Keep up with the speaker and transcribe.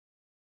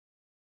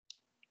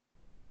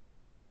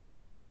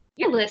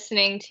You're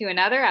listening to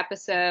another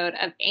episode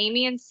of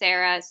Amy and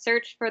Sarah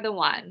Search for the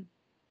One.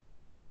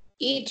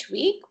 Each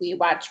week, we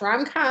watch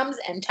rom-coms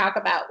and talk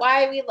about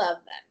why we love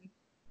them.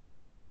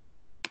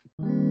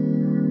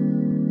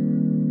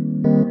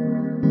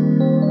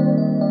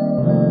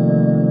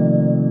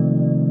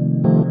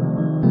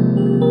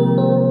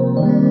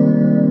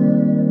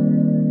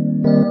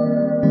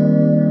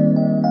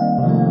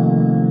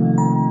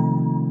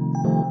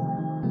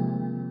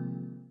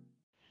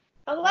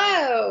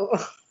 Hello.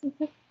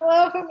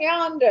 Hello from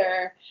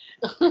yonder.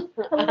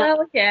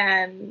 Hello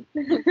again.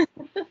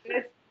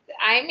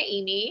 I'm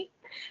Amy.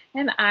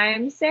 And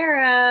I'm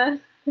Sarah.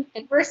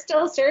 And we're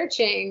still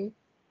searching.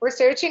 We're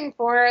searching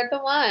for the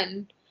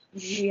one.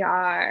 We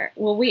are.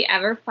 Will we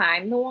ever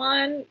find the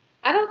one?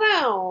 I don't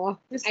know.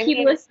 Just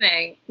keep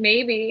listening.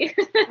 Maybe.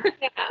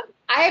 Yeah,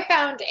 I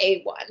found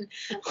a one.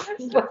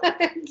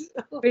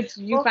 But did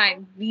you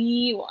find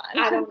the one?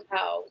 I don't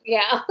know.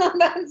 Yeah,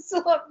 that's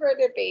still up for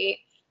debate.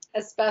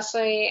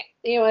 Especially,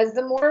 as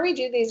the more we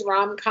do these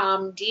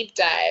rom-com deep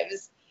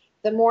dives,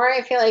 the more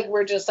I feel like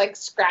we're just like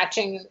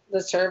scratching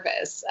the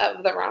surface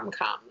of the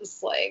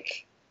rom-coms.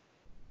 Like,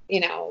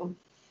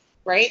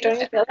 right? Don't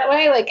you feel that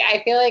way? Like,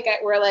 I feel like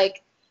we're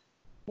like,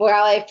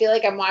 while I feel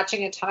like I'm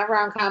watching a ton of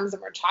rom-coms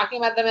and we're talking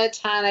about them a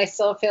ton, I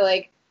still feel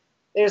like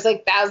there's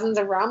like thousands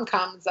of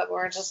rom-coms that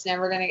we're just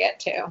never going to get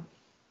to.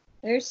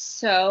 There's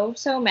so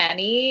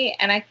many.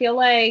 And I feel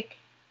like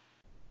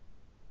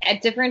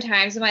at different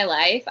times in my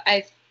life,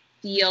 I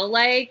feel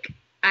like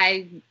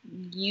I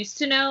used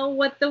to know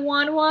what the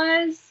one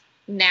was.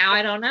 Now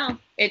I don't know.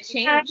 It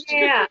changed.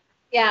 Yeah.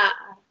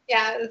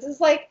 This is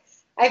like,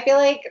 I feel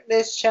like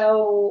this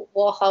show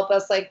will help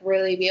us like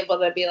really be able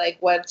to be like,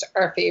 what's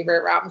our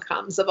favorite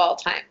rom-coms of all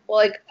time? Well,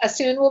 like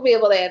soon we'll be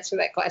able to answer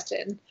that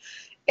question.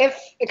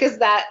 Because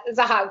that is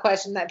a hot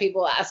question that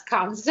people ask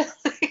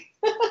constantly.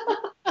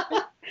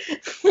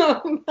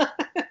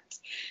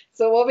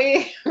 So we'll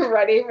be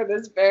ready for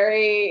this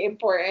very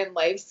important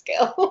life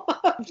skill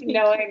of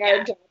knowing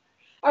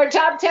our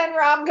top 10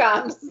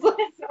 rom-coms. So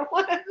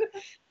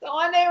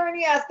one day when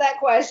you ask that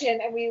question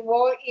and we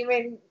won't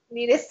even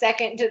need a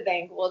second to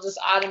think, we'll just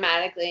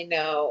automatically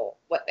know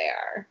what they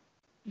are.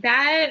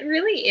 That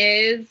really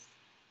is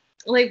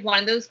like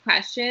one of those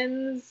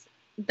questions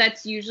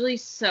that's usually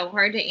so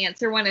hard to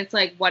answer when it's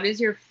like, what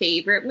is your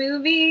favorite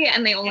movie?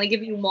 And they only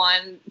give you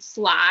one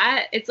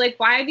slot. It's like,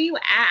 why do you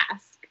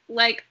ask?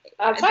 Like,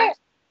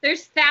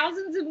 there's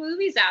thousands of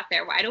movies out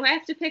there. Why do I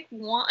have to pick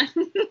one?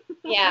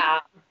 Yeah.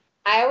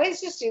 I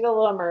always just do The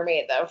Little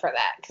Mermaid, though, for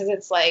that. Because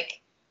it's like,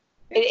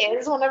 it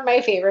is one of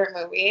my favorite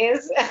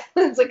movies.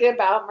 It's like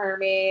about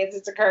mermaids.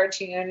 It's a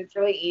cartoon. It's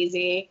really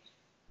easy.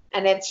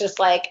 And it's just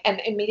like an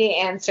immediate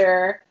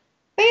answer.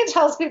 I think it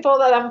tells people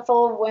that I'm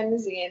full of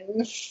whimsy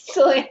and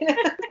silliness.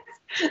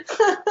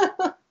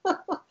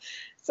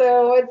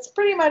 So it's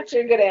pretty much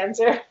a good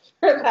answer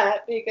for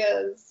that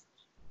because,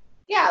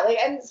 yeah, like,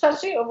 and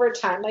especially over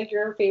time, like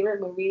your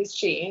favorite movies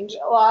change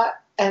a lot.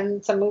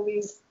 And some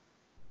movies,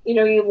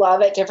 you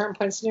love at different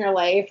points in your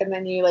life. And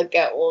then you like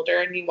get older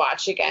and you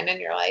watch again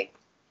and you're like,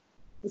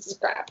 this is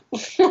crap.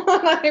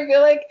 I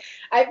feel like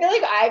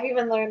I've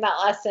even learned that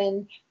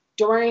lesson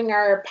during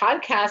our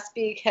podcast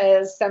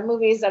because some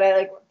movies that I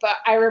like, but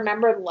I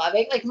remember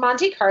loving, like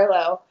Monte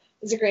Carlo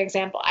is a great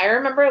example. I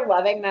remember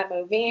loving that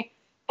movie.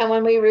 And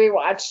when we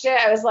rewatched it,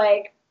 I was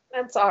like,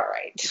 that's all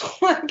right.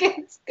 Like,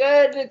 it's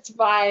good. It's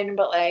fine.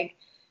 But like,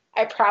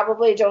 I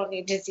probably don't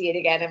need to see it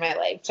again in my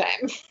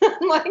lifetime.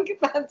 Like,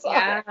 that's all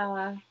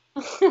right.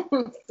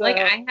 So, like,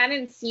 I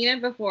hadn't seen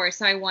it before.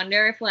 So I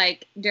wonder if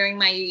like during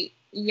my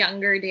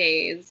younger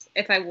days,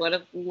 if I would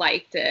have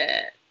liked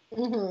it.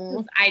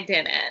 Mm-hmm. I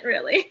didn't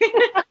really.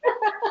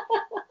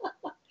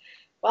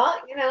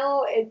 Well,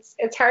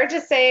 it's hard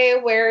to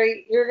say where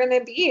you're going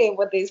to be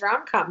with these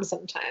rom-coms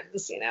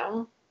sometimes,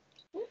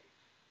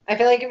 I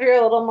feel like if you're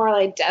a little more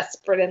like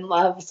desperate in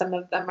love, some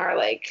of them are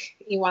like,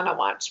 you want to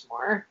watch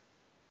more.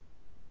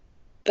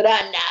 But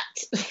I'm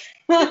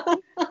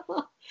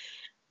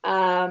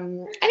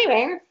not.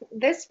 Anyway,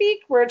 this week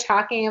we're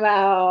talking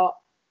about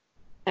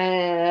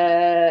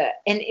an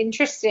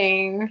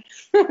interesting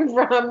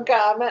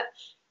rom-com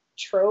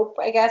trope,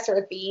 I guess,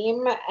 or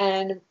theme,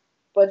 and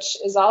which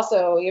is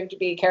also, you have to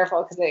be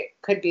careful because it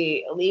could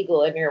be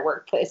illegal in your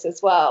workplace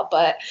as well.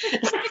 But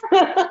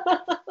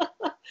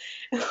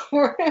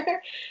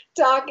we're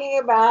talking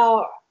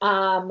about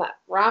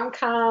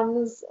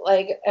rom-coms,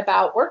 like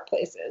about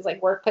workplaces,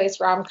 like workplace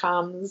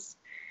rom-coms.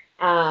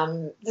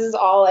 This is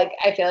all like,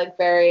 I feel like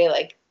very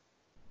like,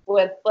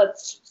 with,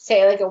 let's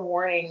say like a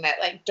warning that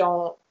like,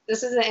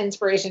 this is an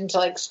inspiration to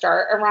like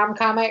start a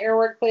rom-com at your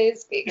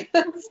workplace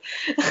because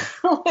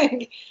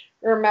like,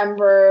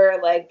 remember,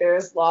 like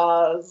there's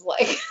laws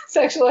like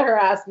sexual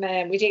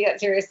harassment. We take that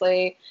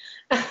seriously.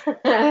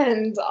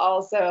 And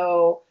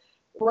also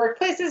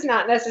workplace is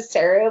not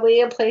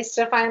necessarily a place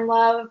to find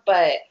love,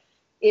 but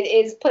it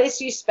is a place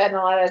you spend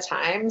a lot of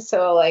time.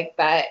 So like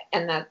that,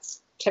 and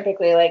that's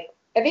typically like,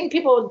 I think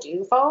people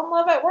do fall in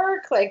love at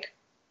work. Like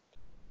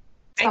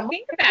I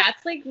think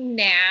that's like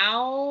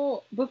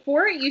now,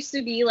 before it used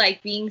to be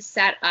like being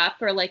set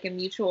up or like a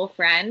mutual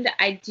friend,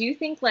 I do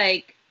think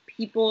like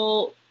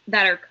people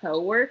that are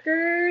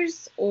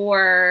coworkers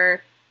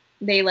or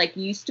they like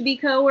used to be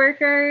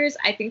coworkers,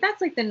 I think that's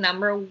like the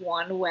number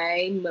one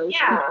way most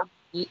people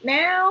meet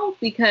now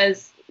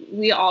because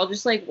we all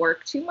just like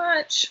work too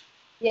much.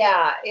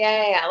 Yeah.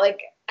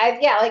 Like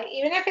like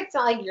even if it's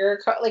not like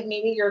like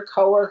maybe your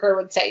coworker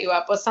would set you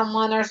up with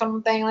someone or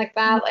something like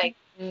that. Like,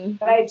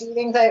 but I do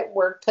think that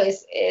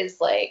workplace is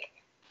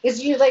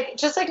you like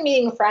just like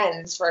meeting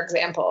friends, for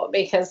example,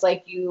 because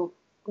like you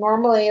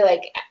normally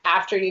like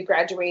after you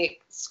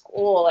graduate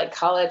school, like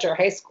college or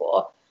high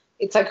school,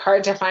 it's like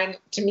hard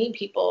to meet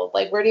people.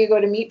 Like, where do you go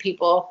to meet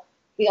people?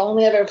 The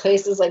only other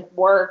place is like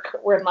work,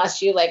 where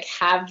unless you like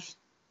have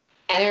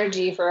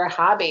energy for a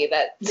hobby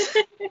that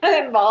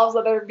involves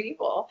other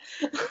people.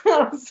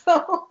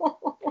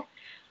 So,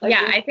 like,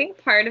 yeah, I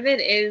think part of it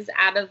is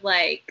out of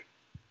like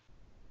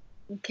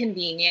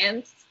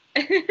convenience.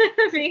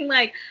 Being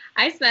like,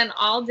 I spent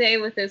all day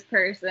with this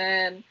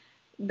person.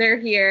 They're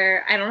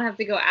here. I don't have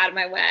to go out of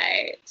my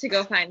way to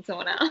go find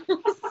someone else.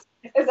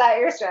 Is that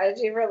your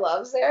strategy for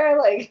love, Sarah?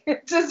 Like,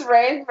 just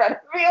right in front of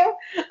you?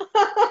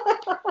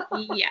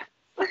 Yeah.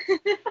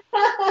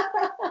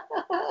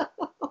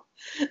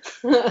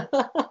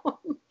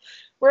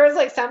 Whereas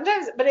like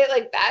sometimes, but it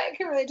like that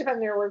can really depend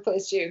on your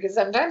workplace too, because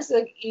sometimes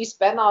like you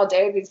spend all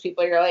day with these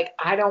people, you're like,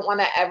 I don't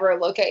want to ever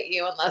look at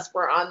you unless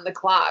we're on the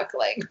clock.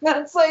 Like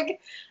that's like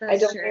I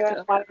don't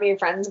even want to be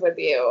friends with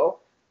you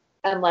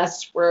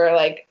unless we're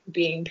like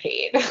being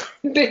paid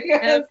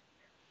because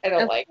I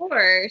don't like. Of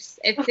course,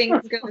 if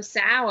things go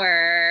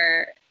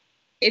sour,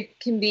 it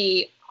can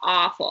be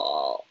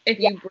awful if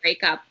you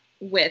break up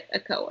with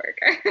a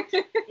coworker.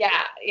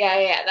 Yeah.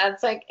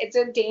 That's like it's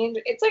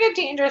like a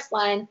dangerous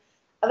line.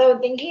 Although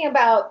thinking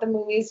about the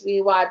movies we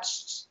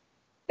watched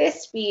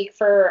this week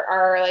for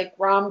our like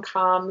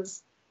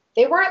rom-coms,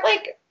 they weren't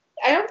like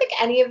I don't think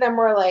any of them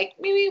were like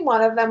maybe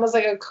one of them was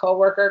like a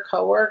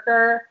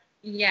coworker.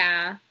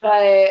 Yeah.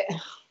 But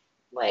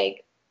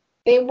like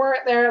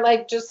they're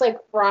like just like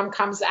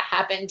rom-coms that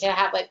happen to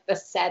have like the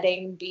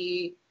setting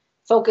be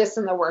focused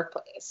in the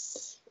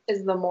workplace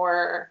is the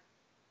more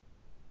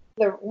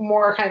kind of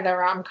the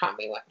rom-com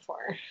we went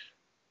for.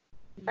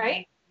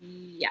 Right?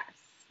 Yes.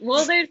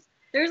 Well,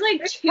 there's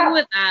like two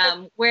of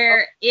them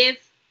where if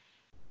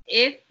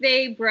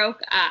they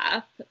broke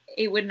up,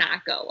 it would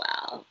not go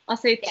well. I'll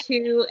say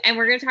two, and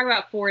we're gonna talk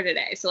about four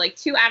today. So like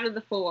 2 out of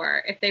the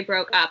 4, if they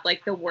broke up,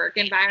 like the work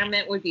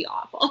environment would be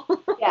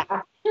awful.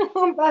 Yeah,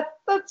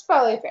 that's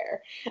probably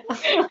fair.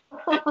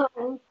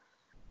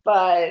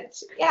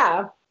 But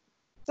yeah,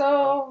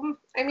 so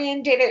I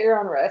mean, date at your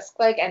own risk,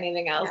 like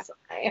anything else.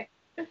 Yeah.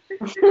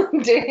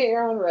 Date at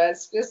your own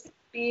risk. Just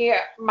be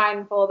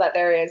mindful that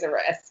there is a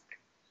risk.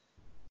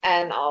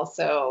 And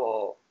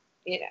also,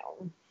 you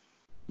know,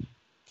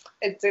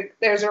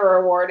 there's a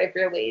reward if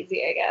you're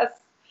lazy, I guess.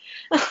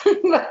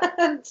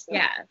 But,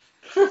 yes.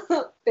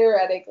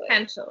 Theoretically.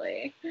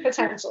 Potentially,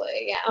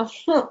 yeah.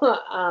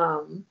 Although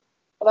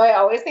I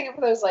always think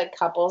of those like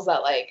couples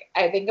that like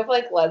I think of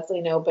like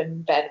Leslie Knope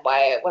and Ben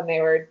Wyatt when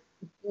they were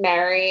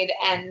married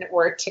and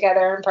worked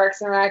together in Parks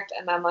and Rec,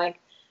 and I'm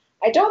like,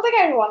 I don't think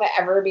I'd want to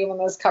ever be one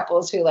of those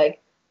couples who like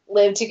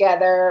live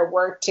together,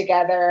 work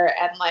together,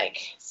 and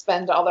like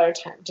spend all their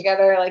time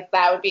together. Like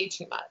that would be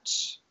too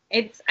much.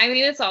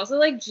 It's also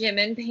like Jim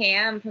and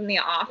Pam from The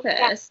Office.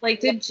 Yeah. Like,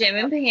 did Jim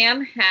and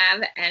Pam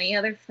have any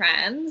other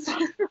friends?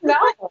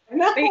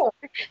 No.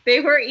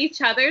 They were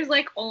each other's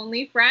like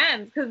only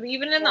friends because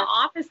even in The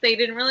Office, they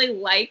didn't really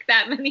like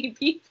that many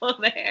people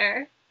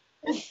there.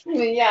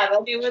 Yeah,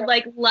 they would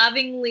like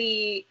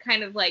lovingly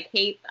kind of like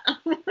hate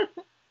them.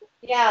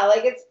 Yeah,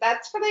 like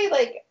that's really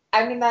like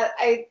I mean that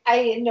I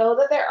know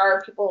that there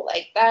are people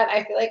like that.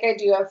 I feel like I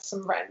do have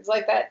some friends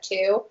like that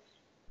too.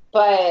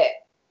 But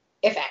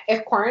if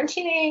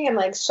quarantining and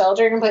like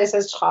sheltering in place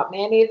has taught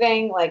me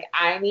anything, like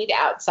I need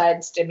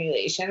outside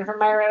stimulation from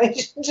my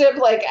relationship.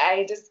 Like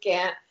I just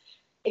can't.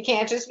 It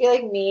can't just be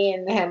like me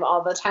and him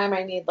all the time.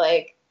 I need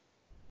like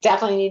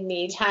definitely need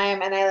me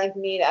time, and I like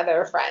need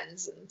other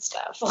friends and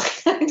stuff.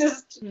 Like I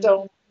just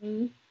don't.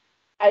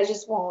 I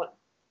just won't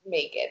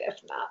make it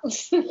if not.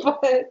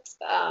 But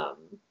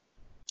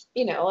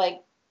you know,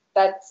 like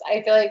I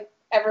feel like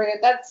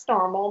that's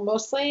normal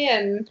mostly,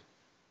 and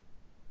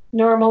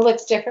normal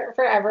looks different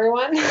for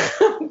everyone.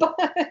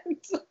 But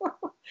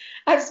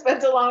I've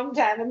spent a long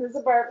time in this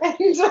apartment.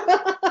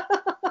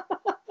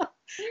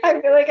 I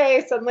feel like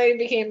I suddenly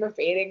became a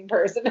fading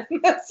person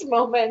in this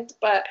moment,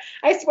 but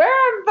I swear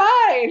I'm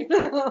fine.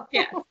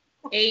 Yeah,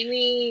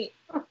 Amy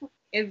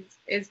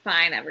is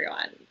fine,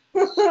 everyone.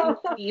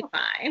 She'll be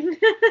fine.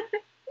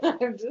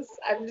 I'm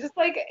just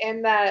like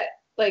in that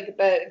like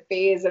the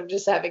phase of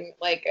just having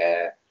like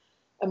a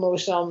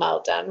emotional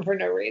meltdown for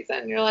no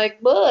reason. You're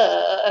like,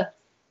 bleh.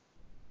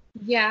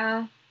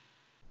 Yeah.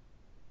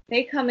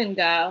 They come and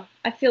go.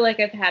 I feel like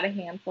I've had a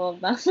handful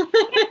of them.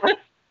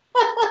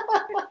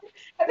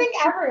 I think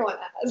everyone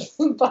has,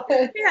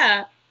 but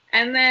yeah.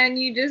 And then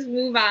you just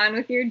move on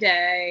with your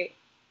day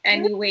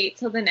and you wait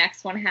till the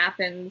next one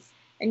happens.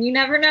 And you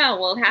never know.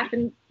 Will it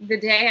happen the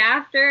day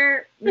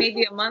after?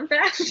 Maybe a month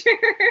after?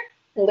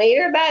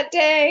 Later that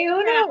day?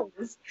 Who Yeah.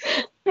 knows?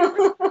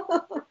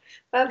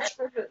 That's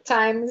for the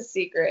time's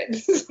secret.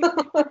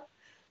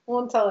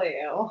 Won't tell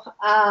you.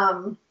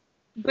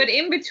 But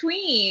in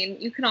between,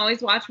 you can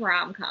always watch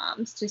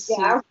rom-coms to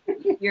soothe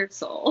your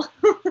soul.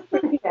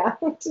 Yeah.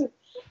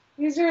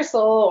 Use your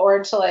soul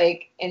or to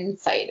like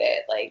incite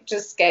it. Like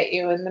just get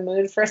you in the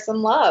mood for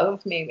some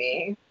love,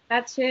 maybe.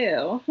 That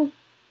too.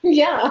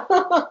 Yeah.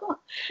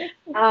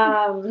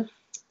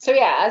 So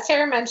yeah, as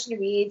Sarah mentioned,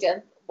 we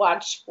did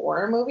watch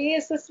 4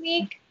 movies this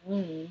week.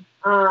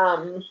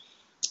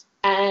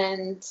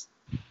 And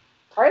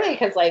partly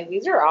because like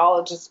these are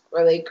all just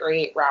really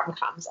great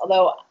rom-coms.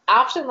 Although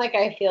often like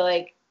I feel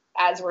like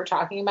as we're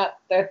talking about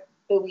the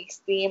week's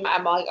theme,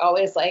 I'm like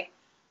always like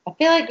I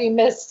feel like we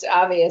missed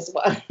obvious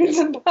ones,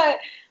 but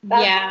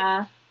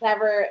Yeah.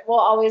 never. We'll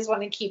always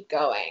want to keep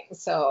going.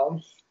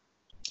 So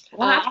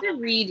we'll have to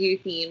redo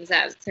themes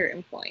at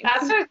certain points.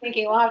 That's what I was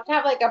thinking. We'll have to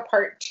have like a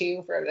part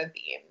 2 for the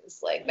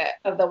themes, like that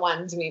of the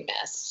ones we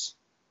missed,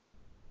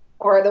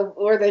 or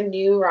the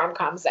new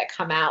rom-coms that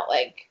come out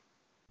like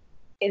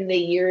in the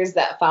years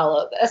that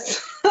follow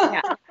this.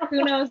 Yeah,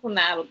 who knows when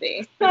that'll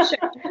be? For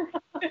sure.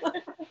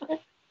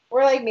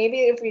 Or like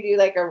maybe if we do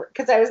like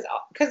because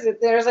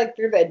there's like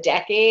through the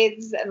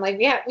decades and like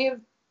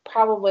we've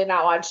probably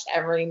not watched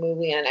every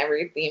movie on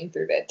every theme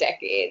through the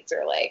decades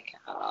or like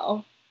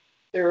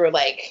through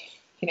like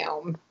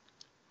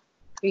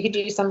we could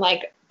do some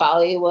like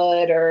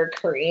Bollywood or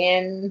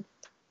Korean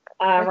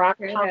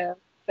rom-coms.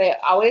 They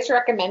always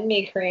recommend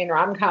me Korean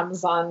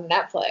rom-coms on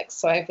Netflix,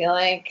 so I feel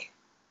like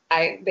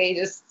they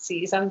just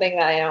see something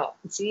that I don't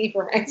see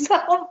for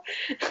myself.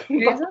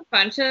 There's a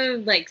bunch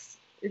of like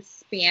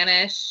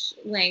Spanish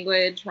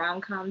language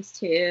rom-coms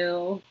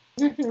too.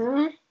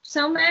 Mm-hmm.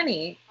 So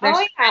many. There's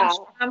French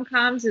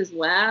rom-coms as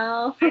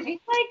well. I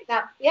think like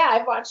that. Yeah,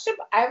 I've watched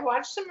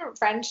some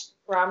French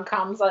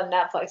rom-coms on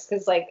Netflix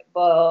because like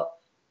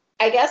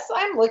I guess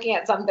I'm looking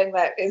at something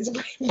that is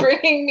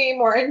bringing me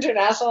more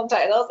international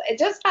titles. It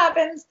just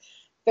happens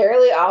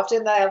fairly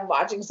often that I'm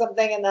watching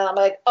something and then I'm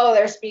like, oh,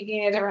 they're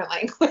speaking a different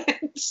language.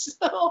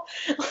 So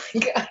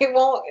like, I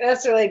won't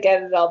necessarily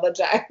get it all the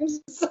time.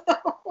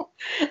 So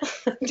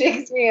it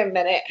takes me a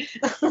minute.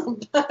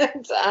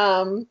 But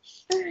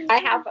I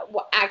have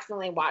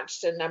accidentally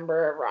watched a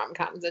number of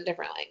rom-coms in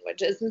different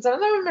languages and some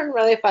of them have been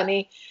really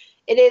funny.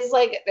 It is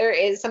like there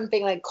is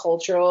something like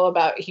cultural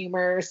about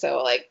humor.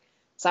 So like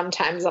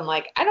sometimes I'm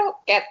like, I don't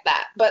get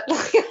that, but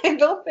like, I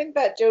don't think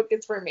that joke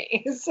is for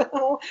me.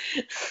 So,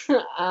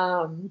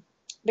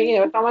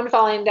 but someone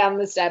falling down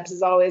the steps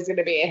is always going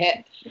to be a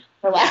hit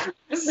for laughs.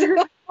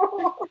 So,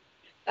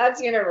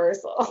 that's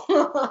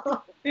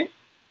universal.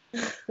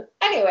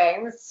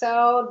 Anyway,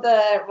 so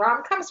the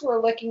rom-coms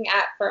we're looking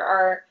at for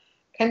our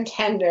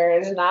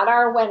contenders, not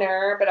our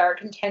winner, but our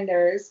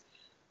contenders,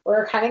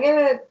 we're kind of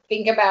going to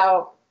think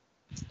about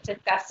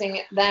discussing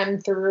them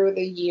through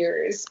the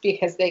years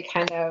because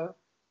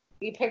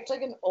we picked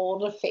like an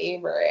old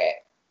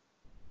favorite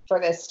for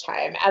this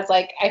time as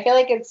like I feel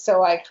like it's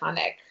so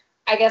iconic.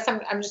 I guess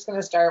I'm just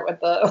gonna start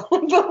with the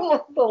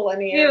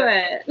linear.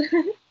 Do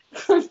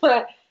it.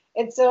 But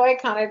it's so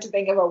iconic to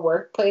think of a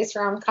workplace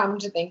rom-com,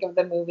 to think of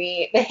the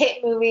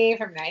hit movie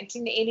from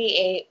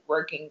 1988,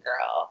 Working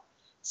Girl,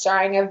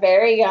 starring a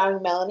very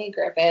young Melanie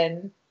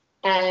Griffin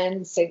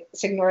and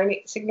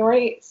Sigourney.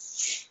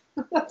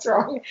 That's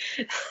wrong.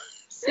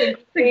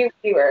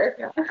 Viewer.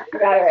 I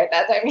got it right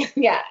that time.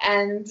 Yeah,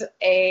 and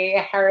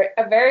a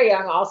very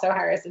young also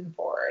Harrison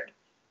Ford,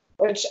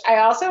 which I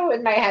also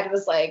in my head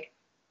was like,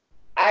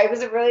 I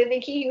was really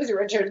thinking he was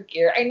Richard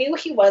Gere. I knew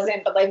he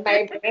wasn't, but like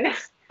my brain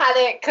had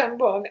it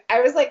component. I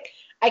was like,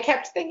 I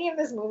kept thinking of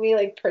this movie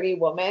like Pretty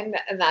Woman,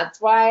 and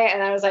that's why.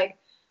 And I was like,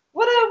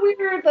 what a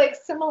weird like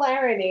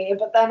similarity.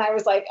 But then I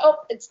was like, oh,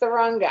 it's the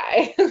wrong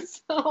guy.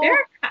 So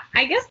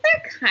I guess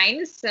they're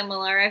kind of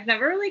similar. I've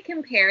never really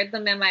compared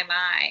them in my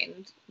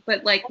mind,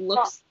 but like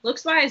looks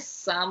wise,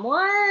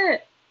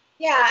 somewhat.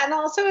 Yeah, and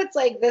also it's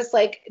like this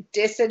like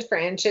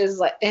disenfranchised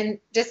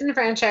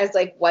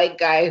like white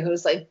guy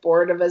who's like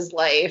bored of his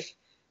life,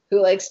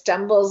 who like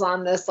stumbles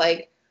on this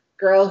like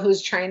girl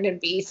who's trying to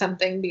be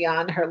something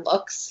beyond her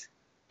looks.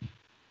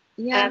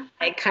 Yeah. And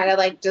like kind of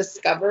like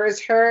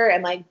discovers her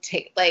and like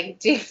takes her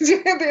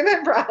through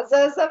the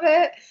process of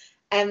it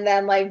and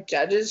then like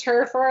judges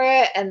her for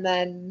it and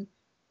then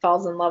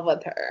falls in love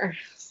with her.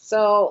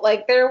 So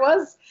like there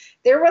was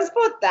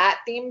both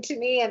that theme to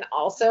me and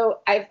also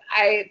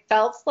I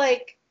felt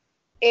like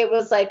it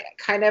was like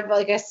kind of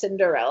like a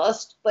Cinderella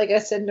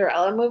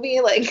movie.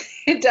 Like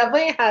it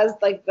definitely has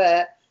like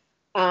the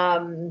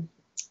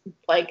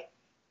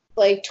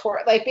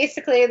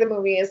basically the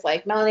movie is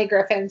like Melanie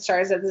Griffin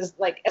stars as this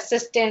like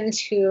assistant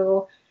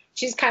who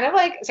she's kind of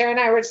like Sarah and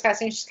I were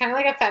discussing, she's kind of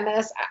like a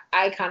feminist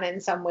icon in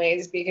some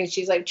ways because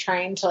she's like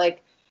trying to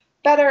like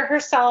better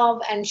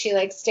herself and she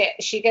like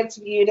she gets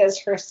viewed as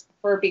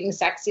for being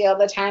sexy all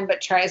the time but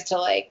tries to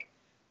like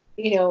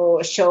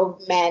show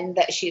men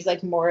that she's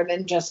like more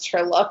than just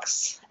her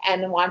looks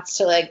and wants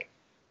to like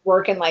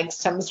work in like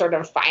some sort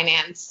of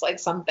finance, like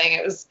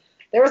something.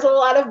 There was a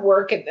lot of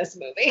work in this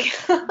movie.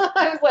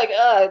 I was like,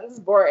 oh, this is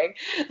boring.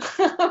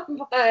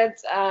 But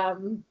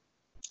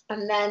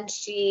and then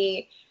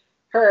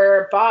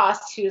her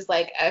boss, who's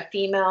like a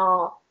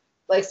female,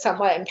 like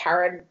somewhat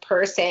empowered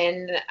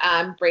person,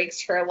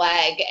 breaks her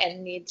leg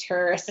and needs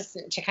her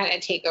assistant to kind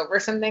of take over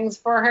some things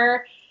for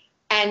her.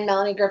 And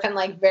Melanie Griffin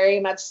like very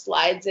much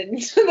slides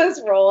into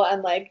this role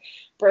and like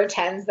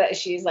pretends that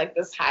she's like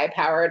this high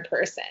powered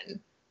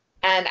person.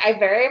 And I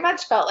very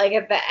much felt like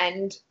at the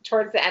end,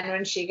 towards the end,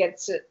 when she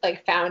gets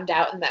like found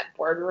out in that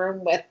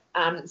boardroom with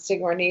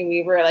Sigourney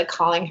Weaver like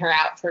calling her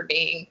out for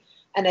being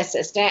an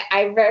assistant,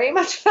 I very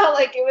much felt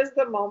like it was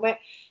the moment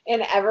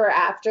in Ever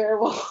After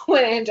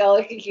when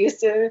Angelica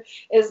Houston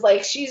is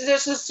like, she's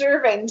just a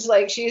servant,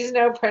 like she's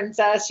no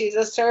princess, she's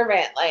a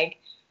servant, like,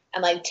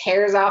 and like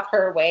tears off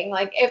her wing.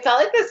 Like it felt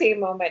like the same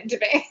moment to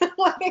me.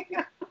 Like,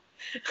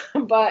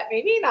 but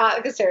maybe not,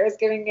 because Sarah's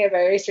giving me a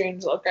very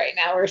strange look right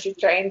now where she's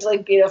trying to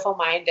like beautiful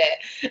mind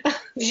it.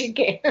 She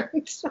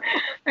can't.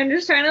 I'm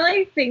just trying to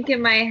like think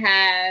in my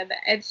head.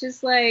 It's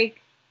just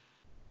like,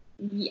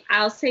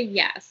 I'll say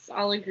yes.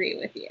 I'll agree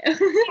with you.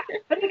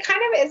 But it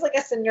kind of is like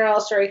a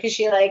Cinderella story, because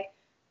she like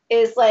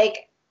is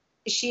like,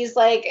 she's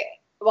like,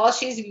 while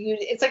she's viewed,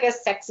 it's like a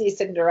sexy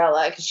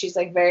Cinderella because she's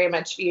like very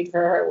much viewed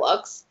for her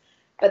looks.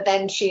 But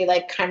then she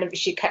like kind of,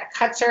 she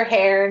cuts her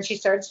hair and she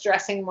starts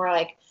dressing more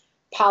like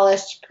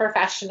polished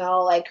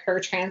professional, like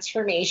her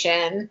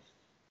transformation.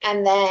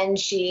 And then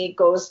she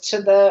goes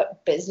to the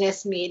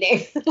business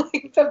meeting,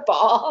 like the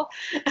ball,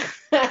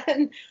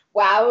 and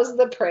wows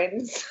the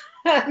prince.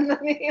 And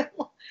then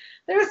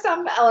there's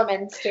some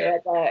elements to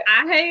it that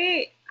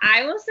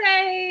I will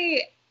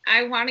say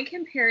I want to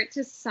compare it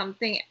to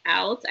something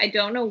else. I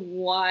don't know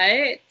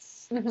what,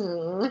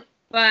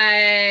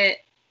 but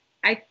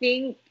I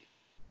think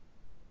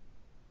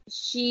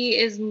she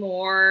is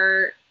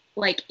more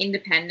like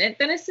independent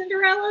than a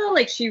Cinderella.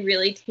 Like she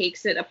really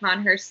takes it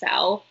upon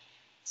herself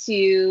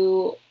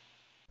to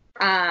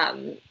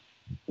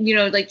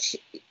like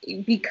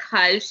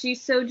because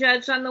she's so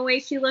judged on the way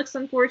she looks,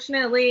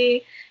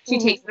 unfortunately, she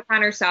takes it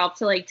upon herself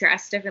to like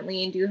dress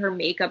differently and do her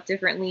makeup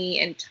differently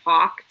and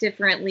talk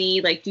differently,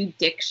 like do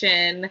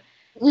diction.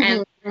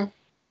 And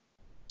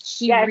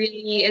she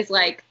really is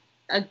like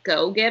a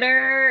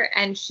go-getter,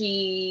 and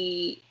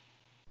she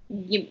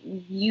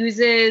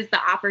uses the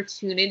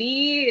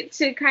opportunity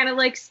to kind of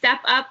like step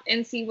up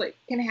and see what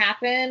can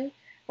happen,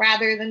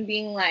 rather than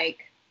being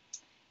like,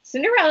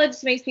 Cinderella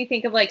just makes me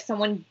think of like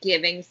someone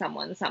giving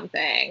someone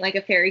something, like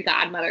a fairy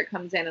godmother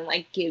comes in and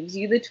like gives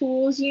you the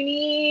tools you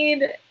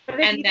need,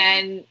 and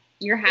then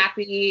you're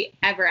happy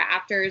ever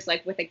after is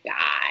like with a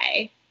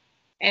guy.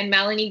 And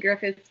Melanie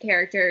Griffith's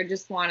character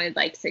just wanted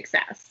like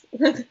success.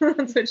 That's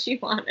what she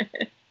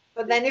wanted.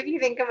 But then if you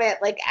think of it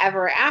like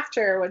Ever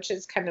After, which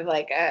is kind of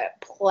like a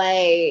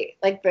play,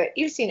 like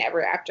you've seen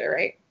Ever After,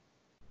 right?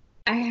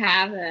 I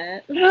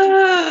haven't.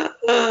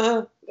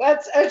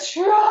 That's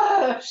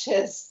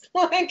atrocious.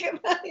 Like,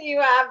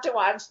 you have to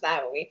watch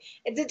that movie.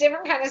 It's a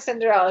different kind of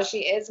Cinderella. She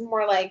is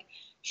more like,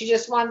 she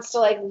just wants to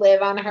like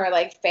live on her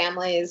like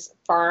family's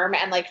farm,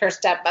 and like her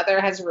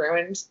stepmother has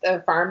ruined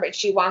the farm, but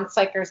she wants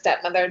like her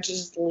stepmother to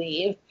just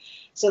leave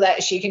so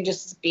that she can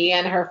just be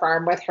on her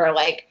farm with her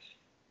like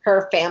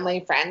her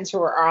family friends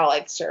who are all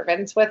like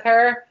servants with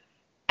her.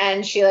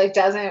 And she like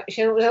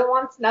she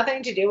wants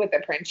nothing to do with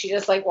the prince. She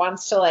just like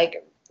wants to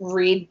like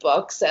read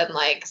books and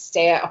like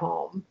stay at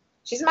home.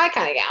 She's my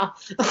kind of gal.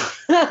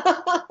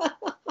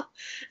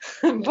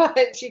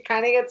 But she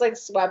kind of gets like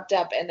swept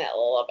up in it a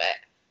little bit.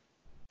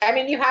 I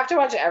mean, you have to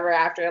watch Ever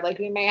After. Like,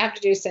 we may have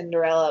to do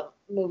Cinderella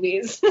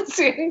movies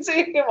soon so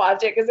you can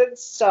watch it, because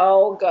it's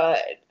so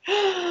good.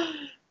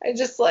 I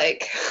just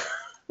like,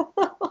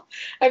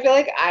 I feel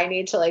like I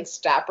need to like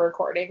stop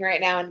recording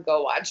right now and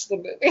go watch the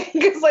movie,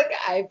 because like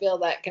I feel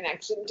that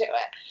connection to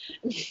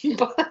it.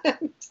 But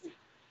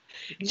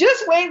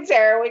just wait,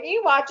 Sarah. When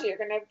you watch it, you're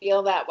gonna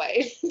feel that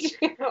way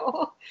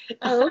too.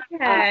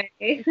 Okay.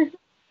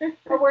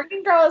 A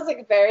Working Girl is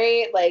like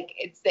very like,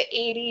 it's the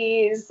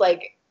 80s.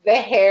 Like the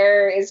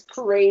hair is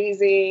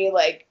crazy,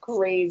 like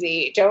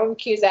crazy. Joan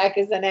Cusack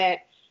is in it,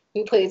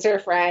 who plays her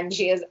friend.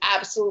 She has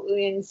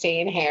absolutely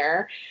insane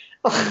hair.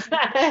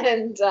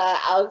 And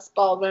Alex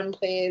Baldwin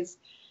plays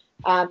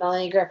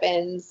Melanie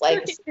Griffin's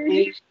like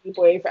sweet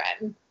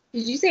boyfriend.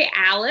 Did you say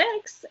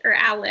Alex or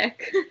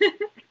Alec?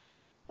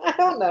 I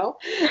don't know.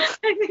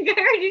 I think I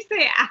heard you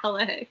say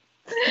Alex.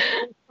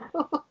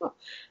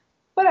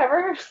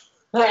 Whatever.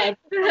 That's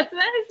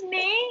not his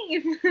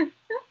name.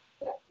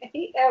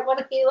 When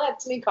he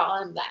lets me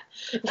call him that.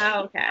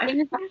 Oh,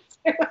 okay.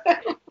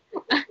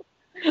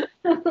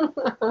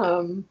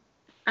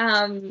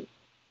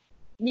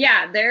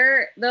 Yeah,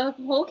 the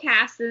whole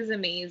cast is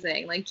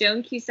amazing. Like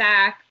Joan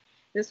Cusack,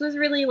 this was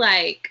really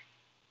like,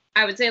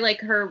 I would say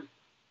like her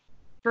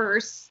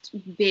first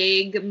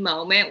big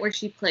moment where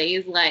she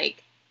plays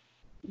like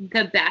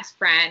the best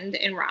friend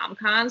in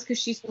rom-coms because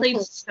she's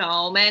played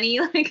so many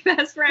like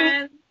best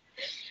friends.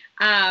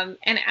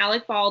 And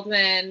Alec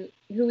Baldwin,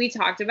 who we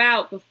talked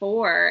about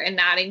before in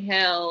Notting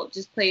Hill,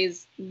 just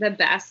plays the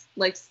best,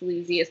 like,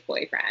 sleaziest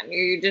boyfriend.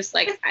 You're just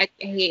like, I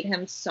hate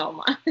him so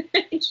much.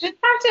 You just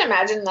have to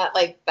imagine that,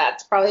 like,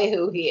 that's probably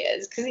who he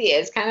is, because he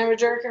is kind of a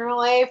jerk in real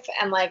life,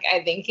 and, like,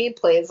 I think he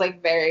plays,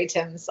 like, very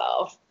to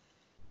himself.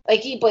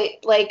 Like,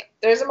 like,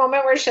 there's a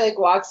moment where she, like,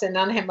 walks in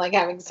on him, like,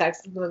 having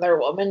sex with another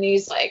woman, and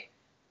he's like,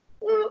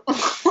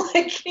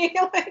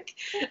 like,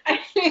 I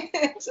mean,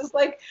 it's just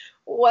like,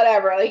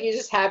 whatever, like, you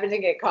just happen to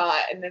get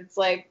caught, and it's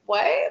like,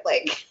 what?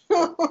 Like,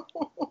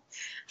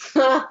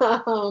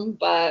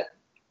 but,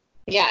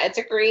 yeah, it's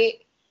a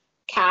great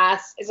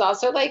cast. It's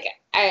also, like,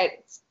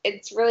 it's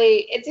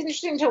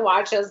interesting to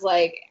watch as,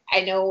 like,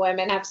 I know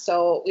women we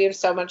have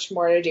so much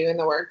more to do in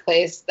the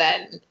workplace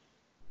than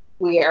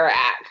we are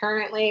at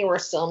currently. We're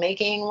still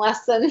making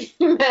less than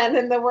men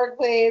in the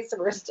workplace.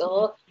 We're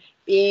still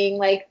being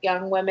like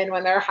young women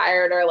when they're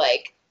hired, or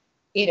like,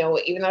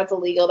 even though it's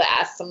illegal to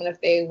ask someone if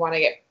they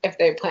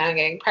plan on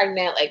getting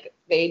pregnant, like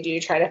they do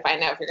try to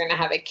find out if you're going to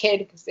have a kid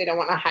because they don't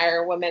want to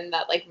hire women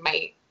that like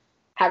might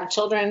have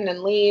children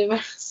and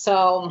leave.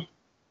 So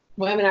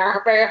women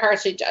are very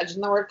harshly judged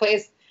in the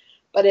workplace,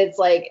 but it's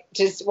like,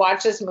 just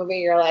watch this movie,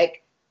 you're like,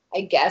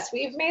 I guess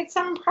we've made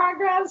some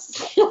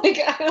progress. Like,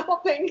 I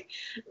don't think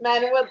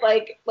men would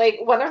like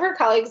one of her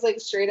colleagues like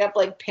straight up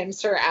like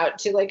pimps her out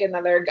to like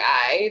another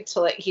guy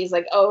to like, he's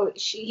like, oh,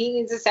 he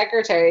needs a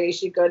secretary. You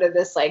should go to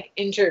this like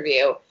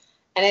intervieall.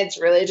 And it's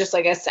really just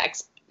like a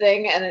sex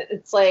thing. And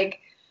it's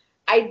like,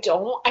 I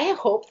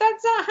hope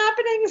that's not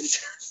happening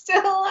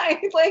still. All I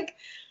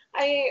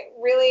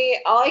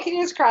can do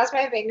is cross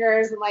my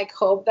fingers and like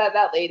hope that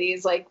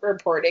lady's like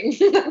reporting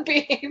the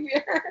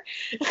behavior.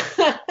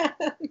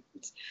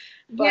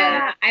 But,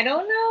 yeah, I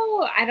don't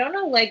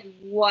know like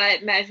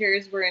what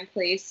measures were in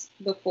place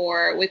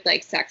before with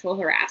like sexual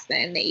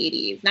harassment in the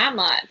 80s. Not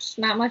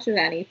much of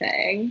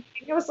anything.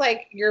 It was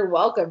like, you're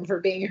welcome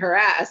for being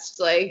harassed.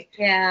 Like,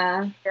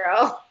 yeah,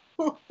 girl.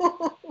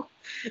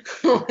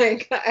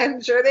 Like,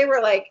 I'm sure they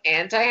were like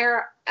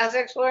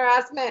anti-sexual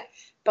harassment,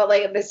 but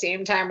like at the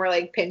same time we're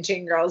like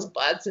pinching girls'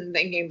 butts and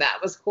thinking that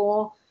was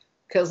cool.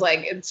 Because, like,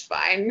 it's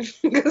fine.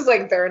 Because,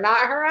 like, they're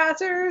not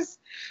harassers.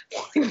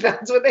 Like,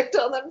 that's what they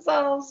tell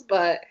themselves.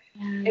 But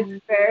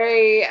it's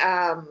very,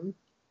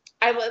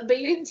 but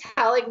you can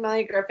tell, like,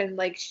 Melanie Griffin,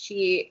 like,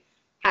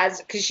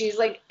 because she's,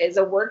 like, is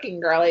a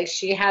working girl. Like,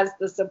 she has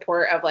the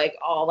support of, like,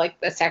 all,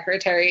 like, the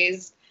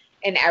secretaries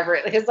and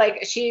because,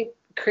 like, she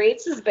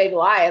creates this big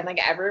lie and, like,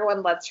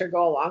 everyone lets her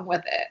go along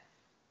with it.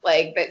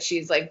 Like, that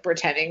she's, like,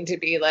 pretending to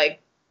be,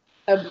 like,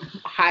 a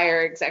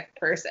higher exec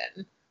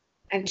person.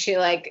 And she,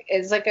 like,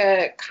 is, like,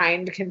 a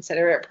kind,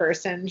 considerate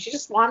person. She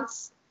just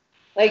wants,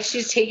 like,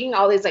 she's taking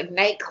all these, like,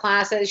 night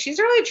classes. She's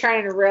really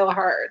trying real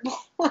hard.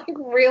 Like,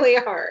 really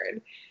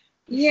hard.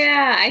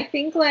 Yeah, I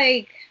think,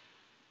 like,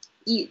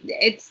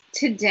 it's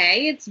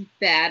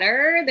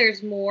better.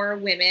 There's more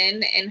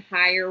women in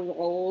higher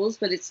roles,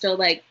 but it's still,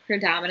 like,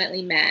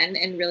 predominantly men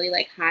in really,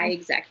 like, high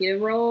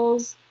executive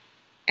roles.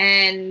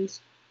 And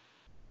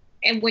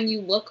when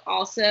you look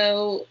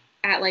also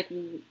at, like,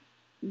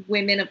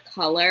 women of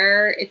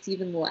color, it's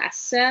even less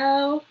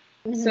so.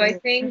 Mm-hmm. So I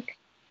think,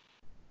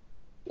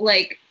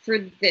 like, for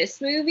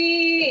this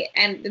movie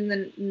and in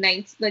the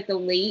late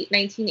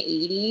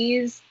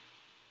 1980s,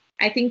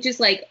 I think just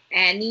like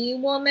any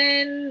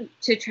woman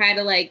to try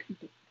to like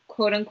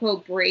quote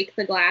unquote break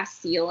the glass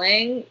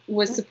ceiling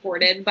was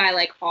supported by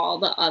like all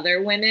the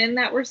other women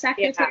that were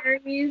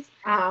secretaries.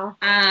 Yeah.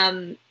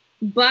 Uh-huh.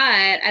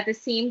 But at the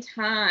same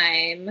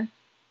time,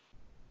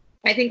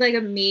 I think like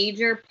a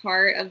major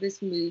part of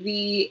this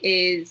movie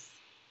is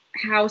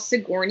how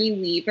Sigourney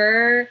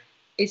Weaver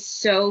is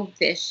so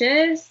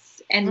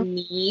vicious and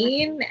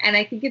mean. And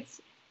I think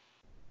it's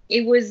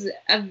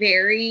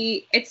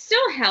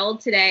still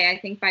held today, I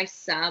think, by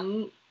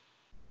some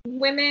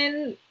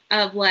women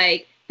of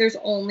like, there's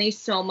only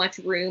so much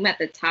room at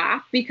the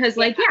top because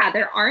like, yeah,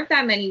 there aren't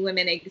that many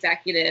women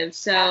executives.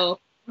 So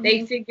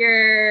they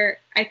figure,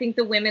 I think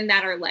the women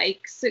that are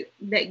like,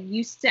 that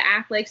used to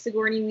act like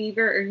Sigourney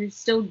Weaver or who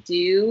still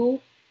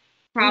do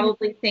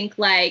probably think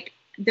like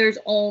there's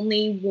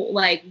only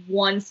like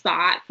one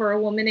spot for a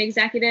woman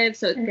executive.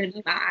 So it's going to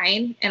be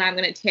mine and I'm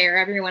going to tear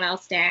everyone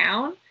else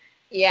down.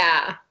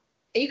 Yeah.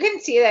 You can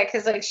see that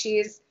because like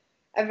she's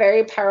a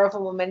very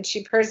powerful woman.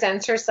 She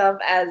presents herself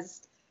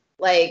as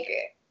like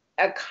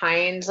a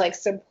kind, like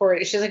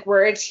support. She's like,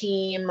 we're a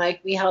team,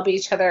 like we help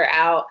each other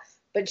out.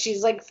 But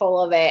she's like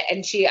full of it,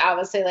 and she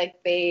obviously like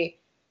they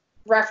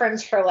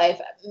reference her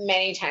life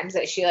many times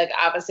that she like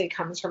obviously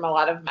comes from a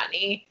lot of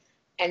money,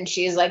 and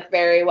she's like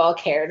very well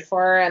cared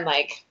for, and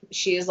like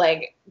she's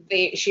like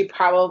she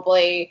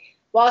probably,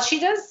 while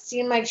she does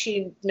seem like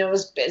she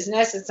knows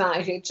business, it's not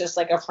like it's just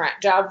like a front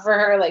job for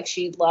her. Like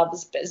she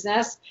loves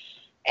business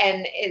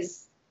and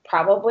is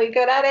probably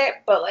good at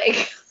it, but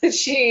like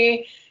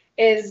she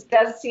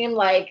does seem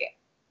like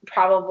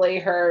probably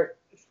her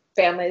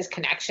family's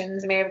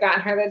connections may have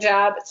gotten her the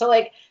job. So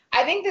like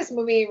I think this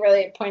movie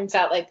really points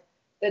out like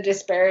the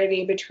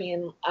disparity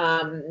between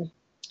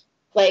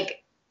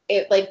like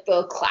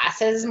the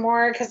classes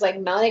more, because like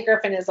Melanie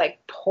Griffin is like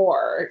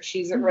poor.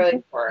 She's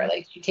really poor.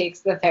 Like she takes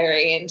the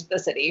ferry into the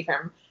city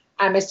from,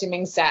 I'm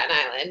assuming, Staten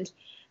Island,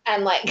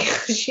 and like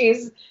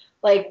she's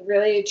like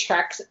really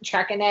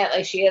trekking it.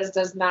 Like she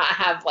does not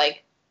have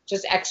like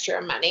just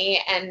extra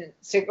money. And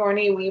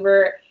Sigourney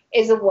Weaver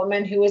is a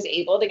woman who is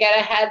able to get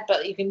ahead,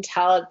 but you can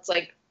tell it's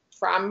like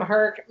from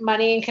her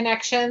money and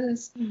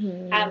connections.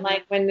 And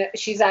like when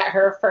she's at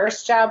her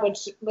first job,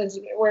 which was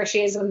where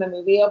she is when the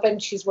movie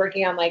opened, she's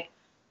working on like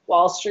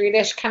Wall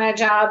Street-ish kind of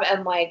job,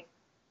 and like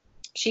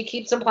she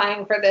keeps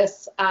applying for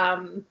this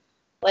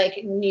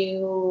like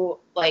new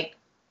like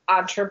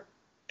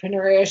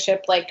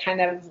entrepreneurship, like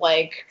kind of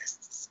like,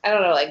 I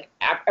don't know, like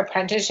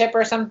apprenticeship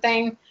or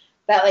something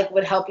that like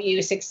would help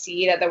you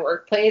succeed at the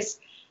workplace.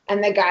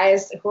 And the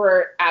guys who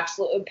are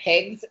absolute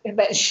pigs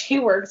that she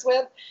works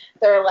with,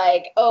 they're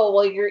like, oh,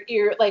 well,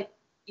 you're like,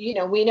 you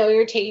know, we know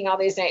you're taking all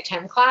these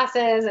nighttime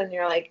classes and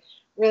you're like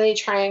really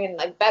trying and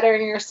like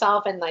bettering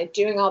yourself and like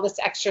doing all this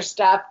extra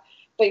stuff,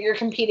 but you're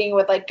competing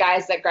with like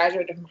guys that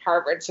graduated from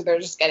Harvard, so they're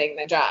just getting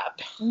the job.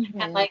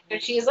 And like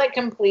she's like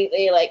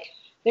completely like,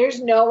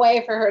 there's no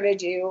way for her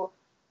to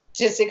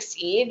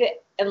succeed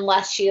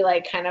unless she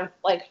like kind of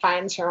like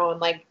finds her own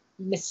like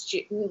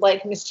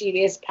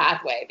mischievous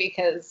pathway,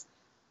 because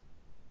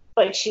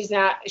like she's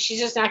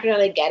just not gonna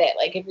like get it.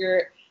 Like if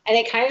you're, and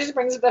it kind of just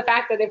brings up the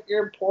fact that if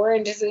you're poor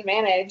and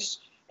disadvantaged,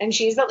 and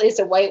she's at least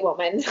a white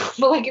woman,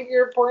 but like if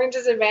you're poor and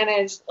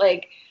disadvantaged,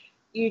 like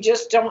you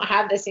just don't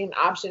have the same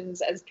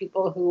options as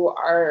people who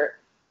are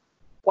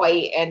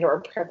white and or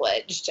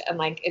privileged, and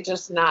like it's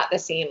just not the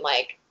same.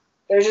 Like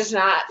there's just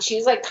not,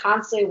 she's like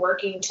constantly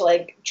working to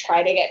like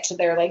try to get to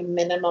their like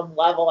minimum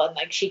level, and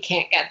like she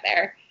can't get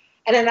there.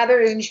 And another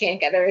reason she can't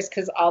get there is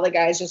because all the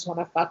guys just want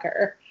to fuck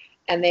her.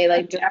 And they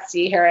like just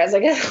see her as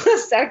like a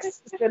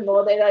sex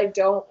symbol. They like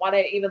don't want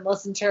to even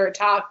listen to her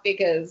talk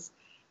because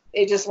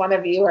they just want to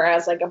view her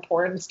as like a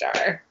porn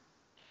star.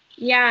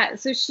 Yeah,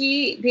 so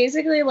she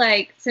basically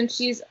like, since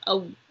she's a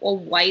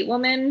white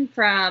woman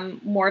from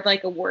more of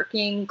like a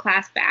working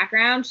class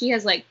background, she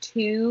has like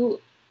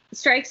 2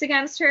 strikes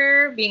against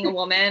her, being a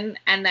woman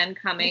and then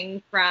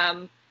coming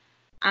from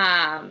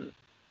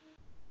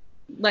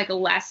like a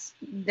less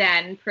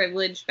than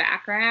privileged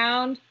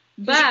background.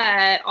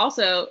 But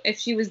also, if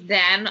she was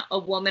then a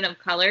woman of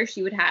color,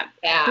 she would have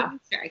 3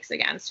 strikes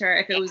against her.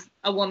 If it was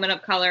a woman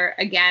of color,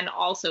 again,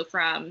 also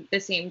from the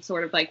same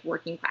sort of like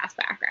working class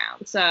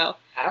background. So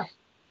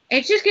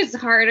it just gets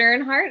harder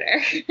and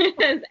harder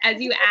as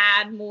you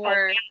add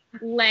more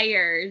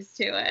layers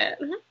to it.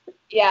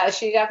 Yeah,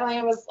 she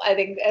definitely was, I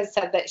think, has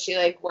said that she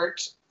like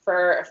worked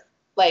for,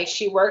 like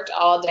she worked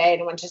all day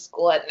and went to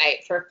school at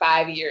night for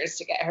 5 years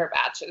to get her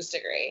bachelor's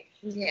degree.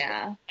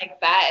 Yeah.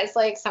 Like that is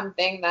like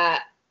something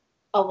that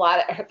a lot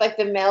of like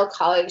the male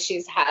colleagues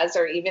she has,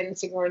 or even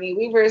Sigourney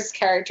Weaver's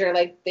character,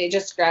 like they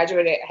just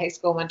graduated high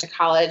school, went to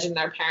college, and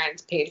their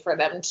parents paid for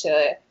them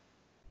to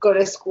go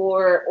to school,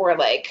 or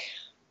like,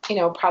 you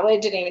know, probably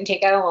didn't even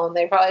take out a loan.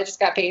 They probably just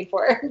got paid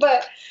for it,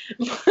 but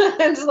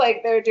it's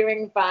like they're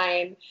doing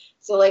fine.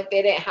 So like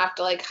they didn't have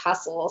to like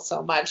hustle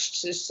so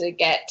much just to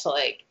get to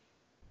like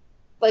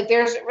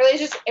there's really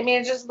just, I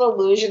mean, it's just the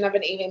illusion of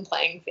an even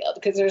playing field,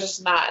 because there's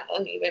just not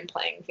an even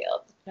playing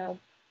field. No.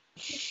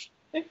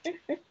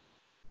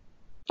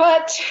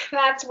 But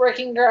that's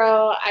Working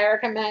Girl. I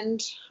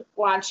recommend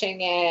watching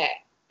it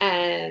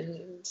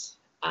and,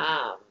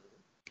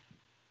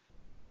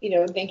 you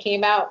know, thinking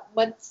about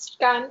what's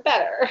gotten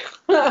better.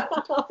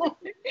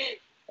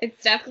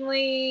 It's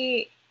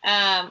definitely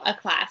a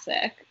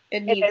classic.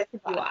 It needs to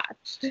be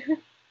watched.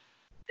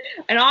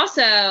 And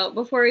also,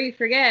 before we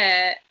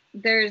forget,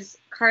 there's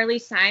Carly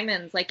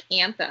Simon's like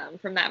anthem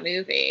from that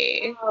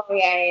movie. Oh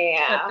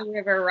yeah. Let the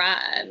River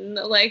Run.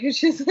 Like it's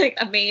just like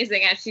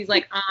amazing as she's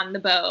like on the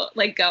boat,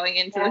 like going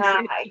into the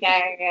city.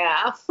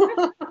 Yeah.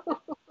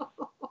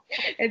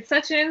 It's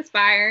such an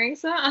inspiring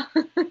song.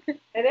 It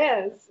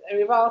is. And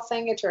we've all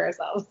sang it to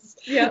ourselves.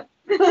 Yep.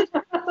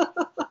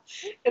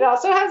 It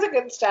also has a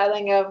good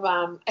styling of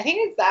I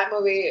think it's that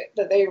movie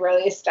that they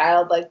really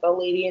styled like the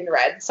Lady in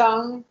Red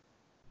song.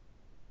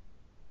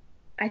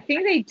 I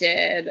think they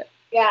did.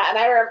 Yeah,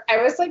 and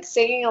I was like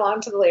singing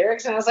along to the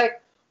lyrics, and I was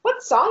like,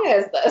 what song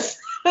is this?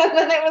 And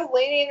then it was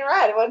Lady in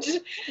Red, which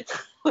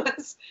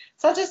was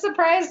such a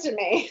surprise to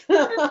me.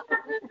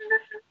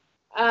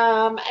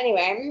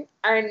 Anyway,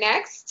 our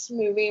next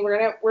movie,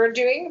 we're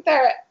doing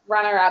the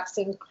runner-ups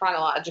in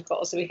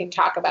chronological, so we can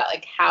talk about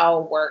like how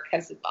work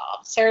has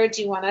evolved. Sarah,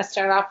 do you want to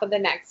start off with the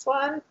next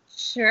one?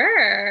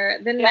 Sure.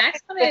 The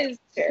next one is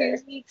 2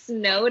 Weeks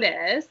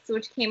Notice,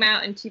 which came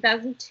out in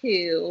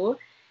 2002.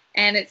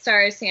 And it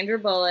stars Sandra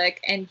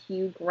Bullock and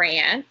Hugh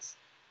Grant.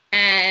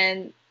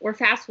 And we're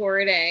fast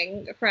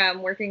forwarding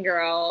from Working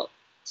Girl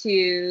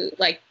to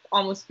like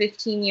almost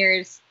 15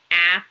 years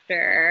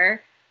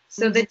after.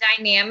 So the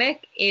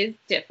dynamic is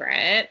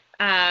different.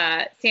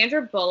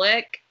 Sandra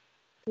Bullock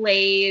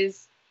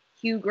plays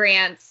Hugh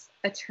Grant's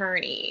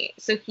attorney.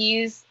 So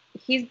he's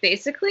he's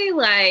basically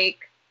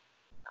like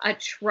a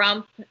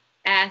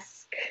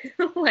Trump-esque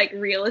like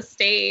real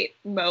estate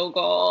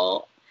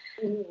mogul.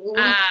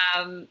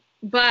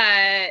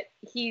 But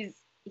he's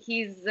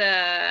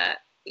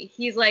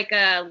like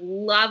a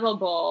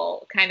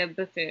lovable kind of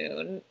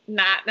buffoon,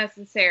 not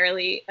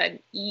necessarily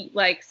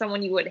like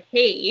someone you would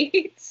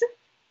hate.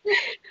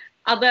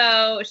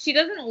 Although she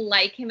doesn't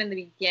like him in the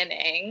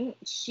beginning.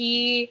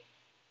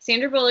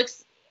 Sandra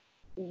Bullock's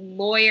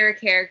lawyer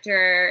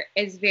character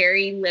is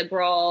very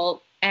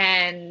liberal,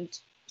 and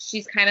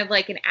she's kind of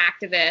like an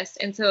activist,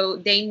 and so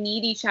they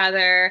need each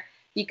other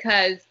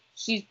because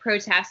she's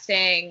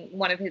protesting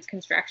one of his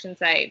construction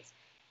sites,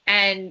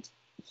 and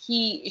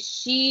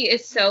she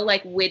is so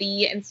like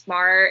witty and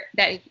smart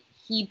that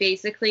he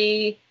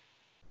basically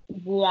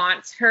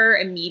wants her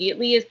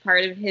immediately as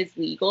part of his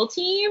legal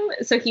team.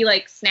 So he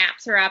like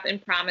snaps her up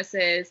and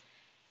promises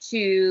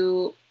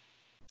to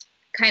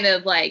kind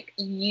of like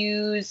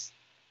use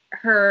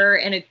her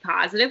in a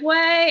positive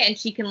way, and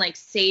she can like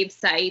save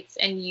sites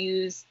and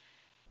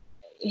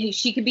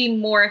she could be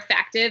more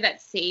effective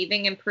at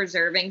saving and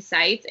preserving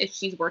sites if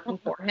she's working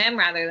for him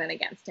rather than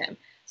against him.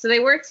 So they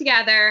work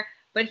together,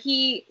 but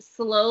he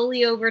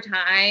slowly over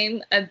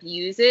time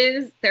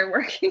abuses their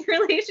working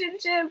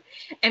relationship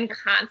and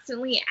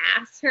constantly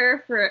asks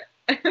her for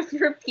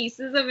for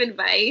pieces of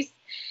advice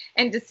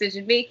and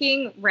decision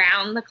making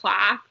round the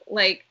clock.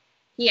 Like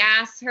he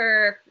asks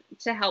her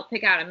to help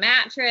pick out a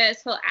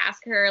mattress. He'll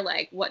ask her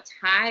like what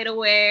tie to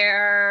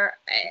wear.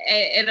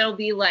 It'll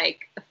be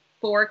like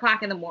 4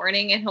 o'clock in the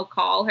morning, and he'll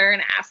call her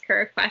and ask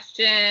her a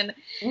question.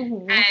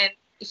 And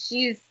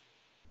she's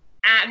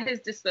at his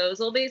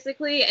disposal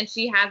basically, and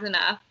she has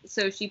enough,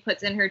 so she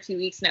puts in her 2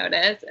 weeks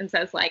notice and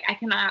says like, I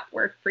cannot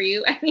work for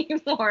you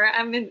anymore.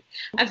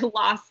 I've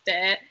lost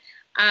it.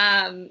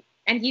 And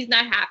he's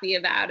not happy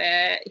about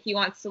it. He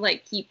wants to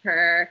like keep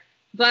her,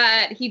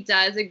 but he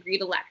does agree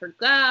to let her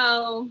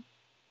go.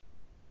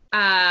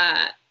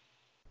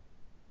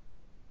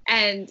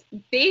 And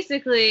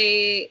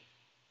basically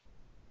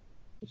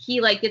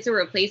he like gets a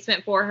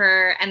replacement for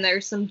her, and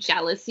there's some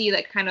jealousy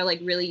that kind of like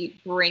really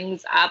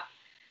brings up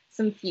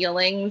some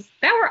feelings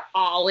that were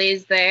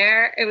always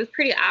there. It was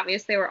pretty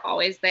obvious they were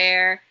always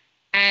there,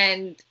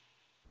 and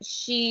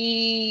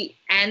she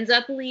ends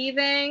up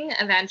leaving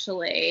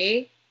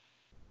eventually,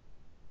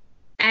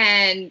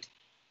 and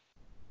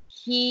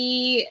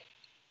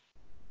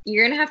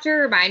you're gonna have to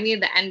remind me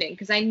of the ending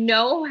because I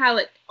know how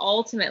it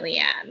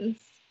ultimately ends.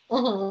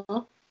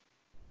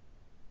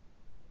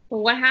 But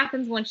what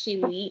happens when she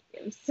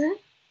leaves?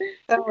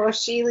 So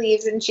she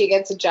leaves and she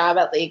gets a job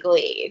at Legal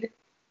Aid.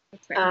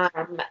 That's right.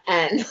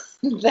 And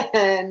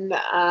then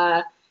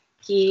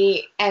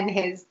he and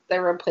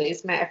the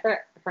replacement,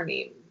 her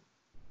name,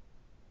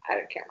 I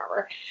can't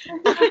remember.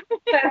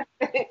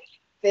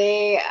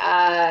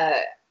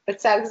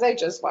 It's sad because I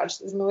just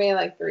watched this movie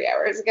like 3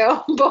 hours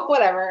ago, but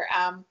whatever.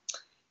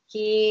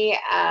 They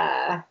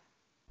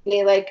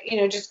like,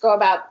 just go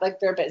about like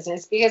their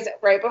business, because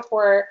right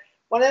before,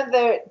 one of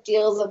the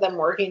deals of them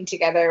working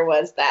together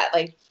was that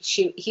like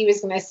he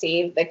was going to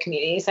save the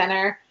community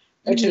center,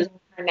 which was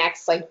her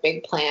next like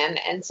big plan.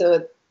 And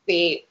so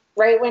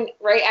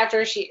right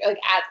after she like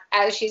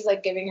as she's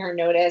like giving her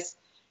notice,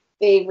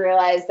 they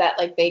realize that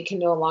like they can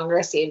no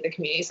longer save the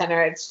community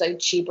center. It's like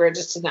cheaper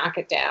just to knock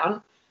it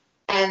down.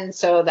 And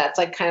so that's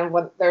like kind of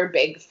what their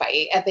big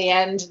fight at the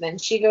end. And then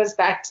she goes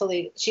to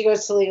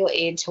Legal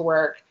Aid to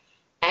work,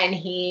 and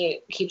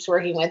he keeps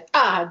working with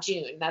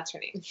June. That's her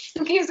name.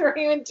 He keeps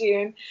working with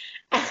June,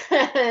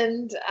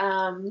 and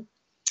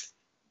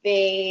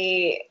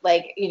they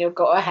like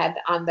go ahead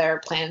on their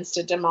plans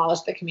to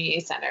demolish the community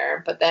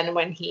center. But then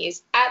when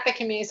he's at the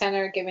community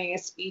center giving a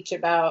speech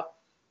about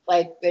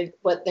like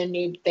what the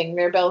new thing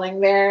they're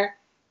building there,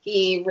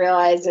 he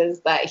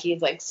realizes that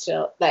he's like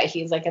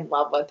in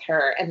love with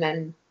her, and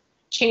then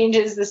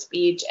changes the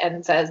speech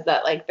and says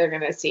that like they're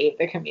gonna save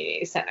the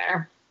community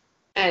center.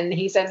 And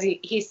he says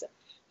he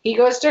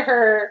goes to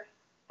her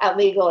at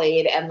Legal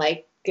Aid and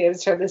like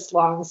gives her this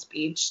long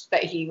speech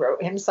that he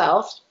wrote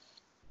himself,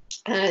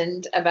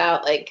 and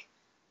about like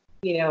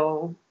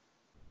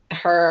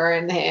her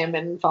and him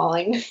and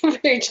falling for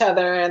each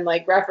other, and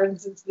like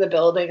references the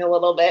building a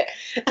little bit,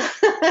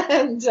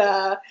 and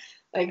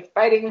like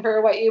fighting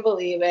for what you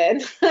believe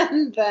in.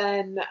 And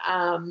then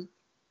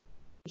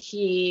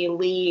he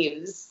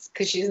leaves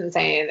because she doesn't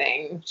say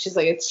anything. She's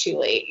like, it's too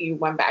late. You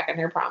went back on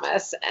your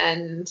promise.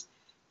 And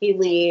he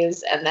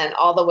leaves. And then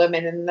all the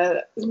women in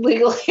the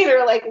Legal Aid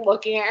are like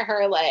looking at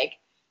her like,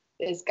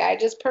 this guy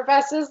just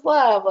professes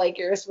love. Like,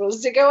 you're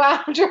supposed to go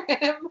after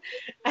him.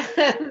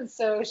 And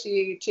so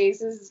she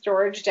chases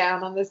George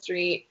down on the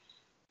street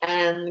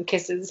and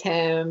kisses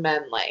him,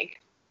 and like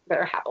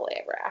they're happily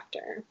ever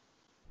after.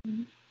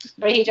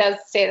 But he does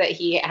say that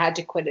he had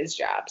to quit his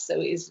job,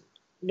 so he's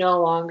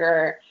no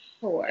longer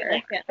Poor.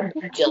 a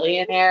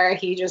billionaire.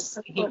 He's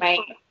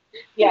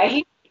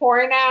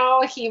poor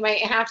now. He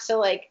might have to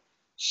like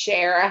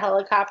share a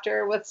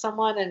helicopter with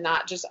someone and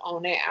not just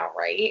own it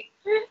outright.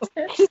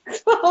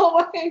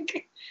 So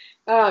like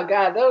Oh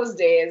God, those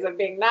days of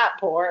being not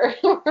poor,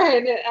 where I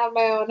didn't have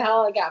my own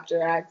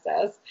helicopter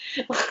access.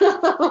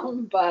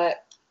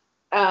 But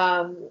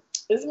um,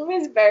 this movie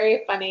is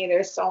very funny.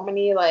 There's so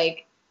many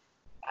like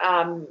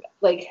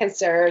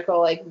hysterical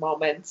like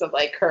moments of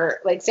like her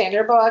like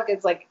Sandra Bullock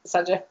is like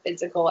such a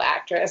physical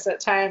actress at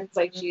times.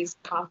 Like she's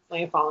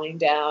constantly falling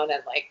down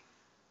and like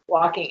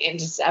walking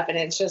into stuff, and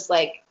it's just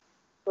like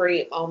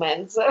great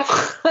moments of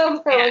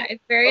her, Yeah, like,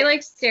 it's very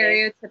like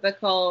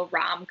stereotypical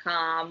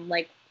rom-com,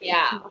 like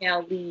yeah.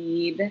 female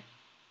lead.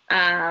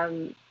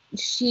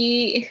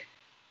 She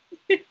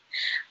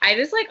I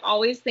just like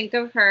always think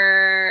of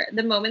her,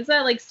 the moments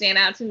that like stand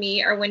out to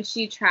me are when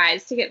she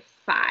tries to get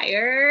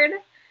fired.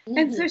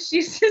 And so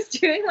she's just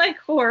doing like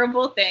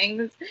horrible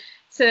things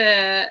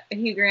to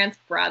Hugh Grant's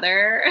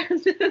brother.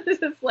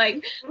 Just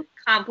like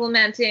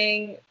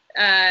complimenting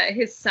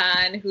his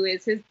son, who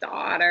is his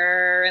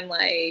daughter, and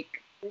like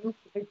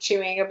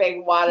chewing a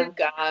big wad of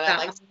gum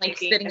and like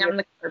spitting on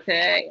the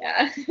carpet.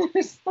 Yeah.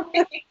 This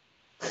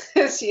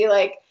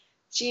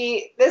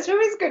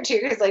movie's good too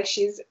because like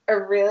she's a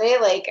really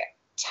like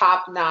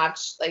top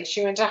notch, like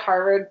she went to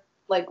Harvard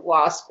like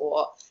law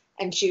school,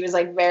 and she was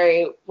like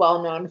very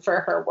well known for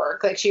her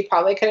work. Like she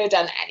probably could have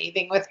done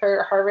anything with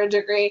her Harvard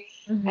degree,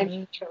 and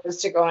she chose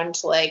to go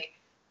into like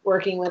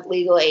working with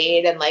legal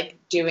aid and like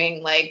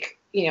doing like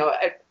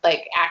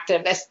like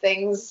activist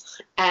things.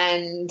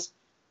 And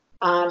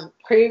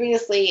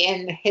previously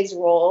in his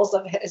roles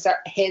of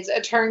his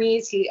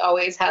attorneys, he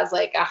always has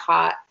like a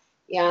hot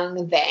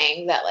young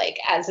thing that like,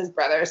 as his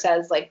brother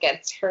says, like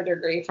gets her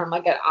degree from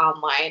like an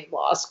online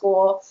law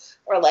school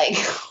or like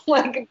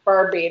like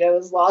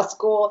Barbados law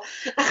school.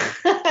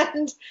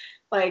 And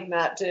like,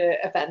 not to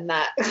offend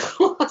that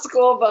law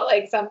school, but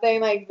like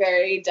something like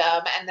very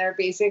dumb, and they're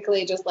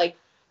basically just like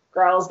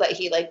girls that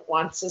he like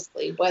wants to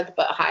sleep with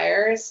but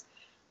hires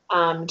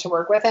to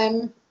work with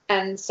him.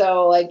 And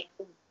so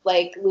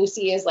like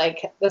Lucy is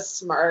like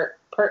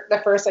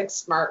the first like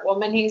smart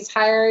woman he's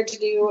hired to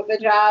do the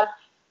job.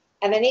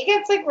 And then he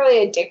gets like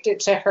really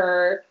addicted to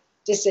her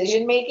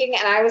decision making.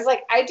 And I was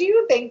like, I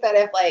do think that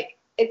if like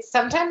it's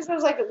sometimes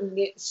those like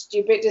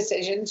stupid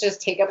decisions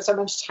just take up so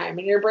much time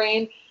in your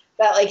brain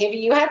that like if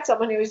you had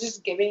someone who was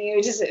just giving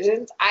you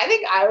decisions, I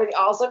think I would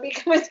also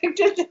become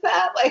addicted to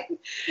that. Like,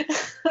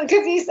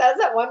 because he says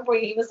at one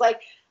point, he was like,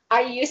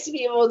 I used to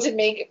be able to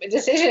make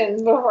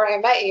decisions before I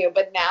met you,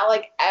 but now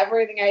like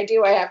everything I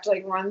do, I have to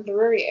like run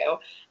through you.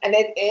 And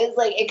it is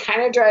like, it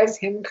kind of drives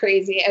him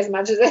crazy as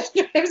much as it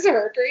drives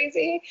her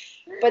crazy.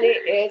 But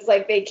it is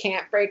like they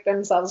can't break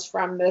themselves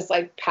from this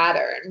like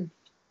pattern.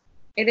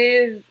 It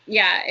is,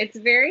 yeah, it's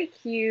very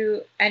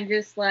cute, and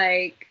just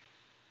like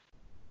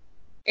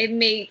it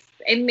makes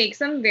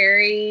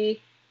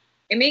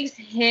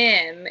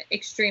him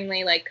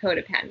extremely like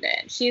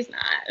codependent. She's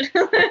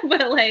not.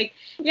 But like,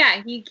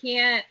 yeah, he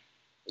can't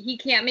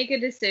make a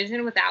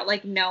decision without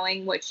like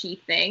knowing what she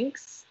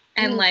thinks,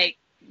 and like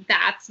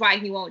that's why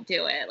he won't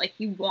do it. Like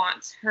he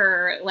wants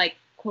her like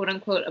quote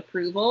unquote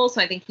approval,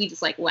 so I think he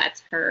just like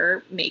lets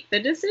her make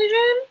the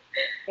decision.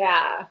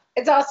 Yeah,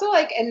 it's also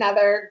like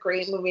another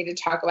great movie to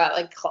talk about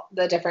like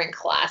the different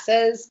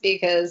classes,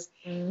 because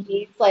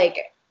he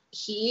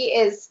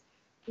is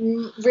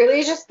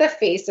really just the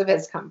face of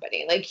his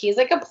company. Like he's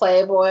like a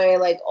playboy,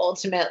 like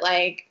ultimate,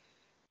 like,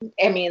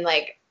 I mean,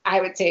 like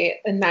I would say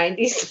a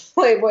 90s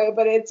playboy,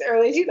 but it's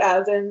early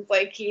 2000s.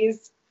 Like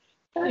he's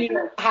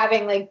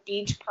having like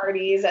beach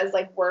parties as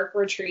like work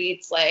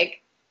retreats.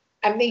 Like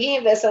I'm thinking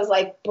of this as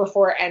like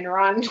before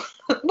Enron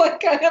like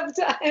kind of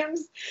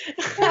times.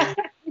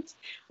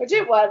 Which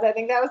it was. I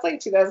think that was like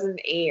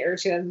 2008 or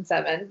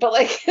 2007. But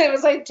like it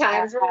was like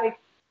times where like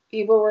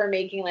people were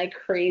making like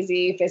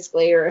crazy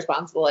fiscally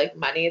irresponsible like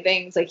money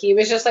things. Like he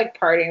was just like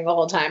partying the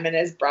whole time, and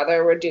his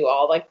brother would do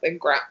all like the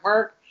grunt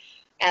work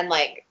and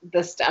like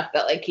the stuff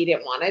that like he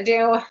didn't want to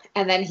do.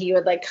 And then he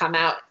would like come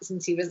out,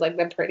 since he was like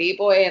the pretty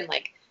boy, and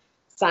like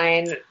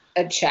sign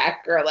a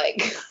check or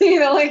like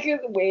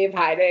like wave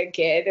hi to a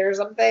kid or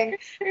something.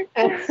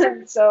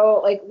 And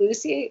so like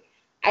Lucy,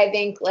 I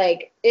think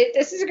like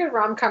this is a good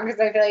rom-com,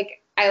 because I feel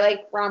like I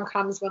like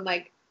rom-coms when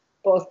like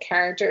both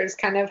characters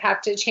kind of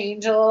have to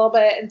change a little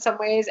bit in some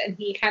ways, and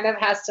he kind of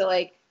has to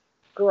like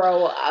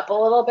grow up a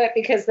little bit,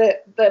 because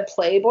the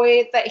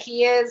playboy that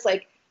he is,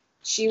 like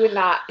she's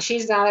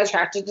not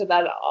attracted to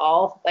that at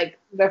all. Like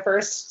the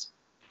first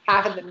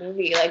half of the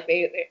movie, like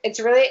it's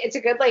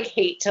a good like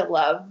hate to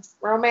love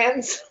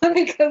romance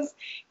because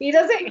he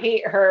doesn't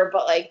hate her,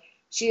 but like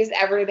she is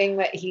everything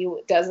that he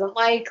doesn't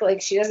like.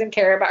 Like she doesn't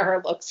care about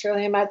her looks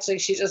really much. Like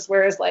she just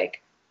wears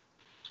like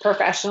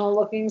professional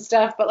looking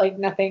stuff, but like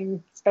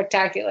nothing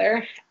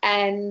spectacular.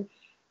 And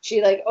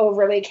she like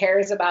overly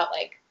cares about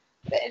like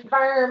the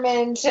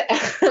environment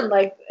and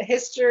like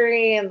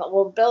history and the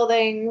old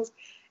buildings,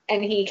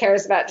 and he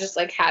cares about just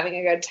like having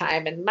a good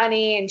time and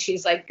money. And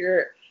she's like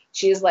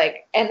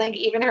and like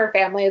even her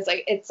family is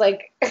like, it's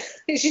like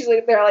she's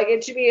like, they're like,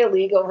 it should be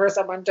illegal for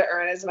someone to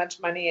earn as much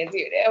money as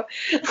you do.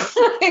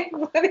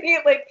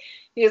 Like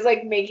he was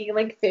like making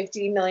like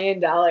 $50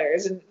 million.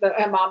 And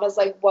my mom was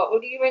like, what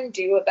would you even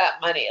do with that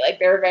money? Like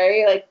they're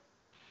very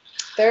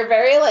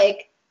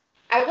like,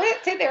 I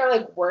wouldn't say they're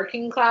like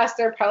working class.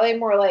 They're probably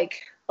more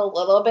like a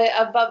little bit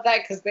above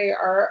that because they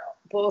are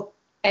both,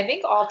 I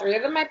think all three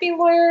of them might be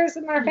lawyers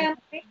in their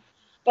family,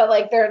 but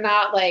like they're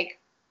not like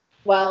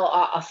well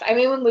off. I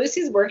mean, when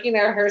Lucy's working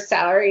there, her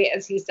salary,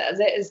 as he says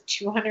it, is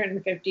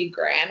 250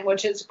 grand,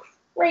 which is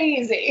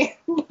crazy.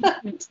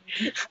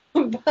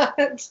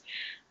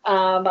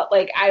 But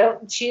like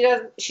she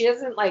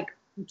doesn't like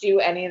do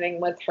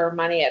anything with her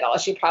money at all.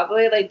 She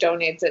probably like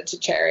donates it to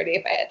charity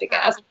if I had to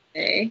guess.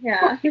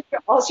 Yeah.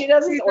 All she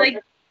does is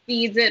like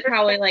feeds it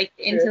probably like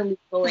into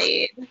legal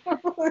aid.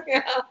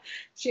 Yeah.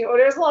 She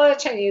orders a lot of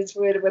Chinese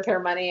food with her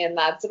money and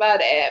that's about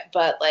it.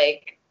 But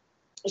like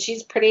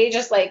she's pretty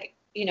just like,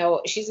 you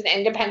know, she's an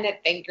independent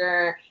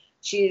thinker.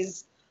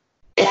 She's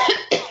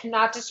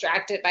not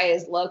distracted by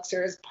his looks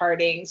or his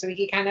partying. So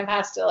he kind of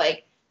has to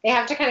like, they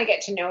have to kind of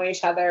get to know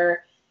each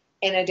other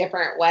in a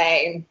different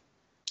way.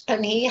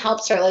 And he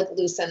helps her like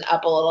loosen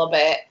up a little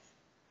bit.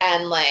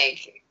 And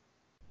like,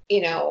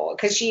 you know,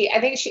 because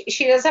I think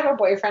she does have a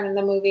boyfriend in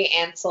the movie,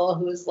 Ansel,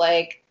 who's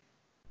like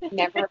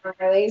never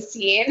really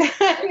seen.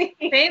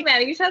 They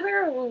met each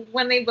other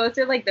when they both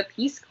did like the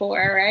Peace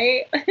Corps,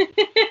 right?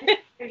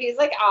 He's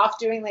like off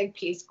doing like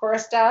Peace Corps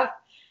stuff.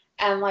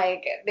 And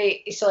like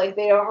they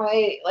don't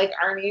really like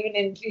aren't even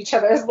in each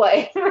other's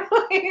life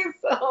really.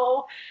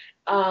 So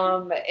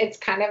it's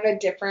kind of a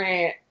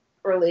different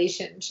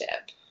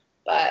relationship.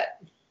 But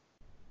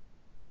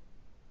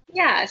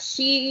yeah,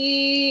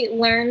 she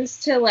learns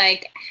to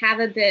like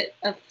have a bit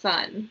of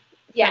fun.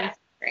 Yeah.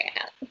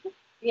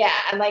 Yeah,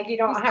 and like you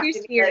don't have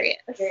to be like,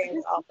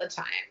 serious all the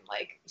time.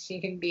 Like she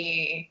can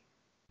be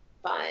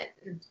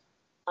fun.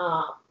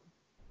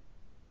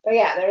 But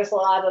yeah, there's a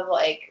lot of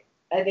like,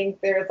 I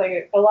think there's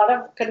like a lot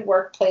of good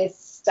workplace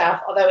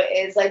stuff, although it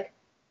is like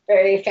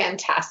very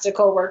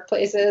fantastical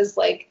workplaces,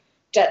 like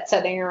jet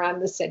setting around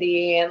the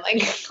city and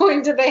like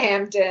going to the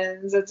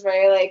Hamptons. It's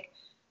very like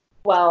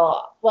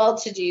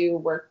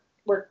well-to-do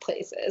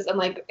workplaces and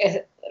like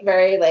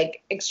very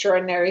like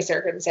extraordinary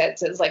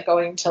circumstances, like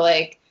going to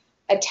like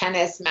a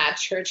tennis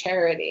match for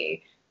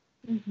charity.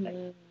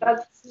 Mm-hmm.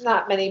 That's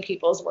not many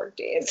people's work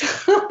days.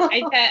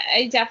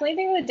 I definitely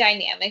think the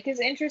dynamic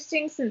is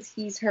interesting since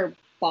he's her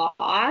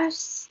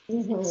boss.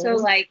 Mm-hmm. So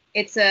like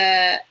it's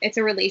a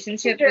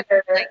relationship with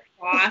like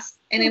boss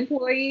and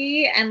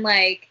employee, and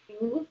like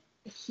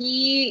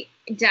he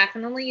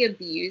definitely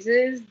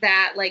abuses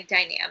that like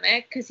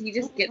dynamic because he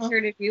just gets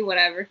her to do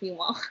whatever he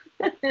wants.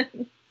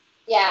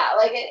 Yeah,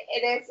 like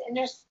it is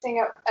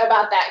interesting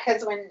about that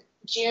because when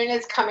June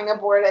is coming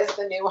aboard as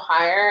the new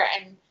hire,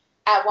 and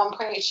at one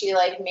point she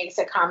like makes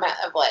a comment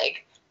of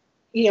like,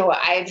 you know,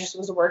 I just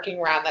was working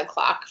around the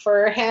clock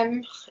for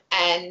him,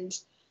 and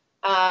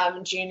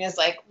June is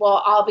like,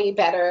 well, I'll be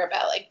better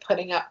about like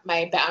putting up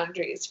my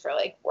boundaries for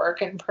like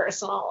work and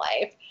personal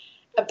life.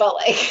 But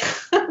like,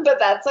 but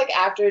that's like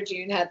after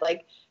June had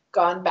like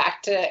gone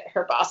back to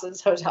her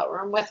boss's hotel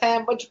room with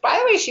him, which by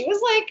the way, she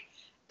was like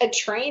a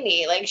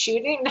trainee, like she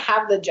didn't even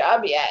have the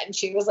job yet, and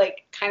she was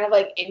like kind of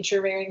like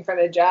interviewing for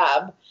the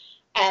job,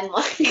 and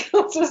like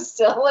was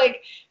still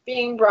like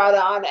being brought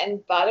on,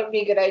 and thought it would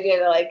be a good idea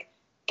to like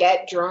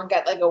get drunk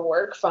at like a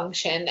work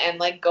function and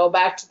like go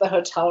back to the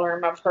hotel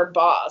room of her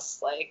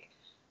boss. Like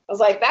I was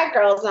like, that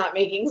girl's not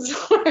making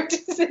smart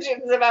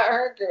decisions about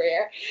her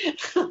career.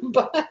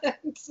 But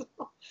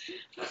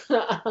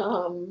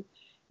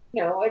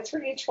no, it's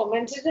for each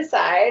woman to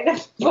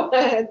decide.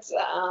 But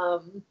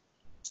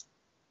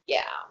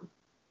yeah.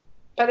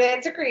 But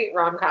it's a great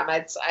rom-com.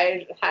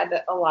 I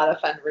had a lot of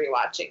fun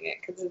rewatching it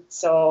because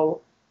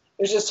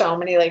there's just so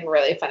many like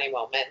really funny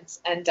moments,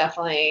 and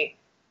definitely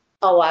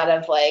a lot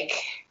of like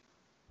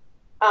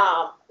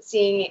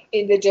seeing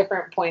in the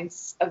different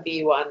points of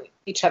view on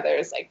each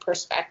other's like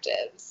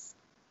perspectives.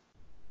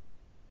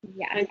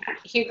 Yeah. And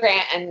Hugh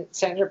Grant and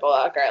Sandra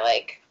Bullock are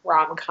like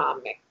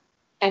rom-com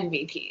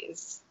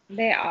MVPs.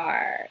 They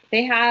are.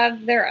 They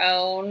have their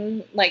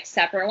own like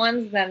separate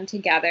ones. Them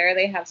together,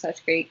 they have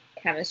such great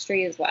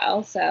chemistry as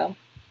well. So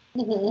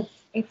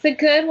it's a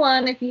good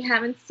one. If you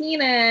haven't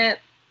seen it,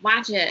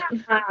 watch it.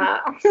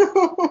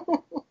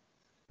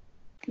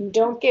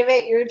 Don't give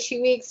it your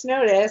 2 weeks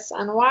notice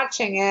on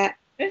watching it.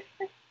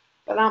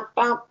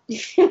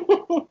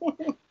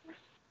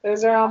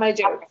 Those are all my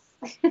jokes.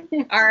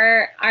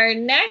 Our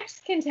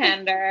next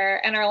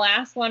contender and our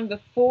last one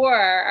before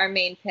our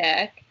main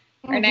pick.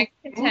 Our next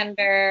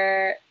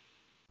contender,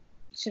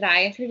 should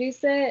I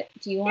introduce it?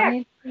 Do you want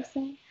to introduce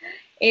it?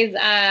 Is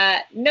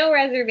No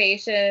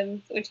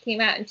Reservations, which came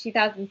out in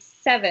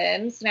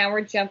 2007. So now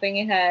we're jumping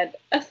ahead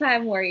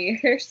 5 more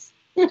years.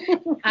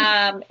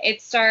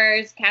 It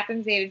stars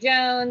Catherine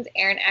Zeta-Jones,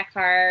 Aaron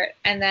Eckhart,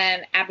 and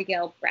then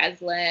Abigail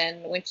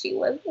Breslin when she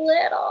was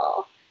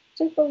little.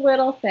 Just a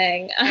little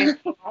thing. I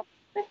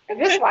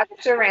just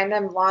watched a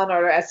random Law and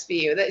Order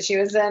SVU that she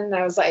was in, and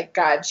I was like,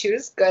 God, she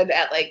was good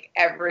at like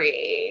every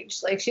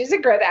age. Like she's a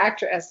good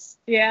actress.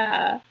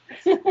 Yeah.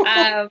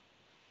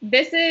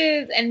 this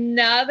is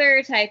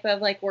another type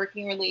of like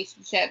working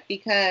relationship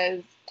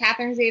because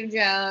Catherine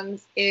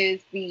Zeta-Jones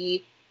is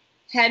the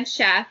head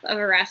chef of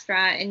a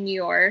restaurant in New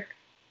York,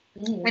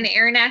 and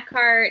Aaron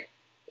Eckhart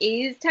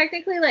is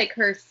technically like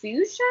her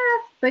sous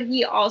chef, but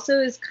he also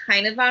is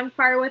kind of on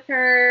par with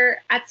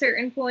her at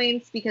certain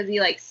points because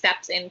he like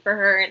steps in for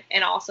her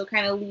and also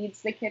kind of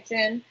leads the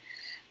kitchen.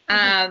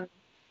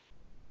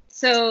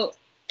 So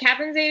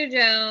Catherine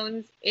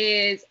Zeta-Jones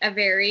is a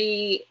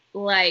very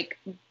like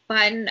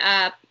button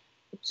up,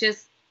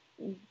 just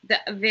the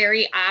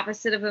very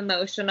opposite of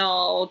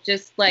emotional,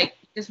 just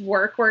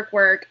work, work,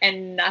 work,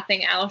 and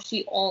nothing else.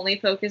 She only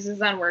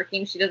focuses on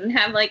working. She doesn't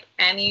have like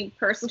any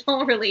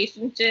personal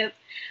relationships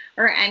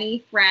or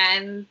any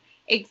friends.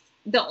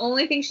 The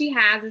only thing she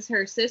has is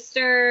her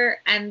sister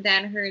and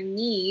then her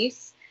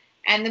niece.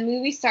 And the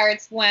movie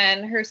starts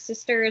when her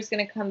sister is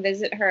going to come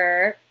visit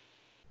her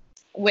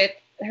with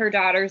her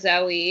daughter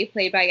Zoe,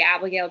 played by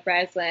Abigail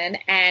Breslin,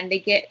 and they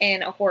get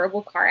in a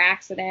horrible car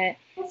accident,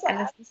 and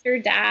the sister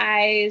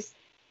dies,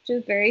 which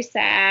is very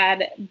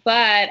sad,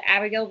 but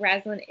Abigail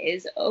Breslin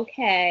is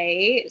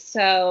okay.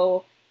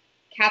 So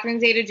Catherine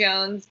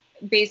Zeta-Jones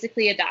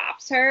basically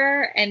adopts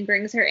her and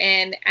brings her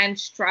in and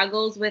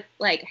struggles with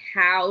like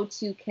how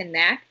to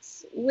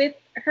connect with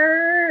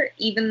her,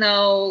 even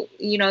though,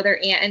 you know, they're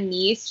aunt and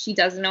niece. She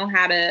doesn't know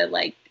how to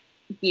like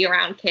be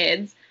around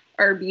kids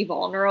or be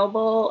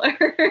vulnerable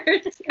or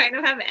just kind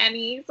of have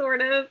any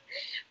sort of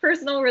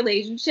personal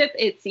relationship,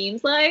 it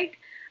seems like.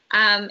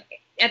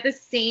 At the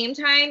same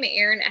time,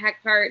 Aaron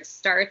Eckhart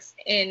starts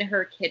in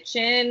her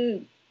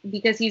kitchen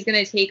because he's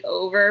going to take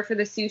over for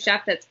the sous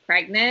chef that's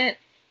pregnant.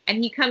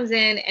 And he comes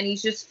in and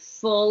he's just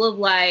full of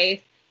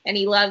life. And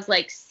he loves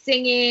like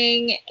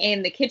singing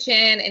in the kitchen,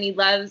 and he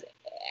loves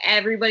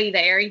everybody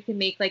there. He can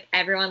make like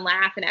everyone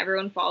laugh and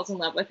everyone falls in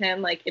love with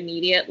him like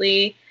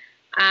immediately.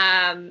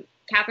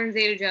 Catherine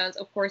Zeta-Jones,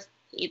 of course,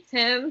 hates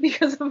him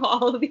because of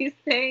all of these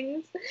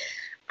things.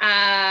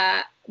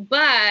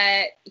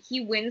 But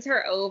he wins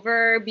her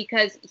over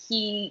because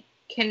he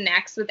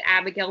connects with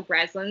Abigail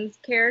Breslin's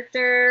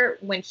character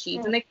when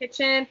she's in the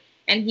kitchen,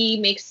 and he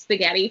makes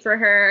spaghetti for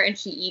her, and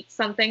she eats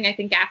something, I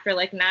think, after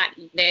like not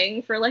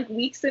eating for like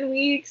weeks and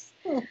weeks.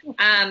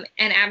 And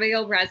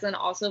Abigail Breslin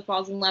also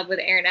falls in love with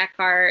Aaron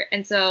Eckhart.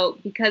 And so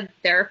because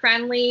they're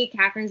friendly,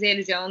 Catherine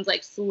Zeta-Jones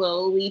like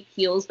slowly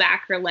peels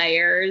back her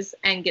layers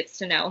and gets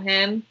to know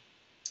him.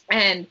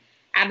 And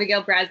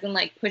Abigail Breslin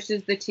like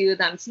pushes the two of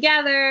them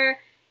together,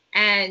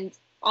 and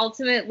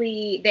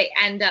ultimately they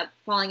end up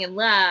falling in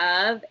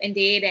love and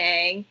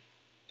dating.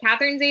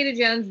 Catherine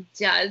Zeta-Jones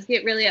does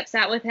get really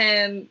upset with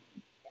him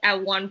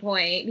at one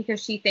point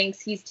because she thinks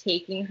he's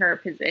taking her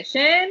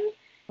position.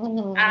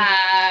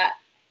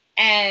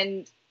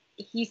 And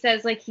he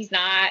says like he's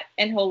not,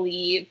 and he'll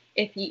leave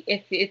if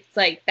it's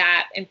like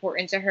that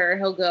important to her.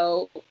 He'll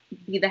go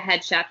be the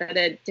head chef at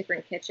a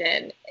different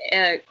kitchen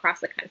across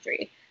the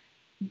country.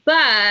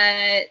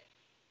 But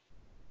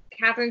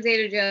Catherine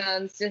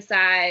Zeta-Jones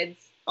decides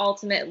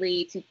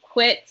ultimately to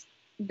quit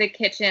the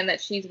kitchen that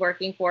she's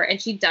working for,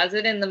 and she does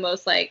it in the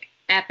most like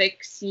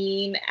epic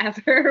scene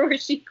ever where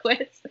she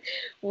quits,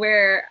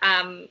 where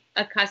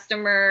a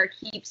customer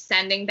keeps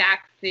sending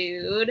back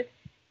food,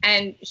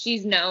 and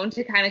she's known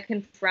to kind of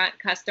confront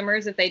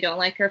customers if they don't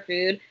like her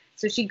food.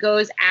 So she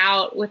goes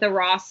out with a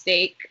raw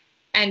steak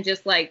and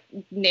just like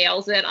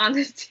nails it on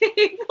the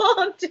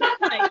table.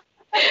 Just like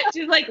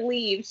she's like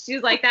leaves.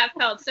 She's like, that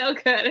felt so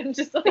good, and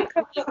just like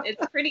leaves.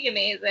 It's pretty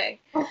amazing.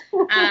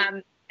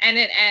 And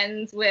it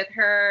ends with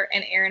her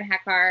and Aaron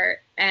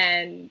Eckhart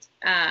and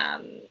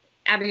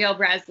Abigail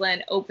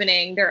Breslin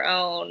opening their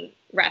own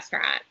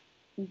restaurant.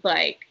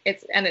 Like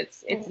it's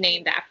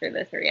named after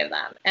the three of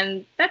them,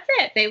 and that's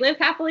it. They live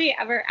happily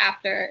ever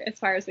after, as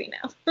far as we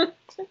know.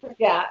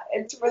 Yeah,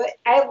 it's really.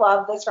 I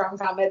love this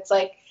rom-com. It's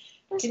like,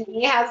 to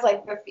me, has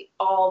like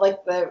all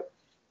like the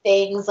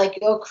things, like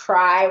you'll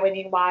cry when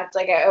you watch.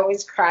 Like I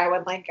always cry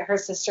when like her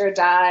sister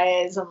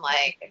dies, and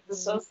like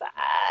it's so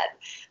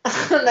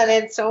sad. And then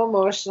it's so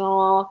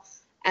emotional.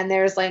 And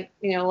there's like,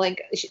 you know,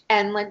 like,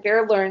 and like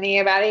they're learning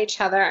about each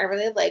other. I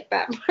really like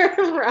that part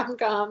of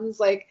rom-coms.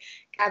 Like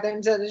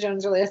Catherine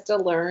Zeta-Jones really has to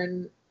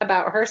learn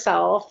about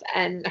herself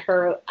and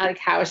her, like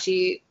how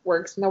she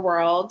works in the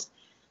world.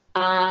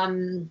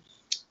 And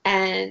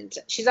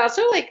she's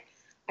also like,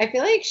 I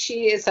feel like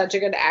she is such a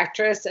good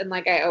actress, and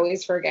like I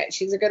always forget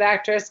she's a good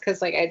actress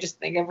because like I just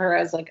think of her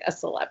as like a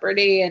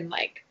celebrity, and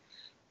like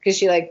because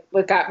she like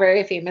got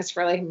very famous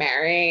for like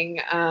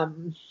marrying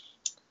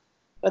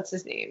what's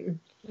his name?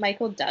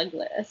 Michael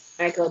Douglas.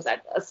 Michael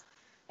Douglas.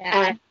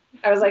 Yeah. And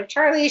I was like,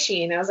 Charlie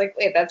Sheen. I was like,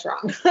 wait, that's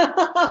wrong.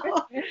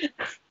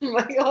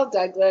 Michael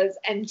Douglas.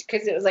 And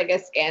because it was like a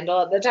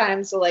scandal at the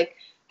time. So like,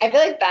 I feel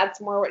like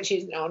that's more what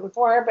she's known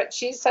for, but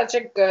she's such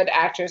a good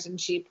actress, and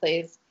she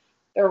plays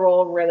the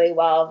role really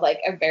well of like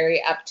a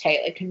very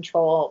uptight, like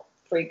control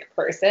freak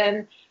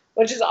person,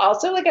 which is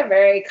also like a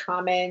very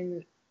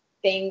common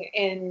thing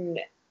in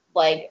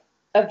like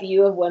a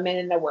view of women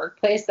in the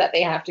workplace, that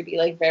they have to be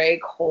like very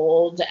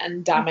cold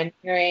and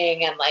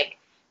domineering and like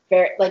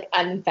very like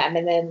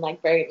unfeminine,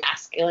 like very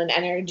masculine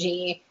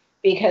energy,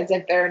 because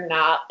if they're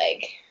not,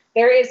 like,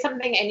 there is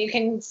something, and you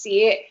can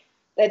see it,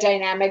 the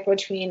dynamic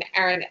between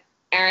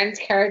Aaron's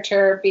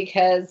character,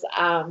 because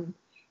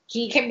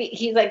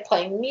he's like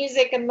playing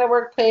music in the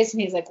workplace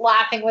and he's like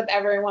laughing with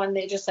everyone.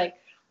 They just like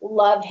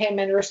love him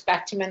and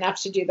respect him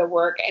enough to do the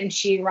work, and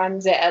she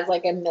runs it as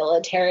like a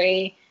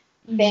military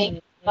thing.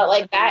 But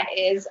like that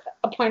is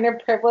a point of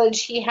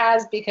privilege he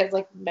has, because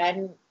like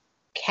men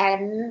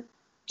can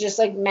just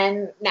like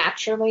men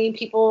naturally,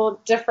 people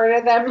defer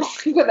to them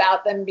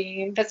without them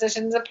being in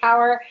positions of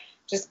power,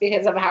 just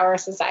because of how our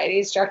society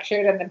is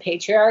structured and the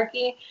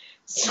patriarchy.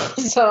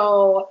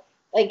 So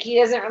like he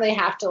doesn't really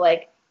have to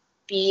like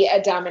be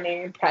a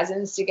dominating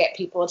presence to get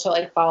people to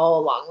like follow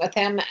along with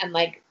him. And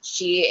like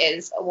she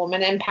is a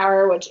woman in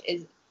power, which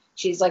is,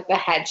 she's like the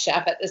head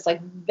chef at this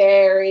like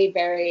very,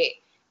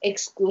 very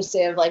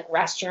exclusive like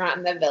restaurant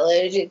in the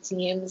village, it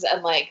seems,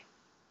 and like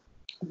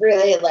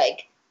really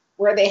like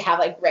where they have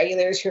like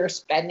regulars who are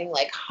spending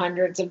like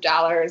hundreds of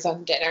dollars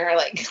on dinner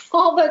like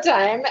all the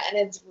time. And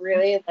it's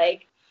really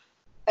like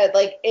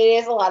it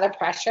is a lot of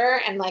pressure.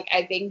 And like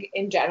I think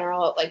in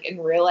general, like in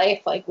real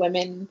life, like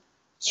women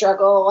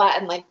struggle a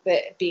lot in like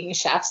the being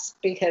chefs,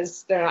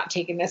 because they're not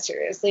taken as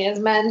seriously as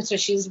men. So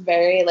she's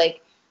very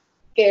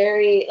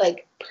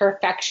like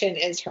perfection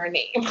is her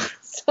name.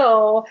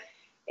 So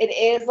it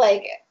is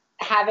like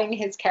having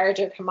his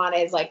character come on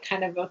is like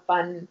kind of a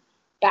fun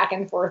back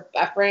and forth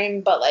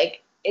buffering, but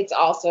like it's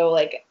also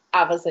like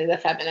obviously the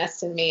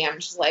feminist in me. I'm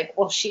just like,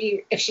 well,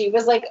 if she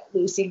was like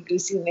loosey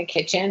goosey in the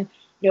kitchen,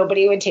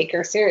 nobody would take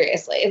her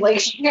seriously. Like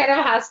she kind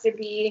of has to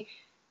be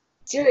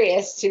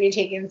serious to be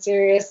taken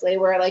seriously,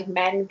 where like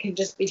men can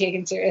just be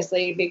taken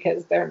seriously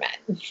because they're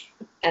men,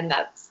 and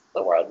that's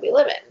the world we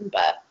live in.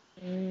 But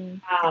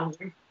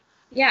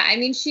yeah, I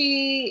mean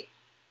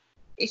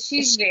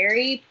she's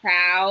very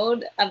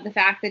proud of the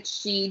fact that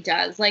she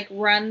does like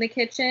run the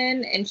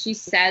kitchen, and she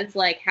says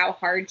like how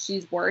hard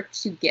she's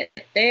worked to get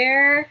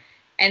there.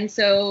 And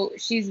so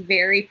she's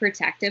very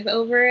protective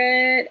over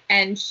it.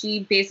 And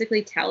she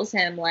basically tells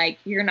him like,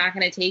 you're not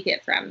going to take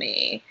it from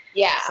me.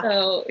 Yeah.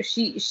 So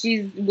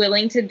she's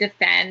willing to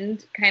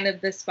defend kind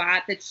of the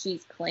spot that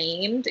she's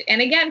claimed.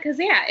 And again, because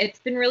yeah, it's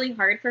been really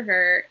hard for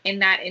her in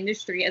that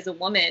industry as a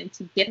woman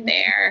to get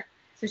there.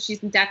 So she's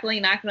definitely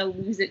not going to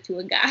lose it to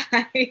a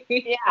guy.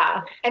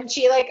 Yeah. And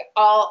she like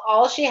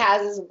all she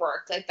has is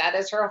work. Like that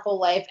is her whole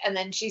life. And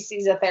then she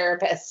sees a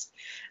therapist.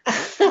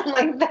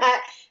 Like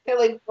that.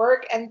 Like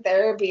work and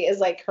therapy is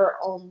like her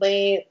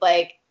only,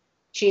 like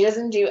she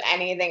doesn't do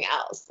anything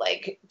else.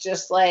 Like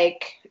just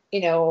like,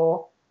 you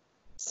know,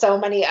 so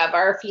many of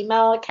our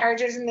female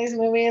characters in these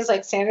movies,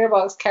 like Sandra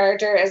Bullock's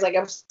character is like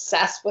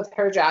obsessed with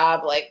her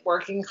job, like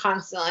working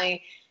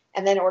constantly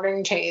and then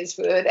ordering Chinese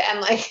food.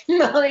 And like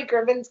Melanie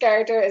Griffin's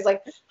character is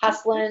like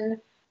hustling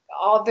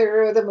all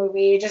through the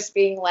movie, just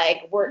being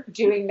like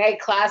doing night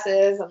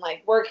classes and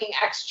like working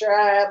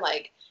extra and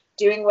like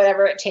doing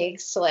whatever it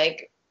takes to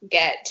like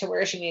get to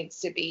where she needs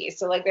to be.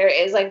 So like there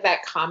is like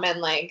that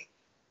common like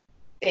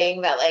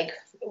thing that like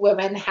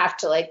women have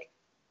to like,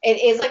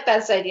 it is like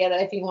this idea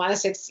that if you want to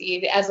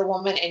succeed as a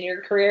woman in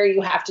your career,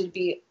 you have to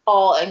be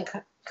all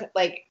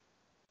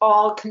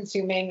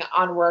consuming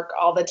on work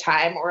all the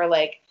time, or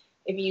like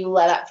if you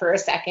let up for a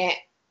second,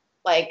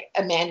 like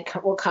a man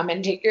will come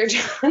and take your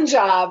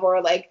job,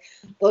 or like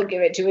they'll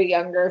give it to a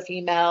younger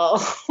female.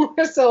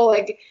 So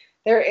like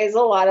there is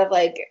a lot of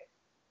like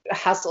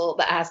hustle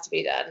that has to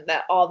be done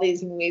that all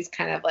these movies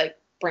kind of like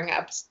bring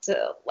up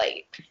to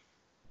light,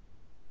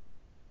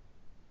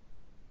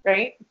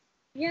 right?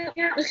 Yeah.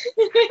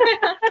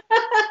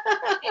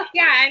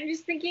 Yeah, I'm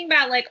just thinking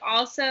about like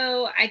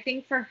also I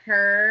think for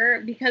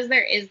her, because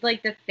there is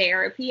like the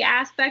therapy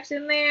aspect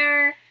in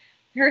there,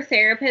 her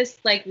therapist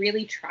like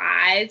really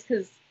tries,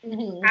 because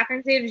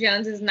Catherine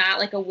Zeta-Jones is not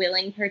like a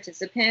willing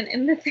participant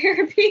in the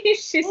therapy.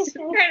 She's just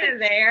kind of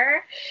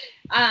there.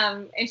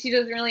 And she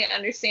doesn't really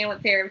understand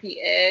what therapy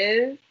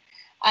is.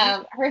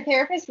 Her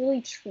therapist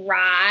really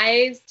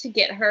tries to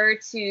get her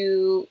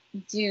to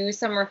do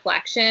some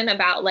reflection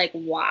about like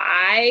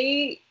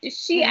why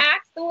she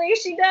acts the way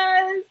she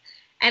does.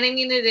 And I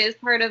mean, it is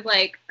part of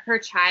like her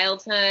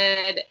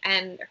childhood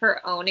and her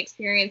own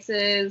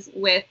experiences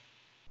with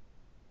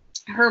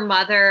her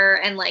mother,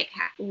 and like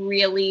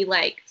really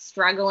like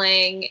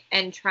struggling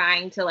and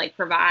trying to like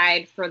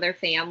provide for their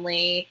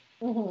family.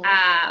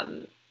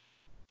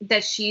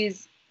 That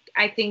she's,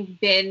 I think,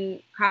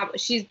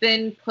 she's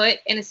been put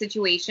in a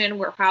situation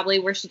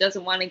where she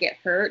doesn't want to get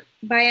hurt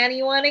by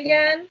anyone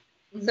again.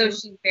 So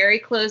she's very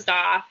closed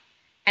off,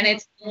 and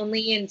it's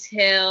only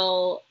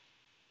until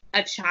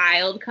a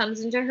child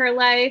comes into her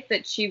life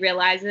that she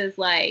realizes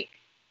like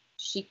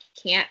she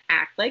can't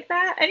act like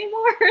that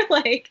anymore.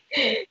 Like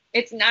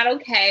it's not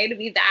okay to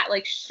be that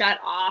like shut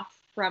off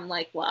from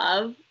like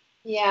love.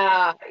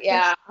 Yeah.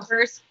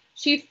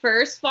 She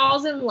first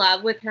falls in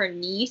love with her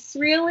niece,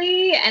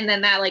 really, and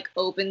then that like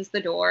opens the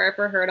door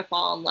for her to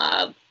fall in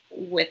love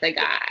with a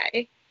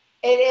guy.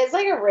 It is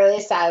like a really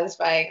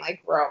satisfying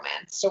like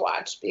romance to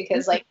watch,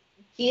 because like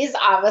he's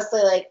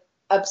obviously like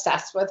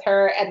obsessed with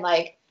her, and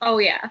like, Oh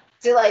yeah.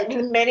 so like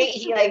the minute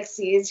he like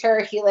sees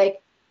her, he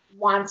like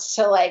wants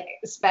to like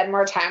spend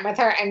more time with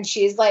her, and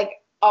she's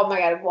like, oh my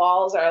god,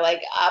 walls are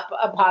like up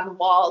upon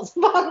walls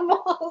upon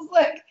walls.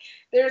 Like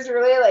there's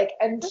really like,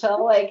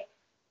 until like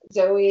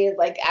Zoe,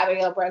 like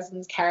Abigail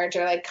Breslin's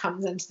character, like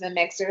comes into the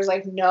mix, there's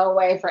like no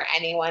way for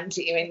anyone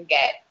to even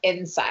get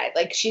inside.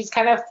 Like she's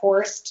kind of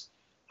forced,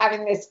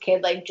 having this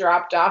kid like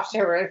dropped off to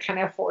her kind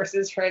of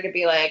forces her to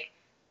be like,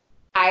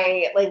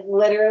 I like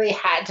literally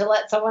had to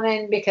let someone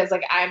in because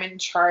like I'm in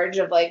charge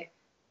of like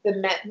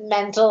the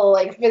mental,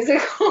 like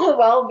physical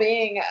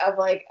well-being of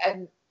like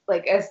a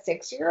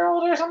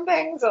 6-year-old or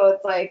something. So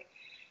it's like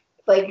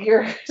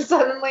you're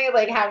suddenly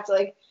like have to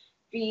like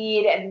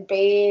feed and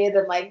bathe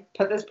and like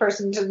put this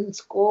person in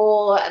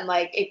school, and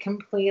like it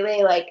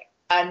completely like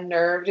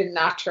unnerved and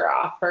knocked her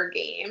off her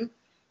game.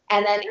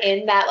 And then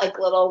in that like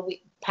little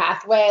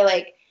pathway,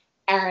 like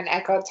Aaron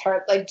Eckhart's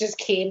heart like just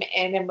came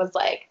in and was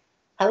like,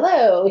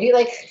 hello. He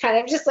like kind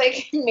of just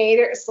like made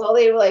her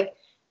slowly like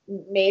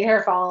made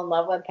her fall in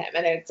love with him,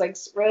 and it's like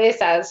really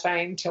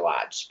satisfying to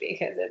watch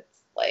because it's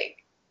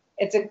like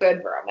it's a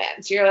good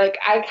romance. You're like,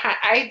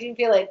 I do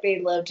feel like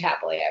they lived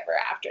happily ever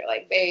after.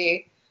 Like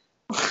they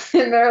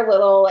in their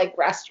little like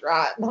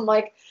restaurant, and I'm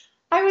like,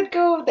 I would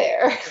go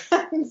there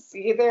and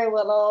see their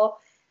little.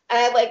 And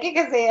I like it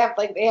because they have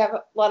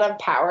a lot of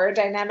power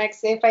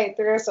dynamics they fight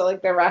through. So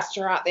like the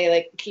restaurant, they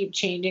like keep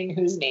changing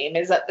whose name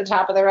is at the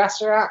top of the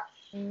restaurant.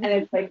 And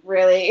it's like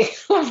really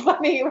a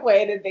funny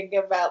way to think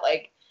about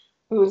like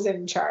who's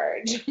in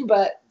charge.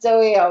 But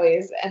Zoe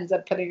always ends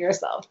up putting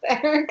herself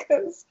there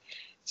because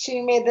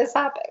she made this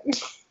happen.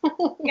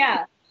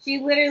 Yeah, she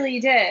literally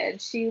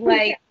did. She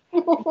like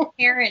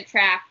parent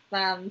tracked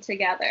them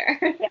together.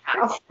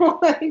 Yeah,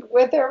 like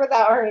with or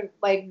without her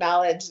like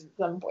knowledge at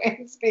some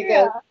points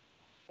because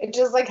it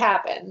just like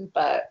happened.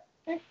 But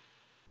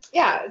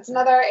yeah, it's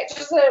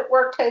just a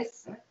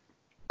workplace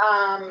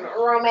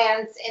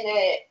romance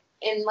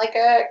in like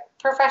a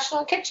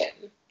professional kitchen.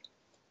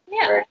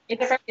 Yeah,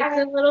 it's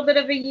a little bit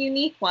of a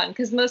unique one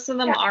because most of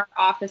them are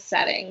office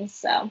settings.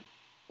 So,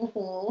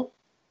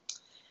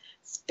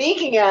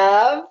 Speaking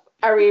of,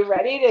 are we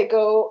ready to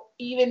go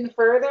even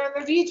further in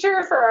the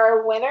future for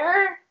our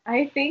winner?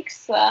 I think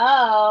so.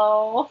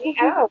 I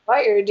don't know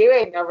what you're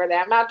doing over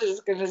there. I'm not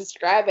just going to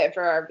describe it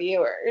for our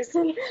viewers.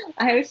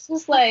 I was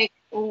just like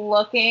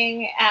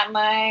looking at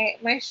my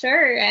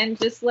shirt and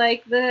just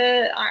like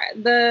the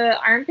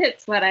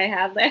armpit sweat I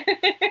have there.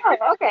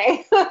 Oh,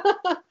 okay.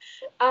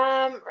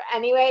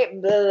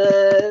 Anyway,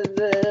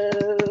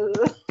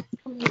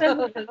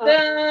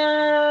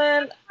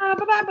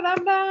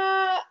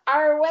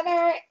 our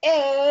winner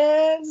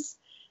is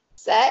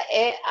Set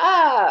It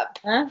Up.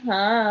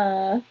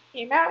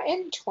 Came out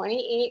in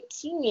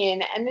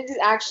 2018, and it is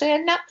actually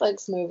a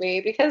Netflix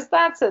movie because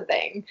that's a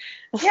thing.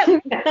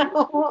 Yep.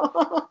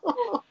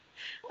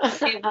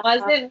 It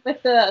wasn't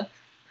with the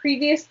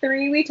previous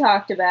 3 we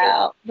talked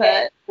about,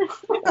 but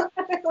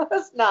it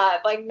was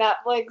not. Like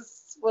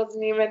Netflix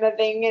wasn't even a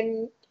thing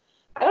in,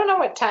 I don't know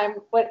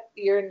what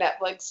year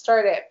Netflix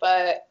started,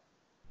 but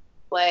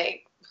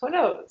like who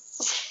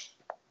knows?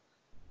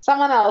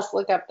 Someone else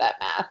look up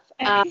that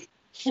math.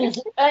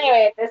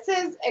 Anyway, this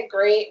is a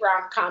great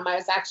rom-com. I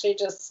was actually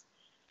just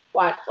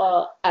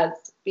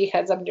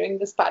because I'm doing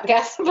this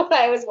podcast, but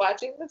I was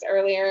watching this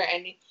earlier,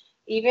 and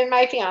even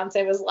my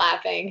fiance was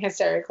laughing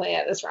hysterically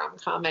at this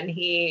rom-com, and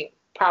he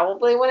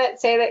probably wouldn't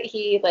say that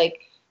he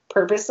like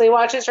purposely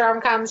watches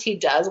rom-coms. He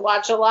does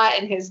watch a lot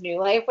in his new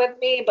life with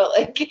me, but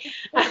like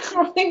I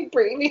don't think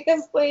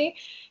previously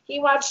he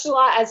watched a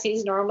lot, as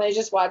he's normally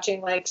just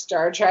watching like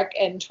Star Trek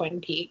and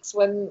Twin Peaks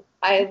when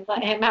I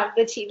let him have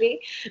the TV.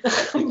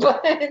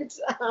 But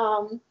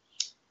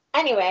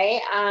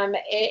anyway,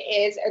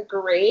 it is a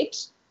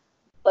great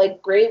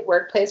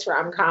workplace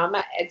rom-com.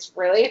 It's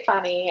really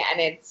funny, and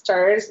it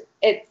shows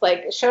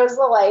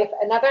the life.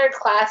 Another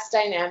class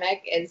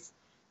dynamic is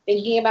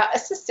thinking about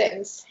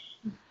assistants.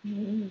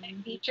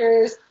 It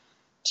features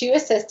 2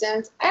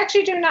 assistants. I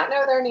actually do not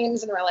know their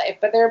names in real life,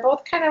 but they're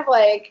both kind of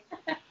like,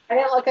 I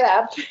didn't look it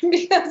up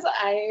because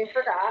I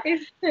forgot.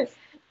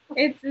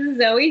 It's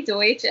Zoe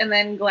Deutsch and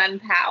then Glenn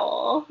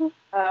Powell.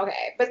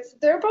 Okay, but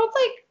they're both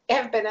like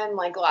have been in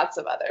like lots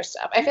of other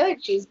stuff. I feel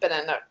like she's been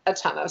in a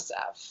ton of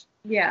stuff.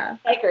 Yeah.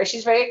 I like her.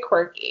 She's very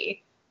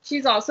quirky.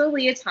 She's also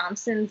Leah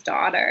Thompson's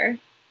daughter.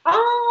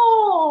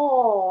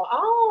 Oh,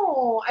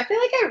 I feel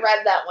like I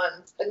read that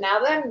once, but now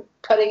that I'm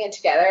putting it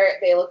together,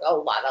 they look a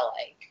lot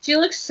alike. She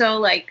looks so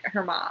like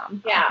her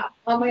mom. Yeah.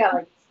 Oh my god.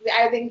 Like,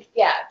 I think,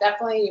 yeah,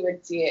 definitely you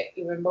would see it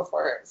even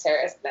before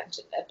Sarah's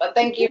mentioned it. But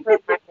thank you for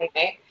reminding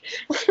me.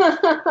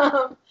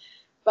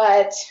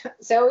 But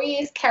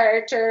Zoe's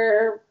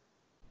character,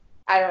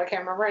 I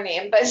can't remember her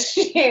name, but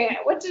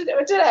what did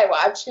I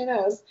watch? Who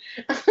knows?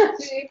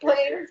 She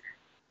plays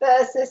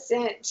the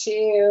assistant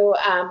to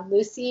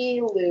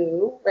Lucy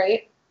Liu,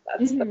 right?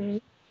 That's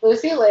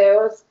Lucy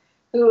Liu,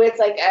 who is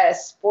like a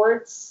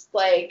sports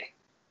like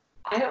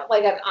I don't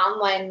like an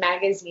online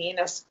magazine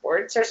of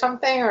sports or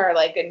something, or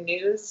like a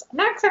news. I'm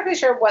not exactly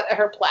sure what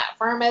her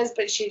platform is,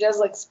 but she does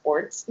like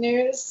sports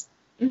news.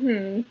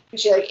 Mm-hmm.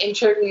 She like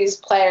interviews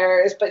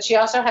players, but she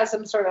also has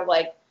some sort of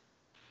like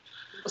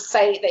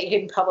site that you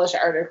can publish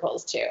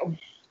articles to.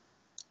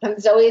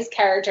 And Zoe's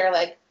character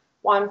like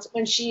wants,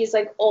 when she's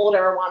like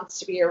older, wants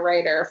to be a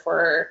writer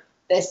for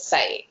this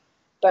site,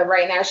 but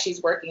right now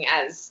she's working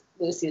as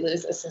Lucy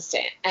Liu's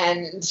assistant,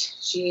 and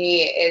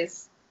she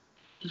is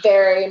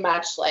very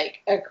much like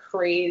a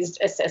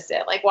crazed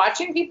assistant. Like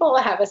watching people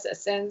have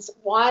assistants,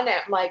 one,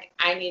 I'm like,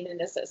 I need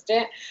an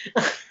assistant.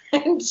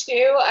 And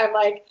two, I'm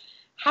like,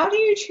 how do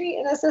you treat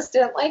an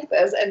assistant like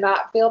this and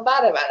not feel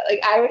bad about it?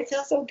 Like I would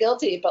feel so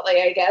guilty, but like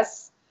I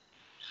guess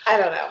I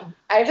don't know.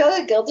 I feel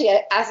like guilty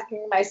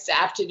asking my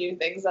staff to do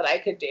things that I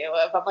could do.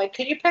 If I'm like,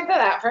 could you print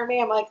that out for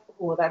me? I'm like,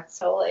 oh, that's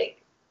so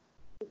like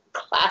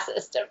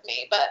classist of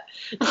me.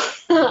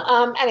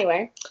 But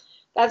anyway,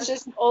 that's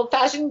just old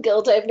fashioned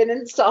guilt I've been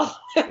installed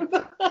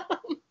with.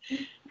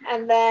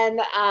 And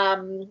then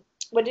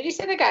what did you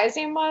say the guy's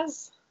name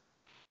was?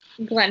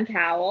 Glenn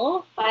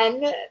Powell.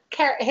 Glenn,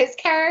 his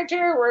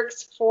character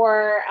works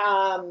for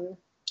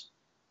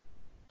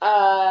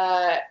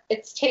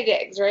it's Taye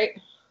Diggs, right?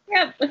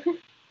 Yep.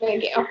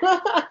 Thank you.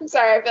 I'm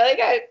sorry. I feel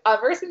like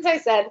ever since I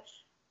said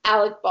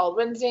Alec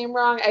Baldwin's name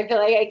wrong, I feel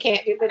like I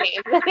can't do the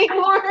names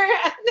anymore.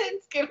 And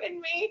it's given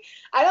me,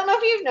 I don't know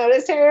if you've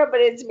noticed, Sarah, but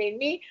it's made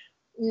me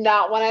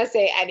not want to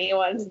say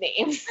anyone's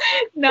name.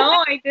 No,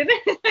 I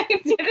didn't.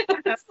 I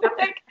didn't.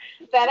 Like,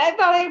 then I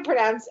thought I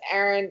pronounced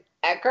Aaron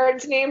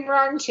Eckhart's name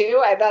wrong too.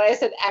 I thought I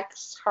said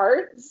X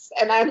Hearts,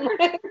 and I'm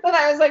like, and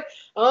I was like,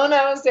 oh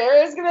no,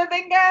 Sarah's gonna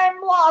think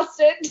I'm lost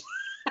it.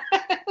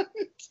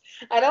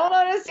 I don't know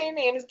how to say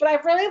names, but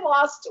I've really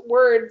lost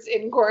words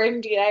in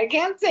quarantine. I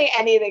can't say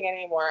anything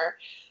anymore.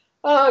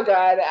 Oh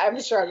God, I'm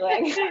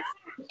struggling.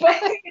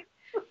 But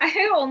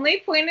I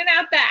only pointed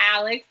out the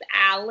Alec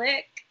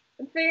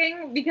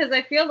thing because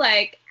I feel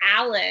like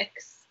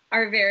Alex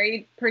are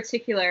very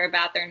particular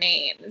about their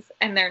names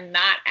and they're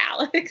not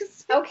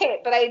Alex.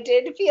 Okay, but I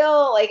did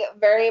feel like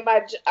very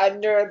much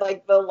under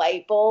like the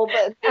light bulb.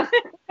 And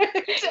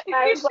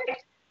I was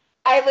like,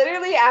 I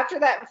literally after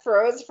that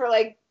froze for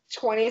like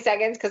 20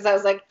 seconds because I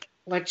was like,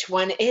 which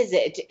one is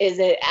it? Is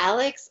it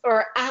Alex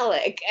or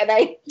Alec? And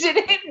I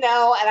didn't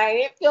know, and I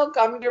didn't feel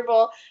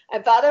comfortable. I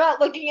thought about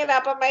looking it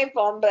up on my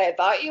phone, but I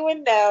thought you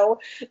would know.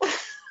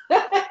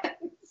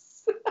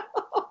 So,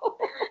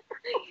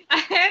 I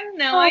had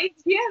no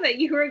idea that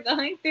you were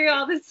going through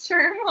all this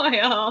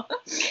turmoil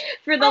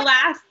for the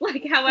last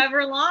like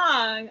however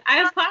long.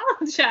 I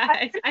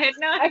apologize. I had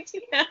no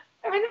idea.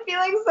 I've been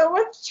feeling so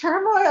much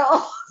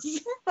turmoil.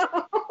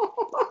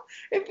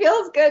 It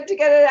feels good to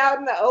get it out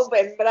in the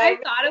open, but I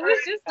thought it was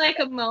just like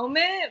a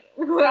moment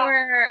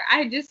where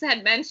I just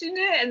had mentioned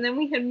it and then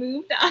we had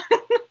moved on.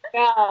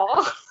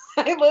 No,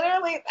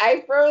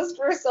 I froze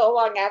for so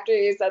long after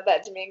you said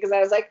that to me because I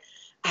was like,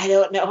 I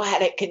don't know how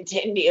to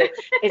continue.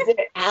 Is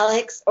it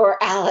Alex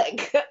or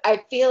Alec?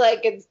 I feel like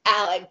it's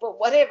Alec, but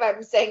what if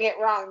I'm saying it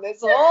wrong this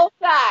whole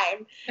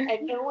time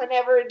and no one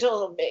ever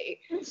told me?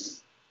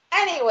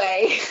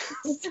 Anyway,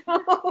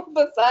 so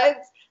besides,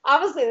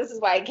 obviously this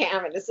is why I can't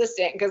have an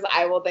assistant because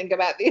I will think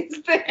about these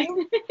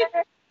things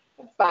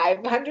for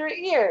 500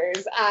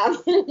 years.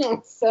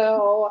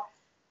 So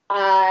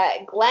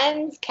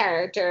Glenn's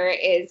character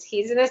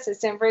he's an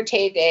assistant for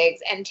Taye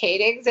Diggs, and Taye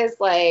Diggs is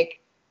like,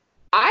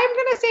 I'm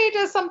going to say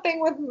does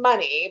something with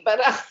money, but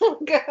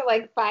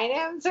like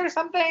finance or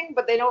something,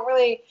 but they don't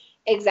really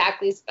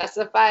exactly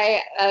specify.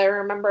 I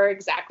remember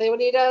exactly what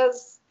he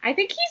does. I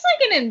think he's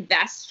like an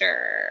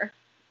investor.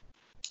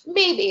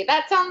 Maybe.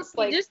 That sounds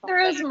like... He just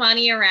throws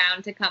money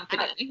around to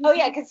companies. Oh,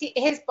 yeah, because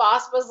his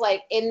boss was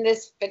like, in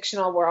this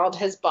fictional world,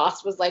 his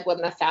boss was like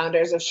one of the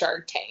founders of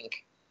Shark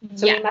Tank.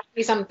 So he must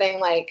be something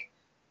like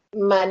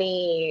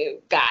money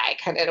guy,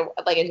 kind of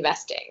like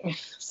investing.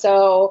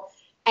 So...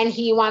 And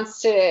he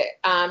wants to,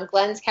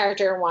 Glenn's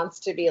character wants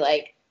to be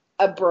like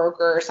a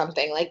broker or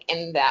something like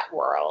in that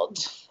world.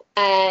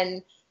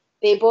 And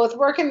they both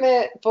work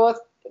both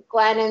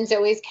Glenn and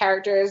Zoe's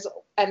characters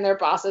and their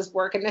bosses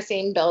work in the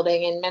same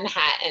building in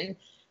Manhattan.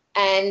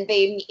 And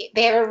they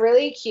have a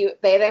really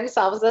cute, they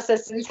themselves,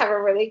 assistants, have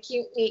a really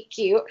cute meet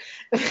cute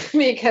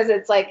because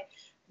it's like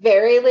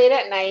very late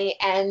at night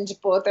and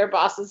both their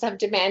bosses have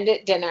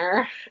demanded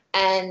dinner.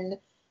 And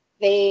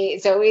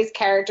Zoe's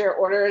character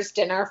orders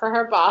dinner for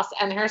her boss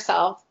and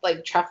herself,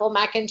 like truffle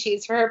mac and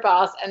cheese for her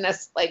boss and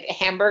this like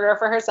hamburger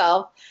for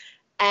herself.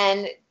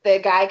 And the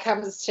guy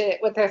comes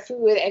with her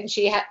food and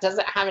she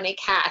doesn't have any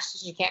cash, so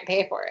she can't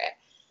pay for it.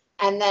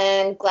 And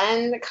then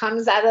Glenn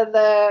comes out of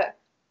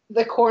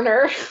the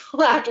corner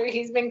after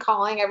he's been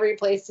calling every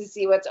place to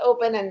see what's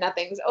open and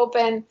nothing's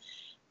open.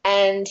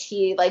 And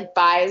he like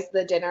buys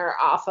the dinner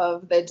off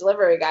of the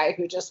delivery guy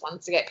who just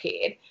wants to get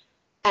paid.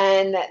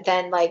 And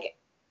then like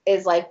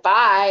is like,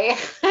 bye.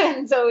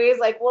 And so he's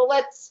like, well,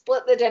 let's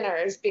split the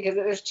dinners because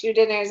there's 2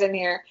 dinners in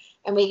here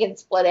and we can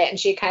split it. And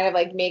she kind of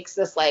like makes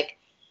this like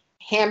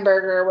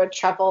hamburger with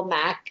truffle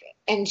mac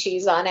and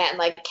cheese on it and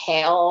like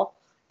kale,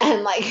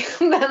 and like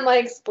then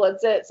like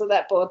splits it so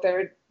that both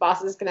their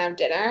bosses can have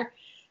dinner.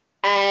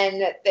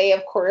 And they,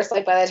 of course,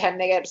 like by the time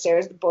they get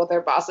upstairs, both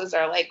their bosses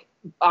are like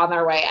on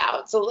their way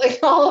out. So like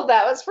all of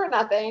that was for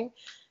nothing.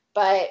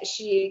 But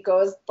she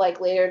goes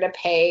like later to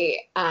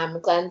pay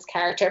Glenn's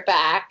character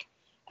back.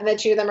 And the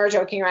two of them are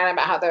joking around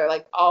about how they're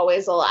like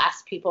always the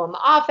last people in the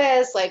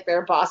office. Like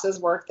their bosses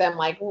work them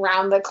like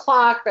round the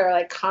clock. They're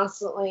like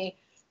constantly,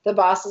 the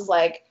boss is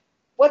like,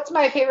 what's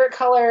my favorite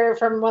color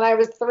from when I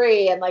was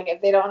 3? And like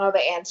if they don't know the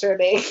answer,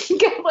 they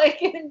get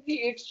like in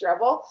huge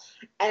trouble.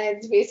 And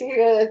it's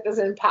basically like this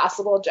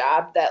impossible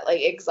job that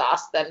like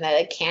exhausts them, that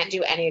they can't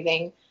do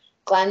anything.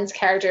 Glenn's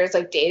character is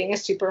like dating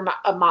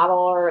a model,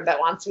 or that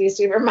wants to be a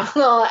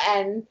supermodel,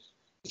 and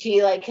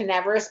he like can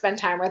never spend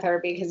time with her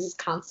because he's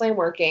constantly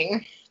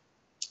working.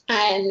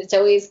 And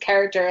Zoe's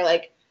character,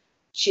 like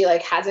she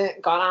like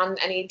hasn't gone on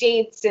any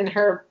dates, and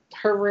her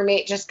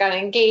roommate just got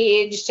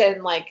engaged,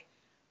 and like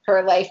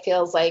her life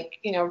feels like,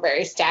 you know,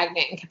 very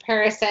stagnant in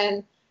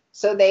comparison.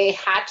 So they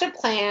had to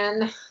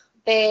plan.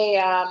 They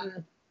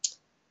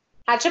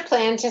had to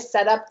plan to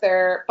set up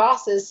their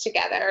bosses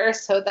together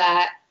so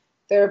that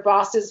their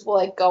bosses will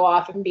like go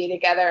off and be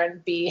together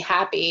and be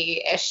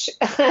happy-ish,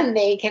 and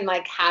they can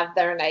like have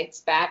their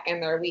nights back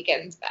and their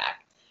weekends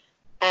back.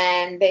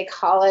 And they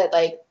call it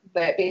like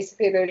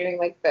basically they're doing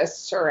like the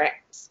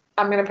Syrinx.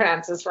 I'm gonna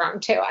pronounce this wrong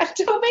too.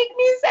 Don't make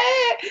me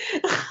say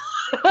it.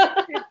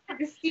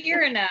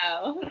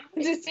 Cyrano.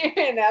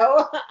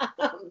 Cyrano.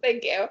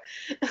 Thank you.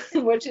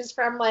 Which is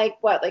from like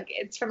what? Like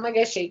it's from like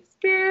a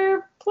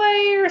Shakespeare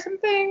play or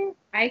something.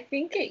 I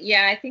think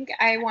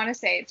I want to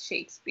say it's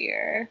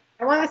Shakespeare.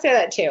 I want to say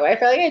that too. I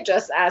feel like I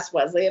just asked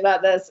Wesley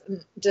about this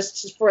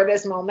just for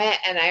this moment,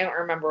 and I don't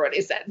remember what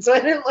he said, so I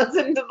didn't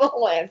listen to the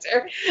whole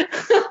answer.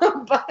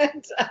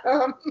 But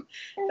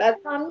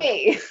that's on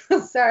me.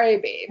 Sorry,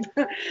 babe.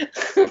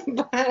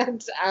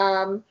 But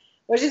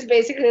which is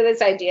basically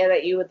this idea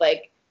that you would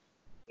like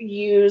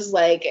use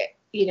like,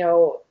 you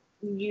know,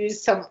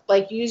 use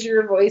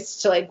your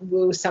voice to like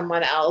woo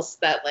someone else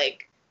that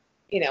like,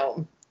 you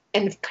know,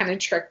 and kind of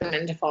trick them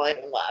into falling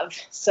in love.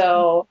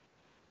 So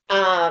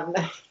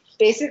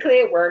basically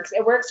it works.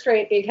 It works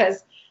great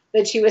because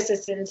the two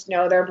assistants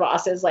know their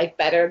bosses like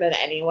better than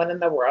anyone in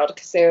the world,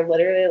 because they're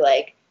literally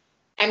like,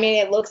 I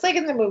mean, it looks like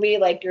in the movie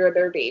like you're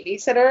their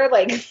babysitter.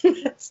 Like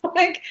it's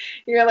like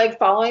you're like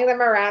following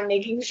them around,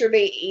 making sure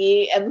they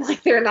eat and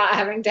like they're not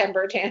having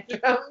temper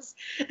tantrums,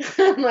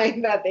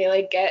 like that they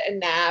like get a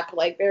nap.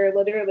 Like they're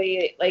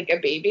literally like a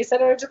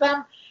babysitter to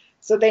them.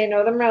 So they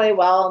know them really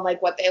well and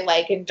like what they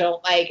like and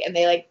don't like, and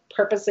they like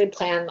purposely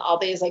plan all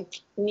these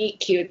like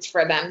meet cutes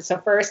for them. So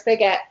first they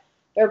get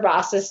their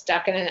bosses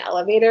stuck in an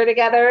elevator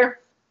together,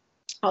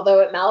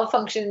 although it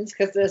malfunctions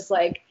because this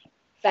like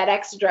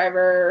FedEx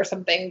driver or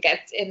something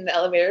gets in the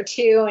elevator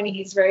too, and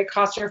he's very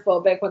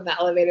claustrophobic when the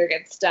elevator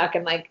gets stuck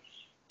and like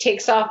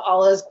takes off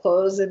all his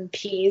clothes and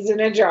pees in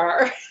a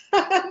jar.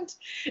 And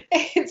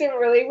it's a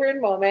really weird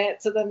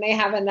moment. So then they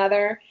have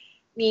another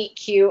meet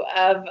cute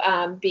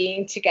of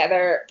being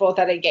together both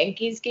at a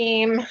Yankees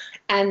game,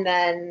 and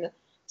then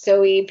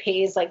Zoe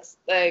pays like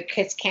the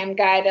kiss cam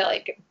guy to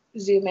like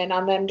zoom in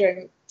on them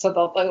during, so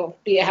they'll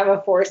have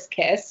a forced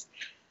kiss.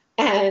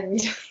 And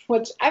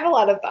which I have a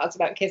lot of thoughts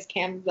about kiss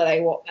cams that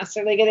I won't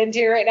necessarily get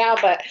into right now,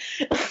 but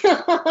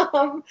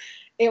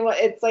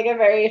it's like a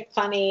very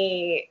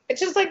funny,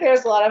 it's just like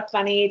there's a lot of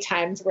funny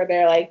times where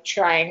they're like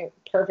trying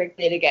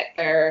perfectly to get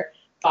their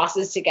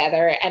bosses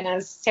together. And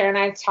as Sarah and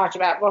I talked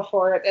about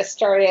before this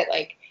started,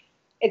 like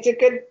it's a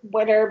good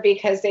winner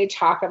because they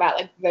talk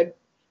about like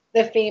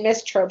the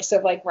famous tropes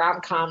of like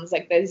rom-coms,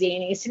 like the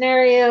zany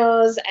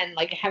scenarios and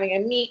like having a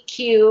meet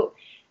cute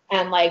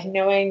and like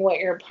knowing what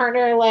your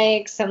partner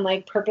likes and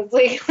like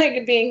purposely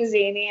like being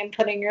zany and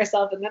putting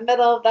yourself in the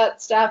middle of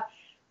that stuff.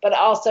 But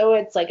also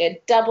it's like a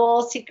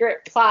double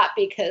secret plot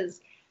because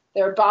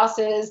they're trying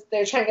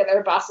to get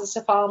their bosses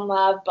to fall in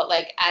love, but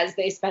like as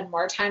they spend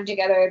more time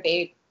together,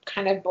 they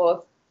kind of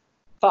both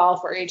fall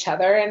for each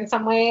other in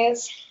some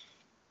ways.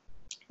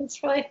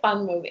 It's a really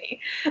fun movie.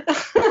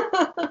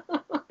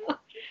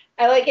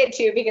 I like it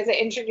too because it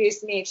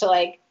introduced me to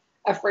like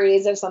a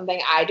phrase of something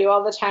I do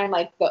all the time,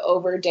 like the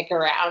over dick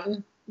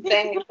around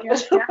thing,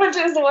 which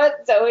is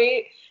what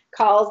Zoe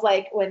calls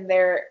like when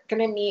they're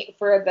gonna meet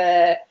for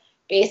the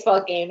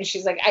baseball game.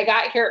 She's like, I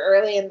got here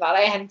early and thought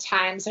I had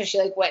time, so she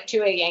like went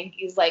to a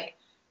Yankees like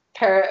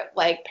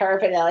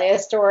paraphernalia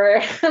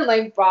store and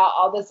like bought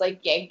all this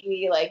like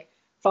Yankee like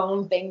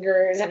foam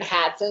fingers and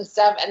hats and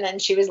stuff, and then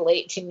she was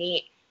late to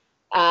meet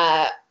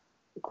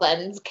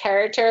Glenn's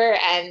character,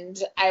 and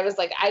I was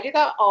like, I do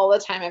that all the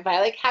time. If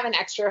I like have an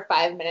extra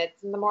 5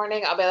 minutes in the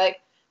morning, I'll be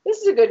like, this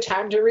is a good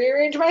time to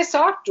rearrange my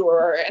sock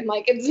drawer, and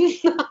like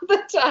it's not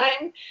the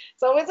time.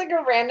 It's always like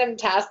a random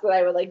task that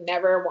I would like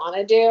never want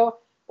to do.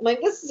 I'm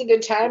like, this is a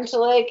good time to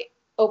like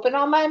open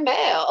all my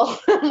mail.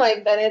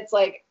 Like then it's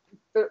like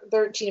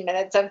 13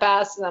 minutes have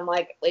passed and I'm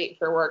like late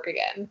for work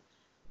again.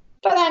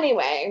 But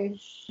anyway,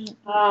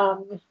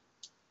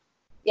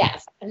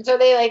 Yes. And so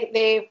they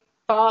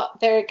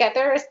get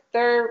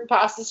their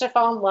bosses to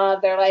fall in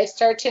love, their lives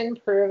start to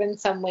improve in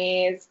some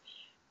ways,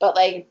 but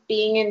like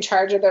being in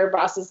charge of their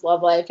boss's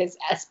love life is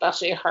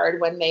especially hard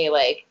when they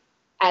like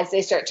as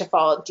they start to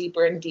fall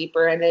deeper and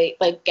deeper and they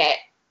like get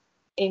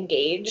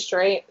engaged,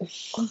 right?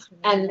 Mm-hmm.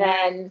 And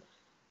then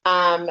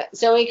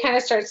Zoe kind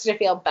of starts to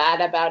feel bad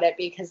about it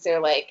because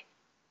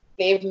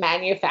they've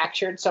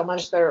manufactured so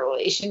much of their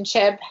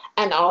relationship,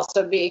 and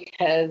also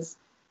because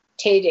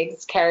Taye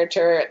Diggs'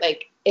 character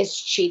is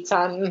cheats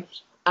on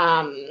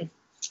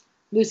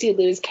Lucy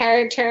Liu's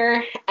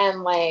character,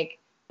 and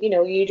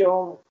you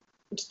don't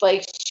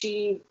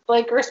she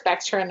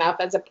respects her enough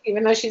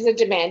even though she's a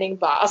demanding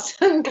boss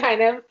and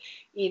kind of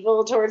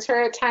evil towards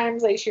her at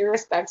times, she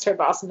respects her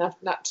boss enough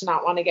not to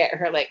not want to get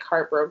her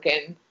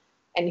heartbroken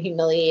and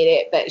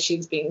humiliated that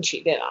she's being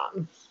cheated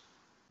on.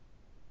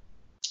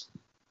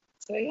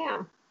 So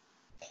yeah.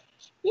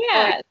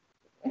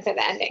 For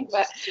the ending,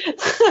 but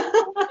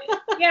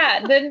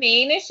yeah, the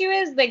main issue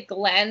is that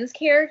Glenn's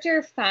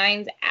character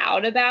finds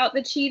out about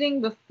the cheating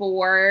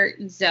before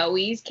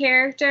Zoe's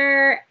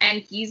character,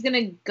 and he's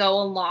gonna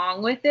go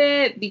along with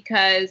it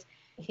because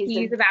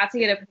he's about to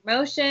get a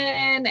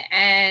promotion,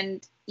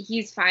 and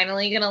he's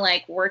finally gonna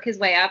work his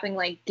way up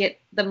and get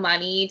the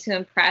money to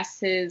impress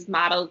his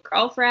model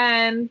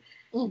girlfriend.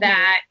 Mm-hmm.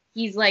 That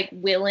he's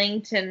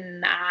willing to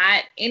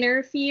not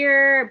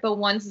interfere, but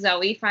once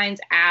Zoe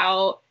finds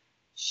out,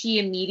 she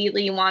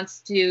immediately wants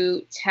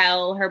to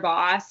tell her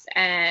boss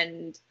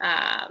and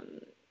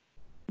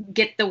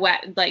get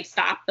the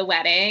stop the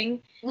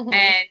wedding. Mm-hmm.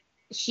 And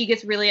she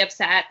gets really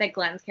upset that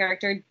Glenn's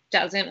character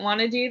doesn't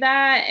want to do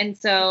that. And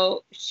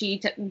so she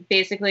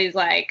basically is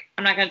I'm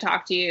not going to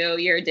talk to you.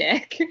 You're a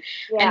dick.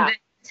 Yeah. And then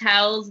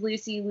tells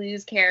Lucy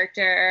Liu's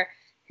character,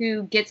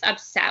 who gets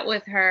upset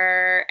with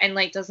her and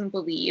doesn't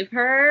believe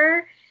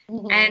her.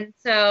 Mm-hmm. And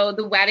so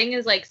the wedding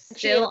is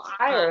still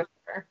on.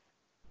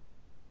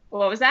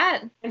 What was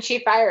that? And she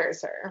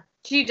fires her.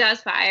 She does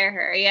fire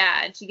her,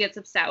 yeah. And she gets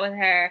upset with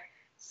her.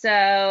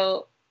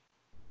 So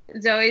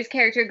Zoe's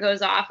character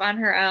goes off on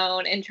her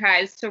own and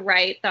tries to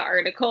write the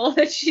article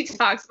that she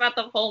talks about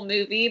the whole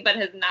movie, but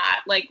has not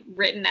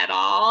written at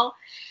all.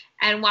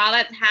 And while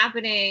that's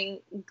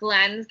happening,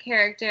 Glenn's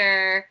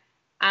character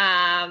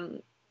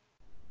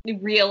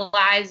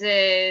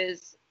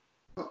realizes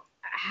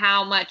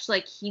how much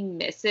he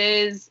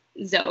misses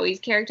Zoe's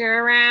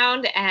character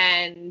around,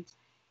 and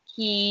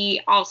he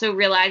also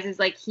realizes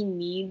he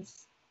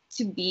needs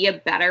to be a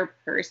better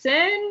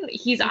person.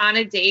 He's on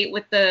a date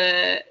with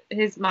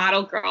his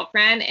model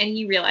girlfriend, and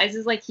he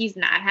realizes he's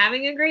not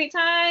having a great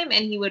time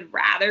and he would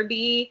rather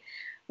be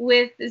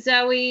with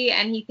Zoe.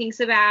 And he thinks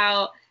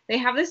about, they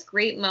have this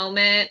great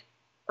moment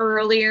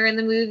earlier in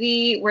the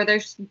movie where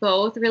they're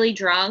both really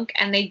drunk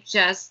and they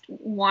just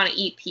want to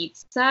eat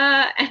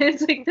pizza, and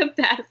it's the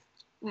best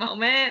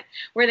moment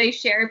where they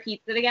share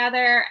pizza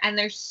together, and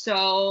there's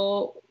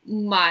so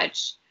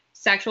much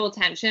sexual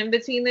tension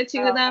between the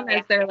two of them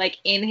as they're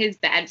in his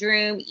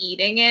bedroom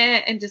eating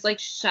it and just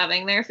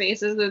shoving their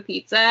faces with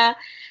pizza.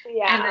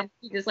 Yeah. And then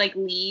he just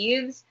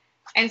leaves.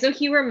 And so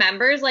he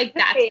remembers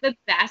that's the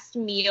best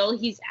meal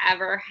he's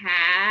ever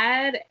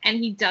had, and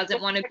he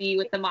doesn't want to be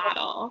with the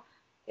model.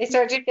 They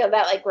start to feel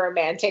that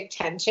romantic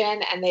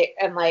tension, and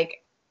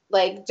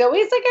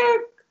Zoe's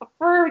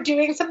for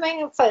doing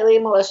something slightly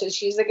malicious,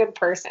 she's a good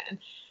person.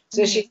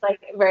 So mm-hmm. She's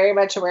very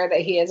much aware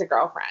that he has a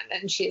girlfriend,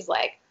 and she's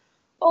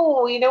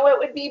oh, you know what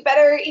would be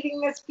better, eating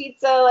this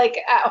pizza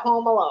at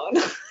home alone.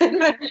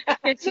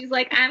 And she's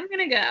I'm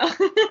gonna go.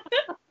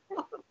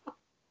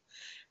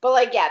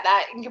 But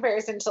that in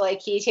comparison to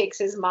he takes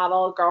his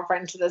model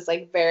girlfriend to this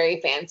very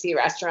fancy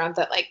restaurant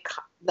that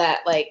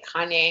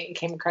Kanye and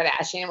Kim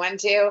Kardashian went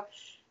to,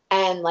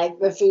 and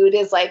the food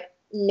is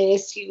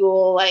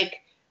minuscule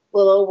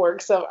little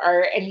works of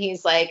art, and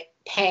he's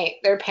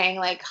they're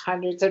paying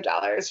hundreds of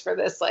dollars for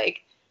this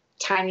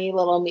tiny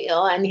little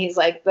meal, and he's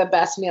the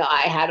best meal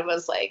I had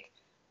was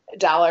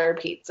 $1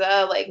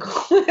 pizza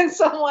with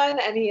someone,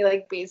 and he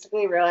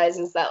basically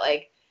realizes that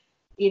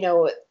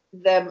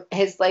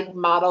his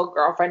model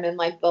girlfriend and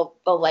the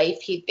life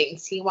he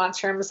thinks he wants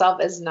for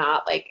himself is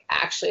not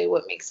actually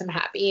what makes him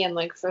happy and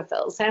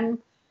fulfills him.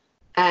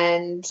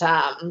 And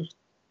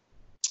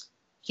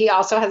he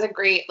also has a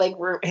great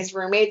his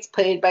roommate's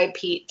played by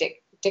Pete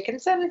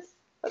Dickinson.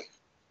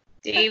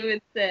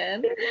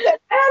 Davidson.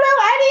 I don't know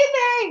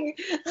anything.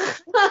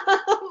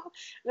 I'm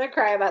gonna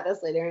cry about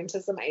this later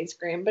into some ice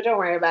cream, but don't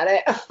worry about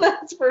it.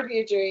 That's for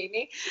future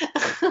Amy.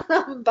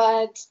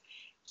 But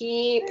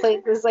he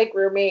plays this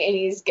roommate, and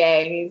he's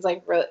gay, and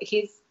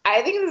he's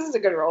I think this is a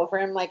good role for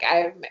him. I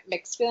have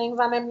mixed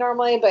feelings on him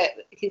normally, but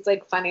he's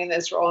funny in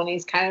this role, and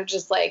he's kind of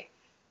just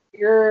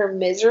you're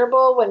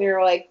miserable when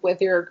you're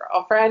with your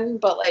girlfriend,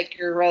 but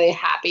you're really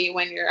happy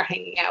when you're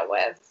hanging out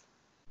with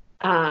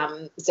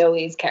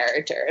Zoe's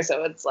character.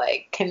 So it's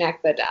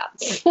connect the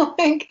dots.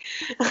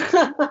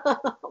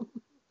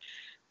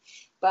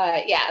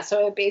 But yeah,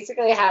 so it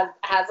basically has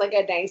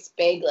a nice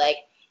big it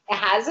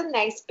has a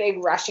nice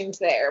big rushing to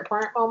the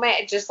airport moment.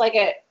 It just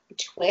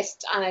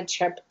twist on a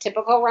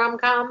typical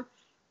rom-com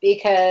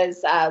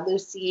because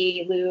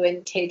Lucy Liu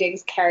and Taye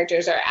Diggs'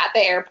 characters are at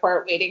the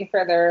airport waiting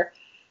for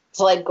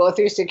to like go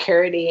through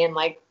security and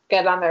like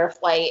get on their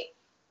flight,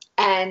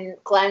 and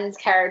Glenn's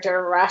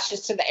character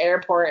rushes to the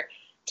airport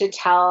to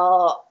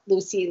tell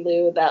Lucy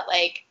Liu that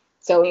like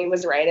Zoe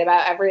was right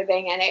about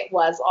everything and it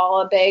was all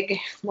a big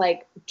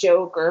like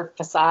joke or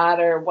facade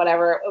or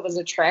whatever. It was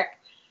a trick.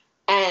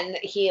 And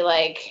he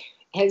like,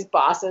 his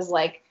boss is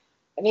like,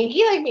 I think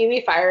he like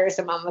maybe fires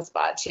him on the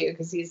spot too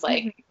because he's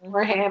like,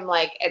 for him,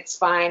 like, it's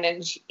fine.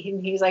 And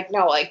he's like,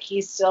 no, like,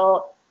 he's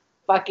still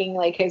fucking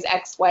like his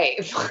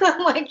ex-wife.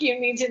 Like, you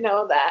need to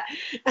know that.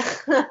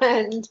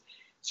 And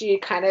she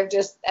kind of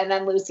just, and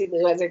then Lucy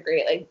Liu has a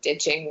great like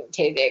ditching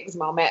Taye Diggs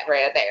moment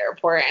right at the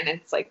airport, and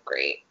it's like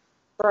great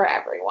for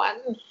everyone.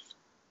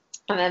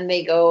 And then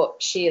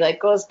she like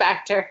goes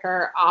back to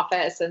her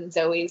office, and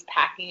Zoe's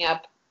packing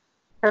up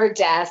her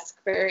desk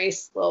very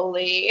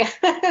slowly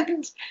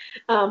and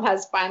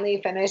has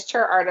finally finished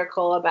her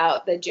article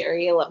about the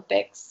Jerry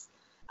Olympics,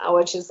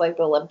 which is like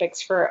the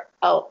Olympics for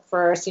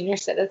senior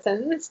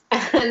citizens.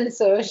 And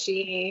so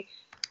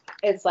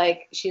it's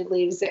like she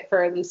leaves it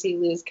for Lucy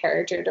Liu's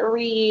character to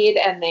read,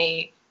 and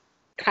they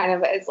kind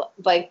of, it's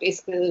like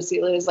basically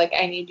Lucy Liu is like,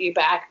 I need you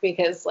back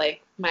because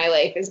like my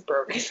life is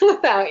broken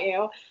without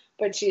you.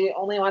 But she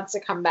only wants to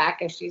come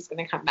back if she's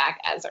going to come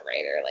back as a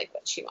writer, like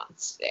what she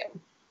wants to do.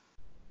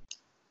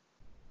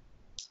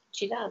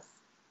 She does.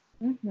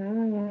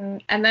 Mm-hmm.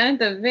 And then at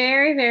the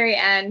very, very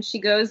end, she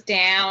goes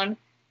down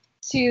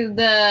to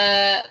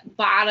the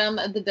bottom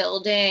of the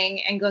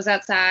building and goes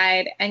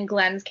outside, and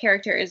Glenn's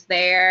character is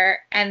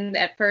there. And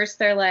at first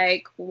they're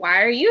like,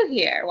 why are you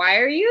here? Why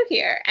are you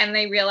here? And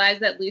they realize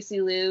that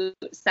Lucy Liu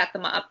set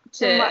them up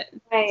to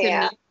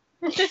meet.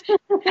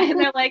 And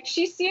they're like,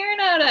 she's staring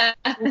at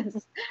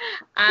us.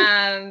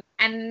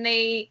 And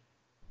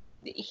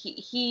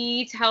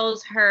he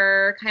tells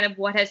her kind of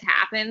what has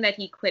happened, that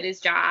he quit his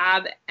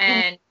job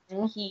and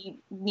he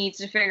needs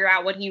to figure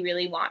out what he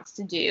really wants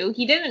to do.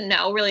 He didn't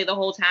know really the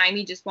whole time.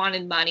 He just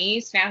wanted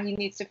money. So now he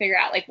needs to figure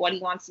out like what he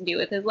wants to do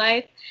with his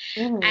life.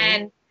 Mm-hmm.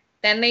 And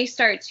then they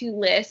start to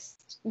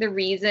list the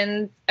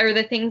reasons or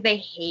the things they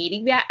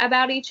hate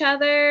about each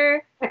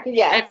other.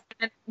 Yeah.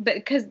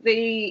 Because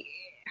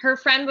her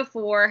friend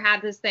before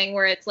had this thing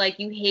where it's like,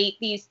 you hate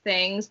these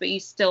things, but you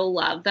still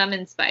love them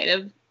in spite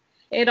of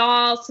it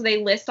all. So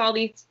they list all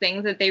these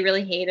things that they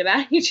really hate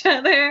about each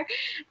other,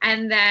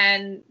 and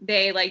then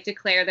they like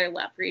declare their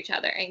love for each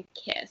other and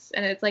kiss,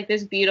 and it's like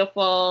this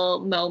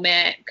beautiful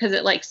moment because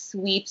it like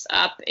sweeps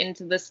up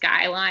into the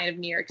skyline of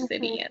New York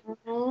City.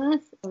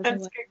 Mm-hmm.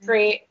 That's a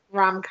great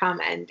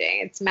rom-com ending.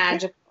 It's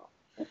magical.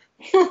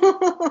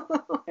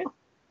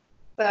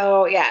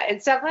 So yeah,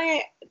 it's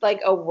definitely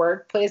like a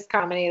workplace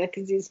comedy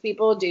because these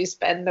people do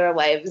spend their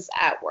lives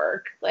at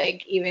work,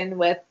 like even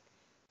with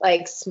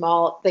like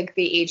small, like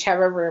they each have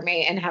a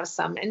roommate and have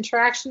some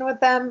interaction with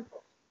them.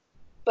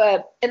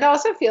 But it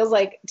also feels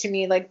like, to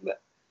me, like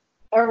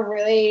a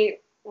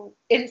really,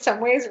 in some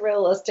ways,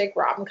 realistic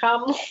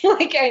rom-com.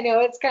 Like, I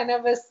know it's kind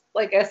of a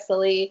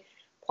silly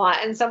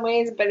plot in some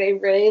ways, but it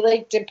really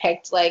like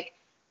depict like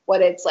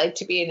what it's like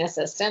to be an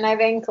assistant, I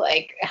think,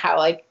 like how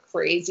like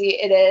crazy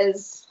it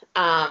is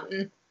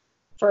and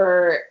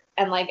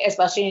like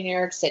especially in New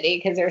York City,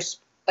 because there's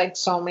like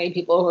so many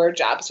people who are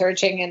job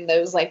searching, and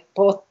those like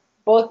both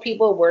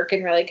people work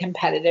in really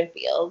competitive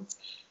fields.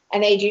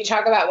 And they do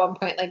talk about at one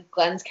point, like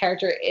Glenn's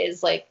character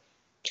is like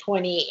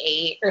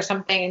 28 or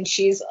something, and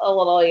she's a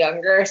little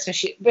younger. So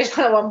but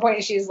at one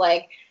point she's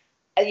like,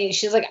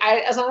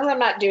 as long as I'm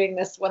not doing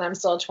this when I'm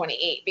still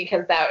 28,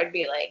 because that would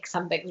be like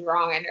something's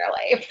wrong in your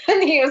life.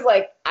 And he was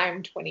like,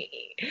 I'm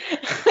 28.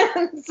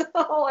 And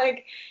so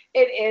like,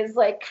 it is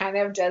like kind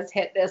of just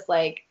hit this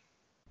like,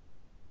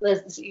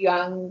 this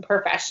young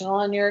professional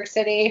in New York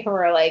City who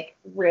are like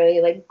really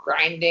like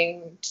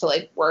grinding to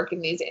like work in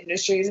these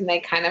industries, and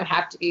they kind of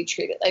have to be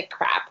treated like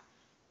crap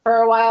for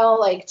a while,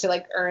 like to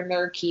like earn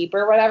their keep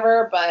or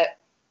whatever. But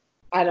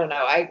I don't know,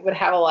 I would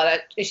have a lot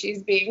of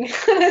issues being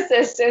an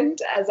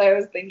assistant, as I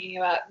was thinking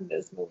about in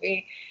this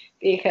movie,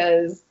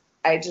 because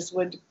I just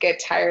would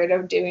get tired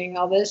of doing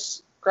all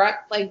this grunt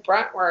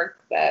work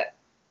that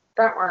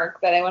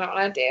I wouldn't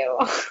want to do.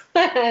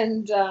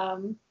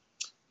 And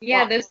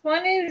yeah, this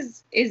one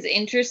is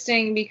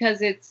interesting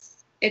because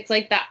it's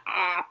like the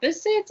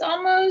opposites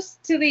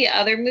almost to the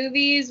other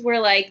movies, where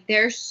like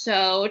they're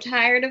so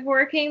tired of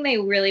working they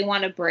really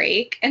want to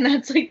break, and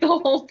that's like the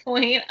whole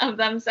point of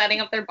them setting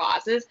up their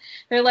bosses.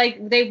 They're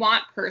like, they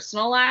want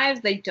personal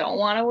lives, they don't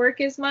want to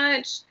work as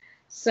much,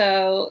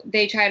 so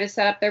they try to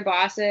set up their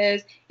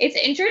bosses. It's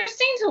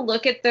interesting to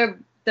look at the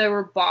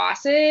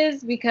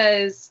bosses,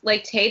 because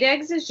like Taye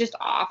Diggs is just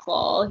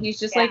awful. He's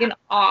just like an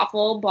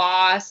awful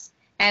boss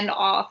and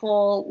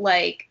awful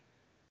like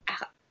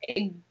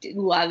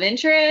love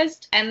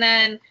interest. And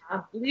then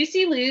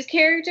Lucy Liu's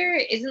character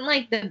isn't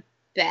like the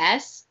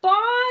best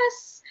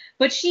boss,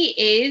 but she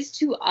is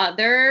to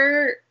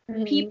other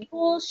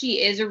people.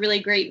 She is a really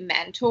great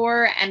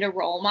mentor and a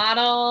role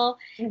model,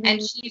 and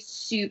she's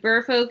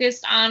super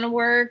focused on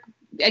work,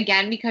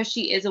 again, because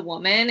she is a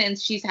woman and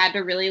she's had to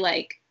really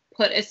like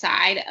put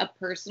aside a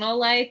personal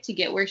life to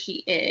get where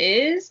she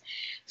is.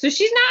 So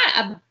she's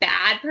not a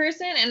bad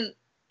person,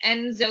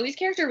 and Zoe's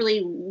character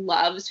really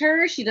loves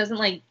her. She doesn't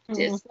like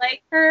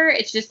dislike her.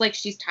 It's just like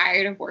she's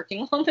tired of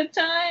working all the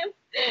time.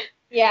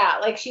 Yeah,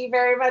 like she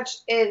very much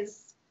is.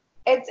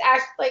 It's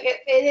actually like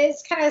it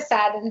is kind of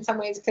sad in some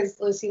ways because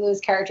Lucy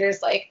Liu's character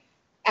is like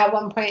at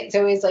one point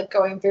Zoe's like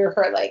going through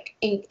her like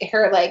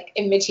her like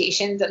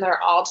invitations, and they're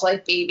all to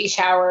like baby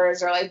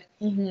showers or like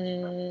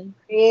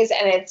parties,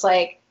 and it's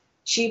like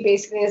she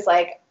basically is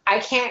like,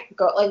 I can't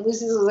go, like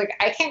Lucy's like,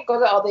 I can't go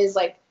to all these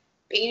like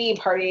baby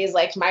parties,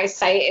 like my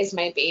site is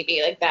my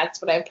baby, like that's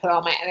what I put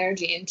all my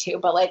energy into.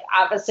 But like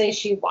obviously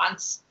she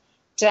wants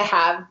to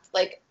have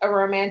like a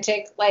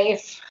romantic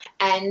life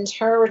and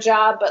her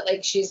job, but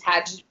like she's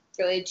had to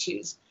really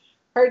choose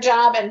her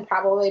job, and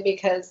probably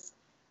because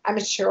I'm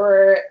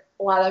sure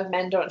a lot of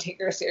men don't take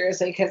her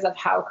seriously because of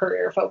how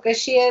career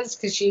focused she is,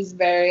 because she's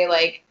very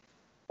like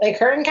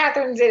her and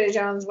Catherine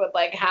Zeta-Jones would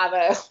like have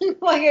a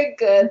like a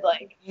good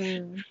like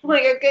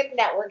a good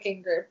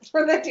networking group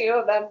for the two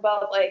of them,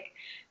 but like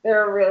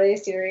they're really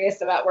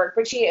serious about work.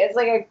 But she is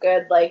like a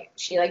good like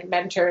she like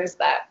mentors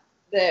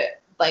the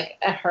like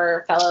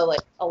her fellow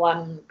like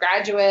alum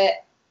graduate,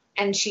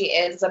 and she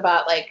is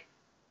about like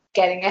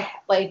getting a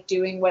like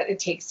doing what it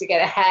takes to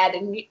get ahead.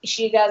 And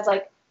she does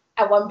like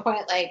at one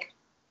point like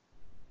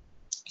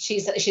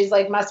she's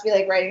like must be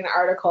like writing an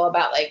article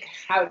about like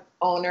how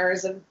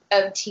owners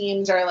of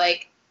teams are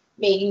like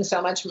making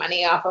so much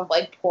money off of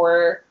like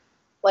poor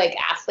like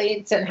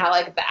athletes, and how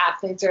like the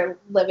athletes are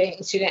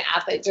living, student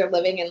athletes are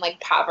living in like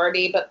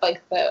poverty, but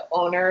like the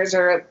owners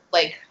are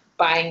like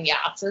buying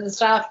yachts and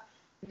stuff.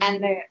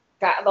 And the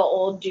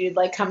old dude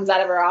like comes out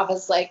of her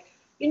office like,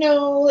 you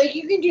know, like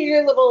you can do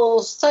your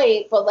little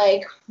site, but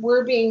like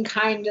we're being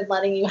kind and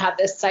letting you have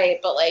this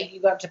site, but like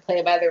you have to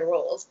play by the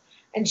rules.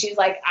 And she's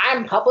like,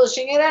 I'm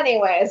publishing it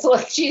anyway. So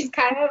like she's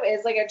kind of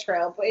is like a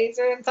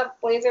trailblazer in some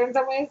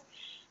ways.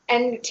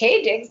 And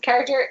Taye Diggs'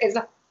 character is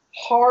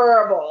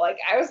horrible. Like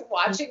I was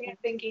watching it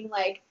thinking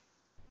like,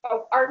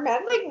 oh, are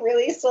men like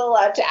really still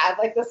allowed to add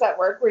like this at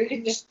work where you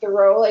can just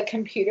throw like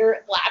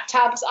computer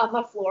laptops on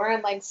the floor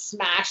and like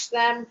smash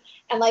them?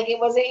 And like it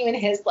wasn't even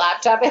his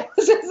laptop, it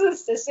was his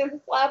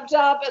assistant's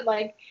laptop, and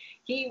like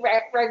he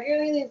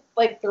regularly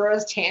like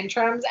throws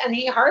tantrums, and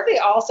he hardly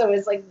also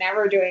is like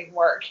never doing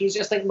work. He's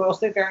just like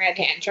mostly throwing a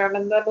tantrum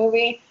in the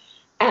movie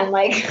and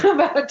like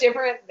about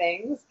different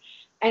things,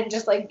 and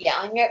just like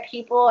yelling at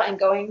people, and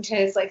going to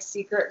his like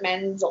secret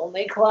men's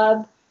only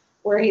club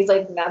where he's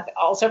like not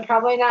also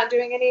probably not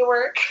doing any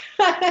work.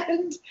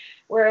 And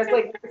whereas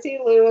like Lucy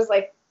Liu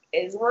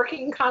is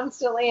working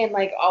constantly and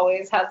like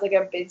always has like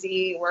a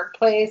busy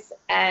workplace,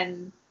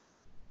 and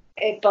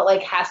but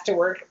like has to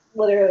work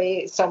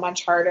literally so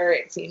much harder,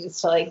 it seems,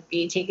 to like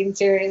be taken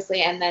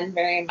seriously, and then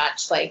very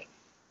much like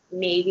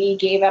maybe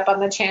gave up on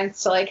the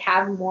chance to like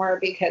have more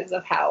because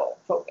of how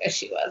focused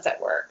she was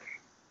at work.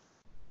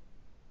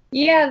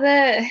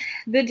 Yeah,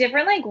 the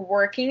different like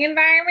working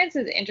environments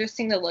is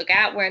interesting to look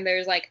at when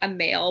there's like a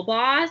male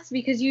boss,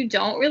 because you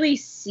don't really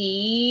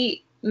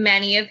see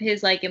many of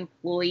his like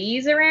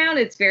employees around.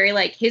 It's very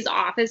like his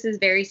office is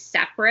very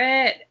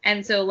separate,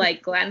 and so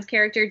like Glenn's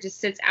character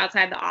just sits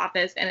outside the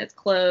office and it's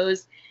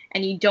closed,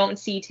 and you don't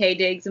see Taye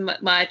Diggs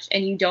much,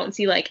 and you don't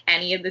see like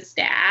any of the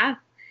staff.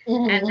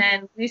 And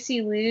then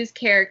Lucy Liu's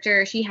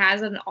character, she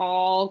has an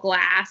all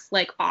glass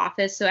like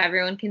office so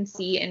everyone can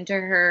see into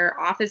her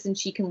office and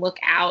she can look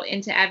out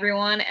into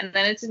everyone. And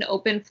then it's an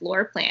open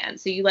floor plan,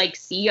 so you like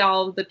see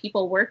all the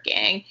people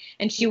working,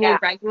 and she will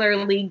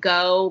regularly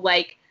go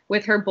like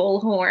with her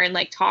bullhorn,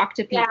 like talk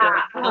to people.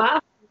 Yeah.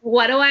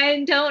 What do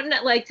I don't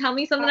know? Like, tell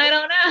me something I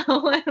don't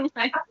know. And,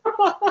 like,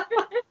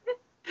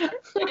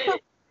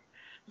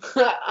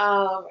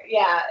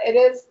 yeah, it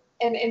is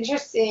an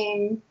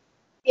interesting.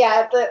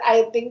 Yeah, but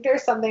I think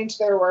there's something to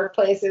their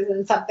workplaces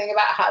and something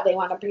about how they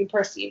want to be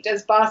perceived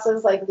as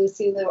bosses. Like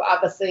Lucy Liu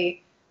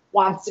obviously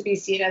wants to be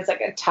seen as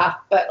like a tough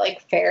but like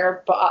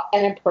fair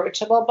and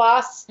approachable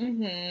boss.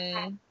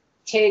 Taye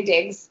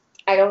Diggs,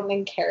 I don't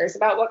think cares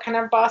about what kind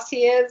of boss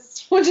he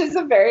is, which is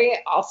a very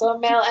also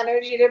male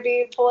energy to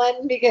be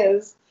pulling,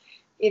 because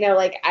you know,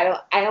 like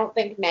I don't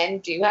think men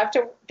do have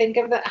to think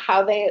of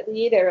how they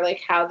lead or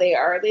like how they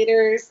are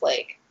leaders.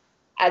 Like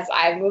as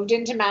I've moved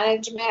into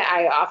management,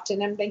 I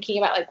often am thinking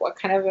about like what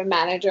kind of a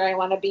manager I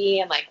want to be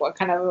and like what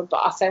kind of a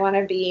boss I want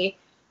to be.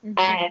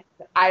 And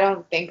I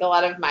don't think a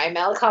lot of my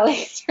male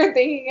colleagues are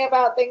thinking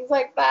about things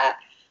like that.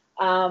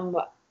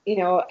 You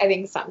know, I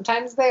think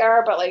sometimes they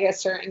are, but like a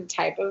certain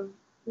type of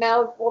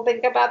male will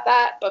think about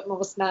that. But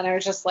most men are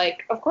just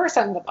like, of course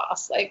I'm the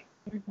boss. Like,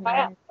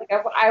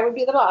 I would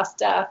be the boss,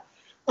 duh.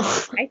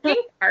 I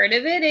think part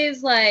of it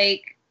is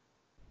like,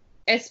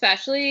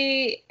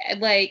 especially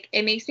like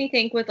it makes me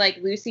think with like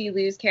Lucy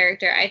Liu's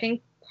character, I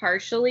think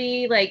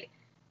partially like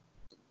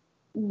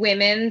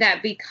women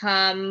that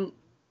become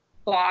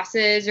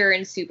bosses or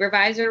in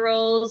supervisor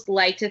roles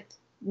like to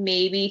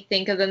maybe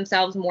think of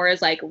themselves more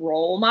as like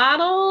role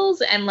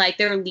models and like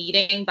they're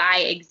leading by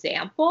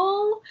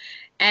example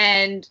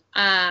and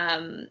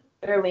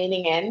they're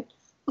leaning in.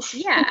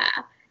 yeah.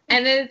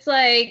 And it's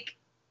like,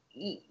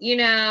 you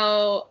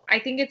know, I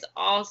think it's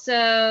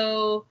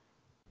also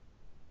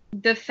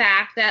the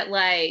fact that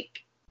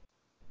like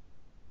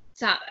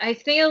I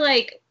feel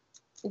like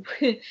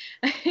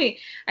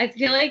I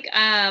feel like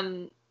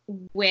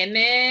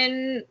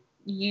women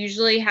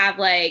usually have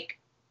like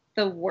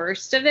the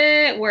worst of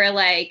it where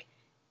like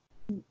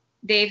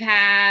they've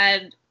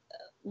had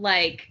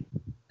like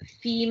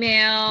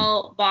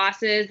female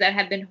bosses that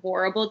have been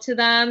horrible to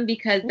them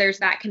because there's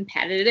that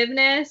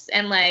competitiveness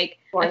and like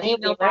a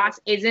female boss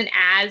isn't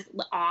as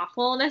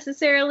awful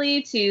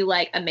necessarily to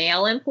like a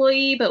male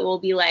employee but will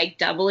be like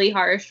doubly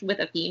harsh with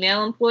a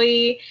female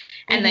employee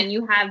and then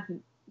you have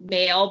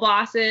male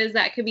bosses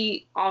that could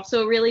be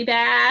also really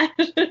bad.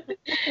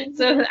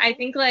 So I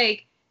think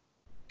like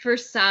for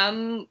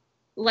some,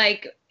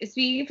 like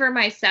speaking for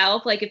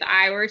myself, like if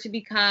I were to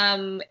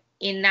become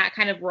in that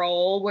kind of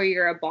role where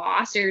you're a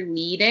boss or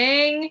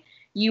leading,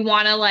 you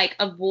want to like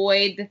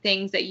avoid the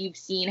things that you've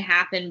seen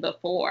happen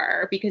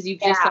before because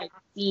you've just like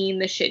seen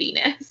the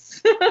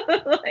shittiness.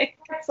 Like,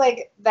 it's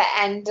like the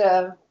end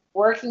of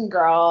Working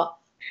Girl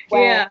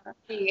when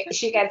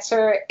she gets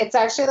her, it's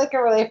actually like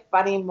a really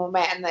funny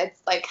moment and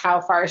it's like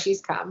how far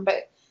she's come,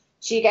 but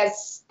she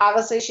gets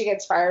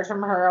fired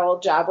from her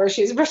old job where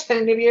she's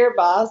pretending to be her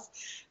boss,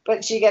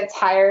 but she gets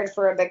hired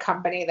for the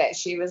company that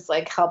she was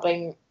like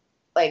helping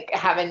like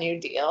have a new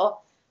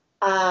deal.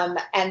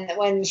 And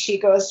when she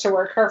goes to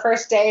work her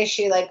first day,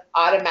 she like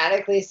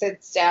automatically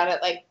sits down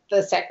at like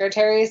the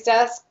secretary's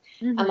desk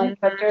and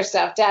like puts her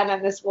stuff down.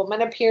 And this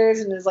woman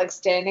appears and is like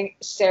staring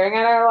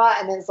at her a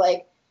lot and is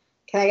like,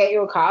 "Can I get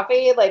you a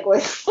coffee? Like,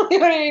 what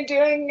are you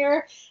doing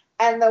here?"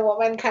 And the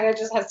woman kind of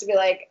just has to be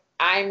like,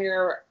 "I'm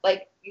your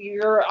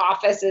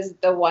office is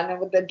the one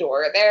with the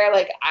door there.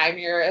 Like, I'm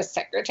your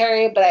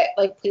secretary, but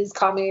please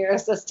call me your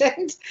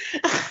assistant."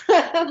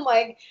 And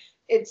like,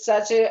 it's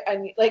such it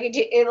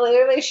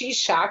literally, she's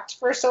shocked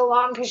for so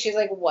long because she's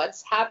like,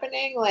 "What's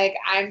happening? Like,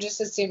 I'm just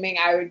assuming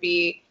I would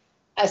be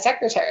a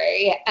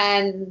secretary."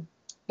 And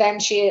then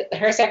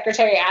her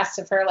secretary asked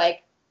of her,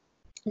 like,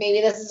 "Maybe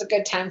this is a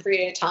good time for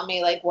you to tell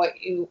me like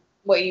what you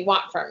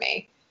want from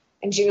me."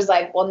 And she was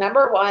like, "Well,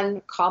 number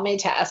one, call me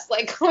Tess.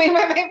 Like, call me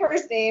by my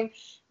first name.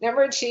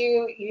 Number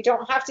two, you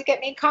don't have to get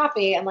me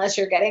coffee unless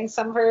you're getting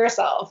some for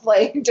yourself.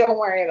 Like, don't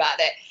worry about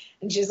it."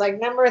 And she's like,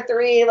 "Number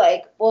three,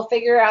 like, we'll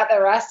figure out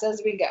the rest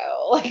as we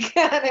go." Like,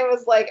 and it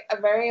was like a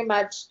very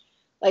much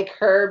like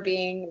her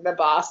being the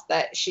boss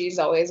that she's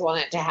always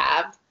wanted to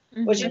have,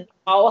 which is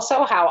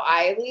also how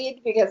I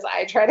lead because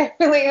I try to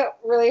really,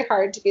 really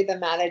hard to be the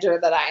manager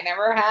that I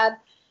never had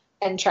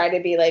and try to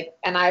be like,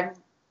 and I've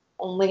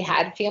only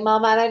had female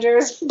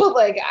managers, but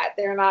like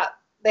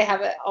they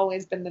haven't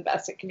always been the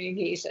best at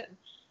communication,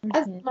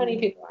 as many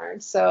people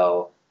aren't.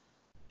 So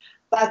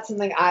that's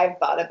something I've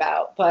thought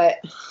about, but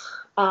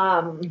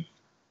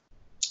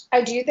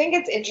I do think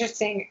it's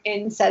interesting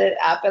in Set It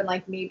Up and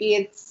like maybe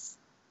it's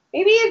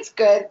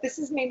good. This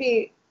is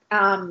maybe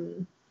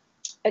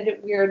a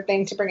weird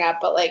thing to bring up,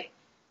 but like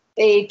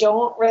they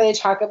don't really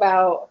talk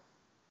about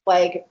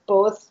like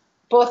both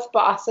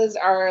bosses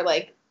are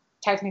like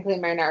technically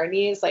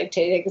minorities. Like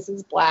Taye Diggs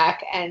is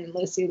Black and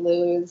Lucy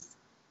Liu is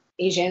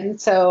Asian.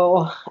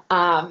 So,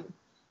 but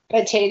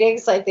Taye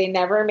Diggs, like they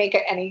never make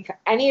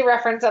any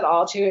reference at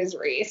all to his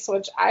race,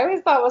 which I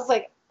always thought was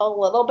like a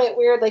little bit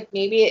weird. Like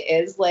maybe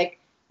it is like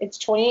it's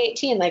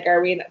 2018. Like,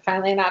 are we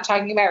finally not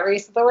talking about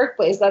race at the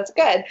workplace? That's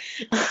good.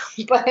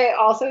 But it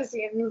also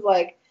seems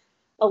like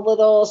a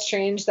little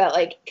strange that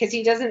like, because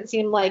he doesn't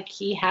seem like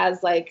he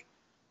has like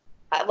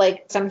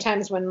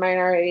sometimes when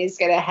minorities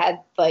get ahead,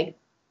 like,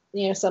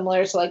 you know,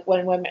 similar to like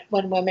when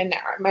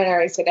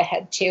minorities get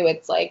ahead too,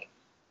 it's like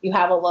you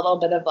have a little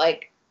bit of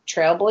like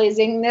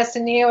trailblazingness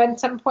in you at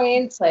some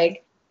points.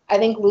 Like I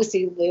think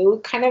Lucy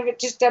Liu kind of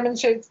just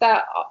demonstrates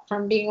that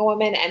from being a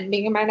woman and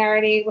being a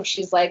minority, where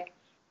she's like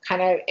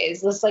kind of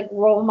is this like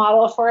role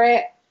model for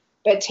it.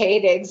 But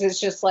Taye Diggs is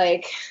just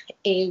like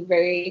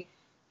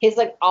he's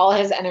like all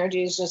his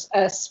energy is just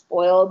a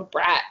spoiled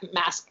brat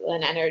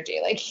masculine energy.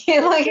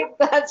 Like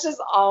that's just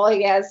all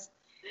he has.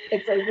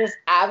 It's like this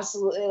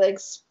absolutely like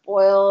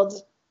spoiled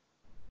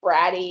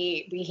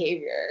bratty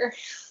behavior.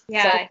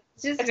 Yeah, so,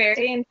 it's just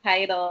very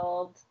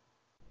entitled.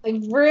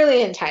 Like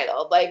really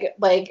entitled.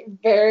 Like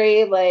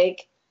very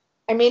like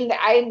I mean,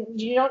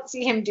 you don't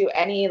see him do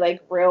any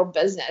like real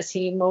business.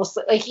 He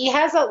mostly like he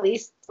has at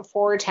least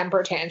 4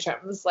 temper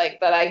tantrums like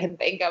that I can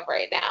think of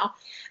right now.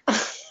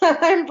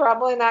 I'm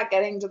probably not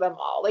getting to them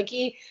all. Like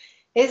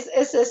his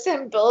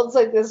assistant builds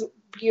like this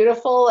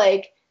beautiful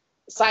like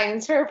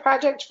science fair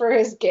project for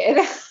his kid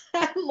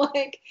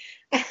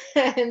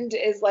and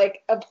is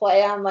like a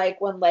play on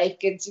like when life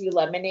gives you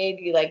lemonade,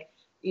 you like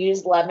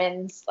use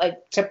lemons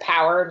like to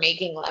power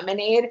making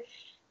lemonade.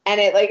 And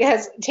it like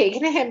has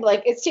taken him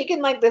like it's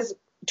taken like this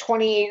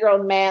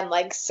 28-year-old man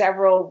like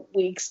several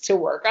weeks to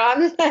work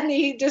on, and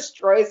he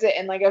destroys it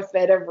in like a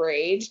fit of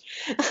rage.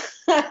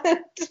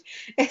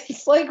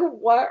 It's like,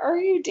 what are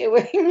you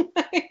doing?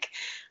 Like,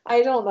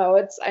 I don't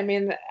know. I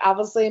mean,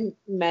 obviously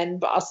men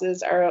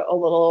bosses are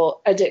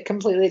a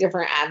completely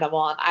different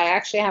animal. And I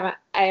actually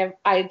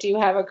I do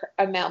have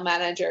a male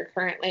manager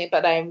currently,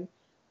 but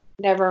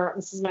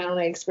this is my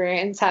only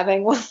experience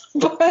having one,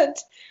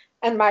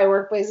 and my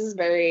workplace is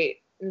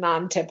very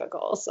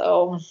non-typical.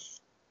 So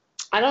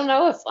I don't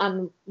know if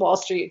on Wall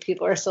Street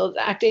people are still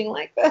acting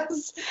like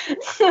this.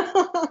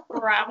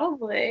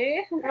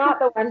 Probably. You're not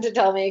the one to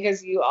tell me,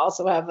 because you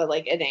also have an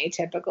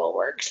atypical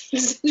work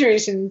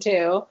situation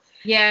too.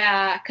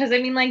 Yeah, because I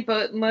mean, like,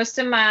 most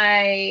of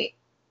my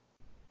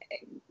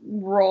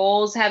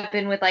roles have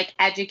been with like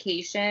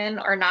education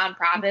or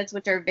nonprofits,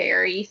 which are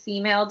very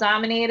female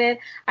dominated.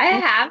 I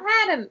have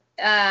had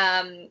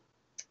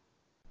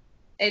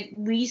at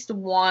least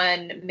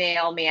one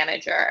male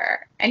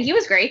manager, and he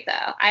was great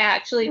though. I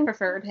actually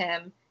preferred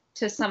him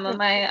to some of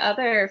my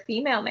other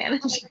female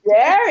managers.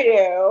 Dare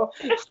you?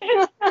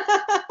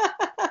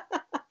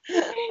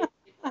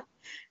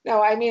 No,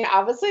 I mean,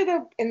 obviously,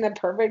 in the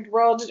perfect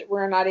world,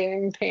 we're not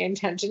even paying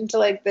attention to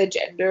like the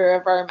gender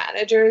of our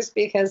managers,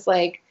 because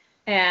like,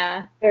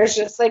 yeah, there's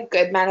just like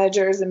good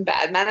managers and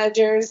bad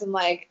managers, and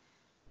like,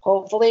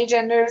 hopefully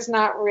gender is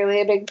not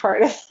really a big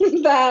part of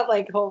that.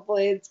 Like,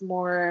 hopefully it's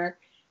more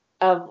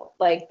of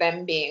like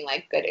them being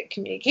like good at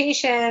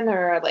communication,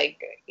 or like,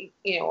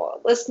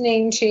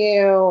 listening to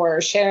you,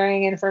 or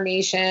sharing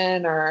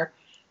information, or,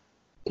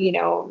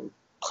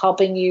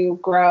 helping you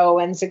grow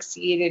and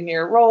succeed in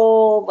your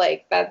role.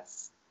 Like,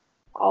 that's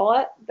all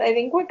I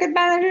think what good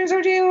managers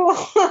are do.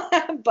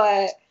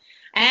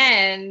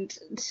 and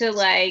to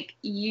like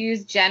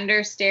use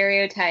gender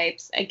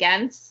stereotypes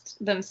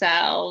against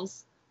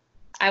themselves,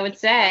 I would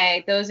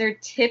say those are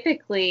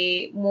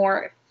typically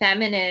more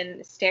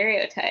feminine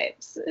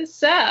stereotypes.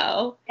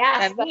 So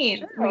yes, that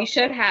means we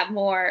should have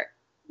more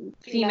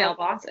female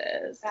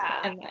bosses.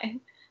 Yeah.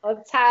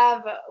 Let's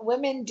have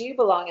women do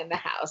belong in the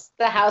House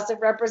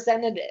of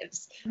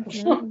Representatives.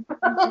 Mm-hmm.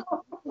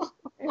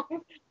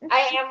 I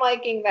am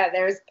liking that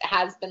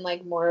has been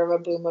like more of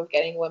a boom of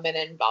getting women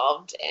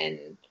involved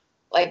in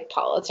like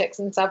politics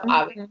and stuff.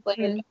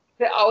 Obviously,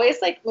 but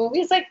always like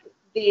movies like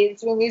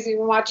these movies we've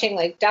been watching,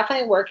 like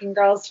definitely Working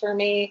Girls for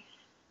me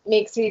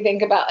makes me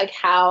think about like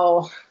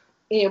how,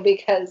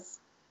 because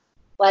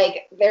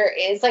like there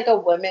is like a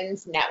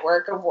women's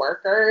network of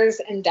workers,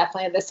 and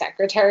definitely the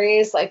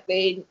secretaries, like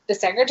the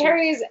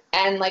secretaries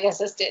and like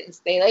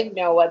assistants, they like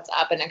know what's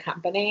up in a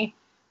company.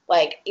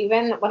 Like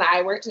even when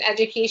I worked in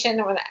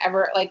education,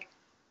 whenever like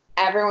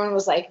everyone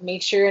was like,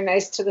 make sure you're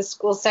nice to the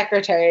school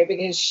secretary,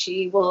 because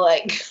she will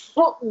like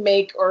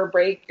make or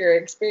break your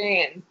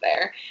experience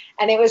there.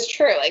 And it was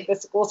true. Like the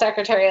school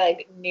secretary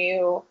like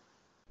knew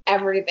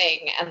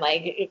everything, and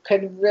like it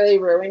could really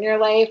ruin your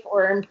life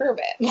or improve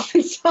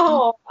it.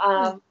 So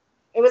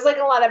it was like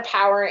a lot of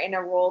power in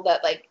a role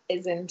that like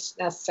isn't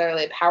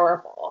necessarily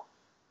powerful,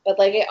 but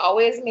like it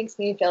always makes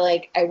me feel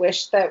like I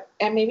wish that,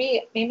 and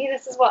maybe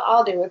this is what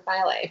I'll do with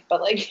my life,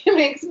 but like it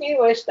makes me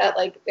wish that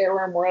like there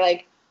were more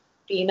like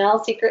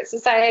female secret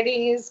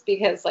societies,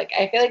 because like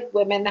I feel like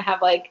women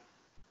have like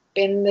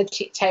been the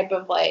type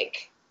of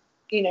like,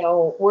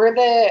 we're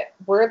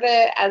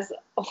the as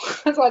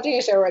I was watching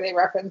a show where they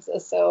reference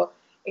this, so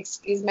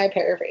excuse my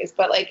paraphrase,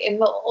 but like in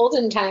the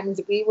olden times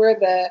we were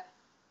the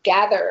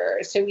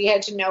gatherers, so we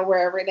had to know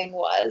where everything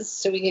was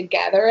so we could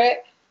gather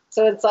it.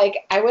 So it's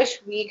like I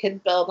wish we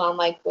could build on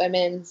like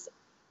women's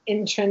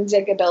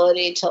intrinsic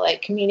ability to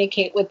like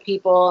communicate with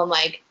people,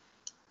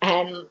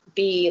 and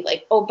be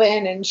like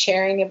open and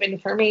sharing of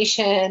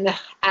information,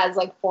 as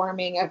like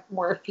forming a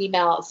more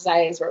female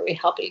societies where we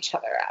help each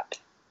other up.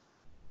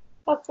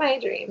 That's my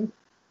dream.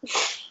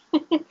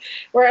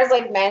 Whereas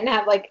like men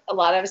have like a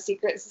lot of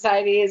secret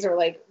societies or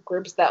like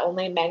groups that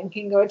only men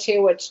can go to,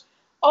 which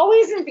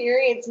always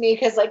infuriates me,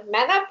 because like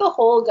men have the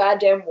whole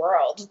goddamn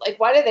world. Like,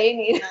 why do they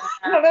need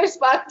another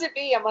spot to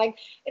be? I'm like,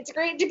 it's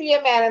great to be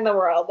a man in the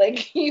world.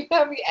 Like, you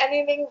have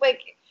anything,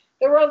 like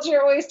the world's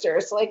your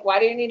oyster. So like, why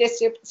do you need a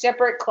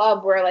separate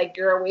club where like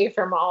you're away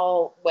from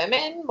all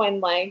women, when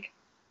like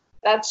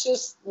that's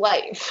just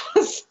life?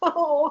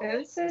 So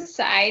those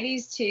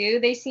societies too,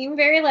 they seem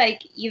very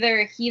like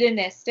either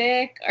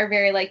hedonistic or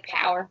very like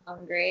power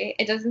hungry.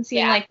 It doesn't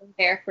seem like they're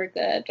there for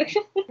good.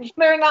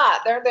 They're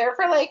not. They're there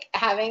for like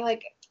having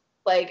like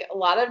a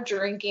lot of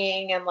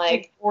drinking and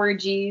like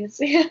orgies,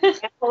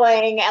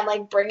 gambling, and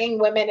like bringing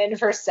women in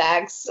for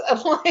sex.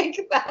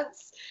 Like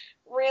that's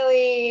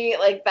really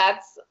like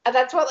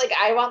that's what like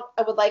I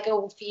would like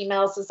a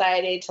female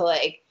society to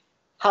like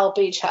help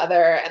each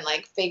other and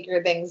like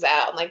figure things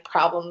out and like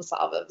problem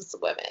solve as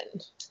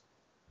women.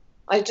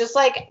 Like just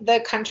like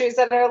the countries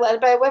that are led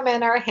by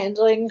women are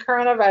handling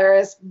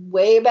coronavirus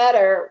way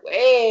better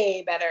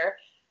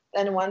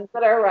than ones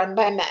that are run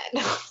by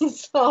men.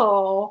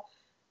 So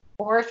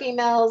more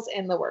females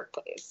in the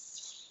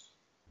workplace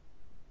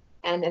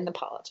and in the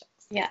politics.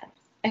 Yeah.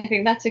 I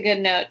think that's a good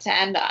note to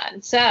end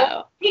on.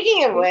 So,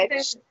 Speaking of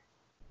which,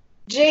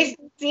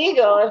 Jason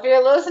Segel, if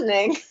you're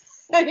listening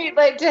and you'd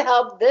like to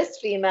help this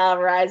female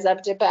rise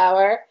up to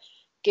power,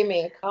 give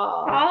me a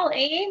call. call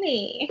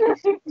Amy.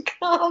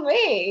 Call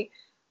me.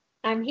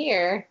 I'm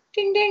here.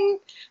 Ding ding.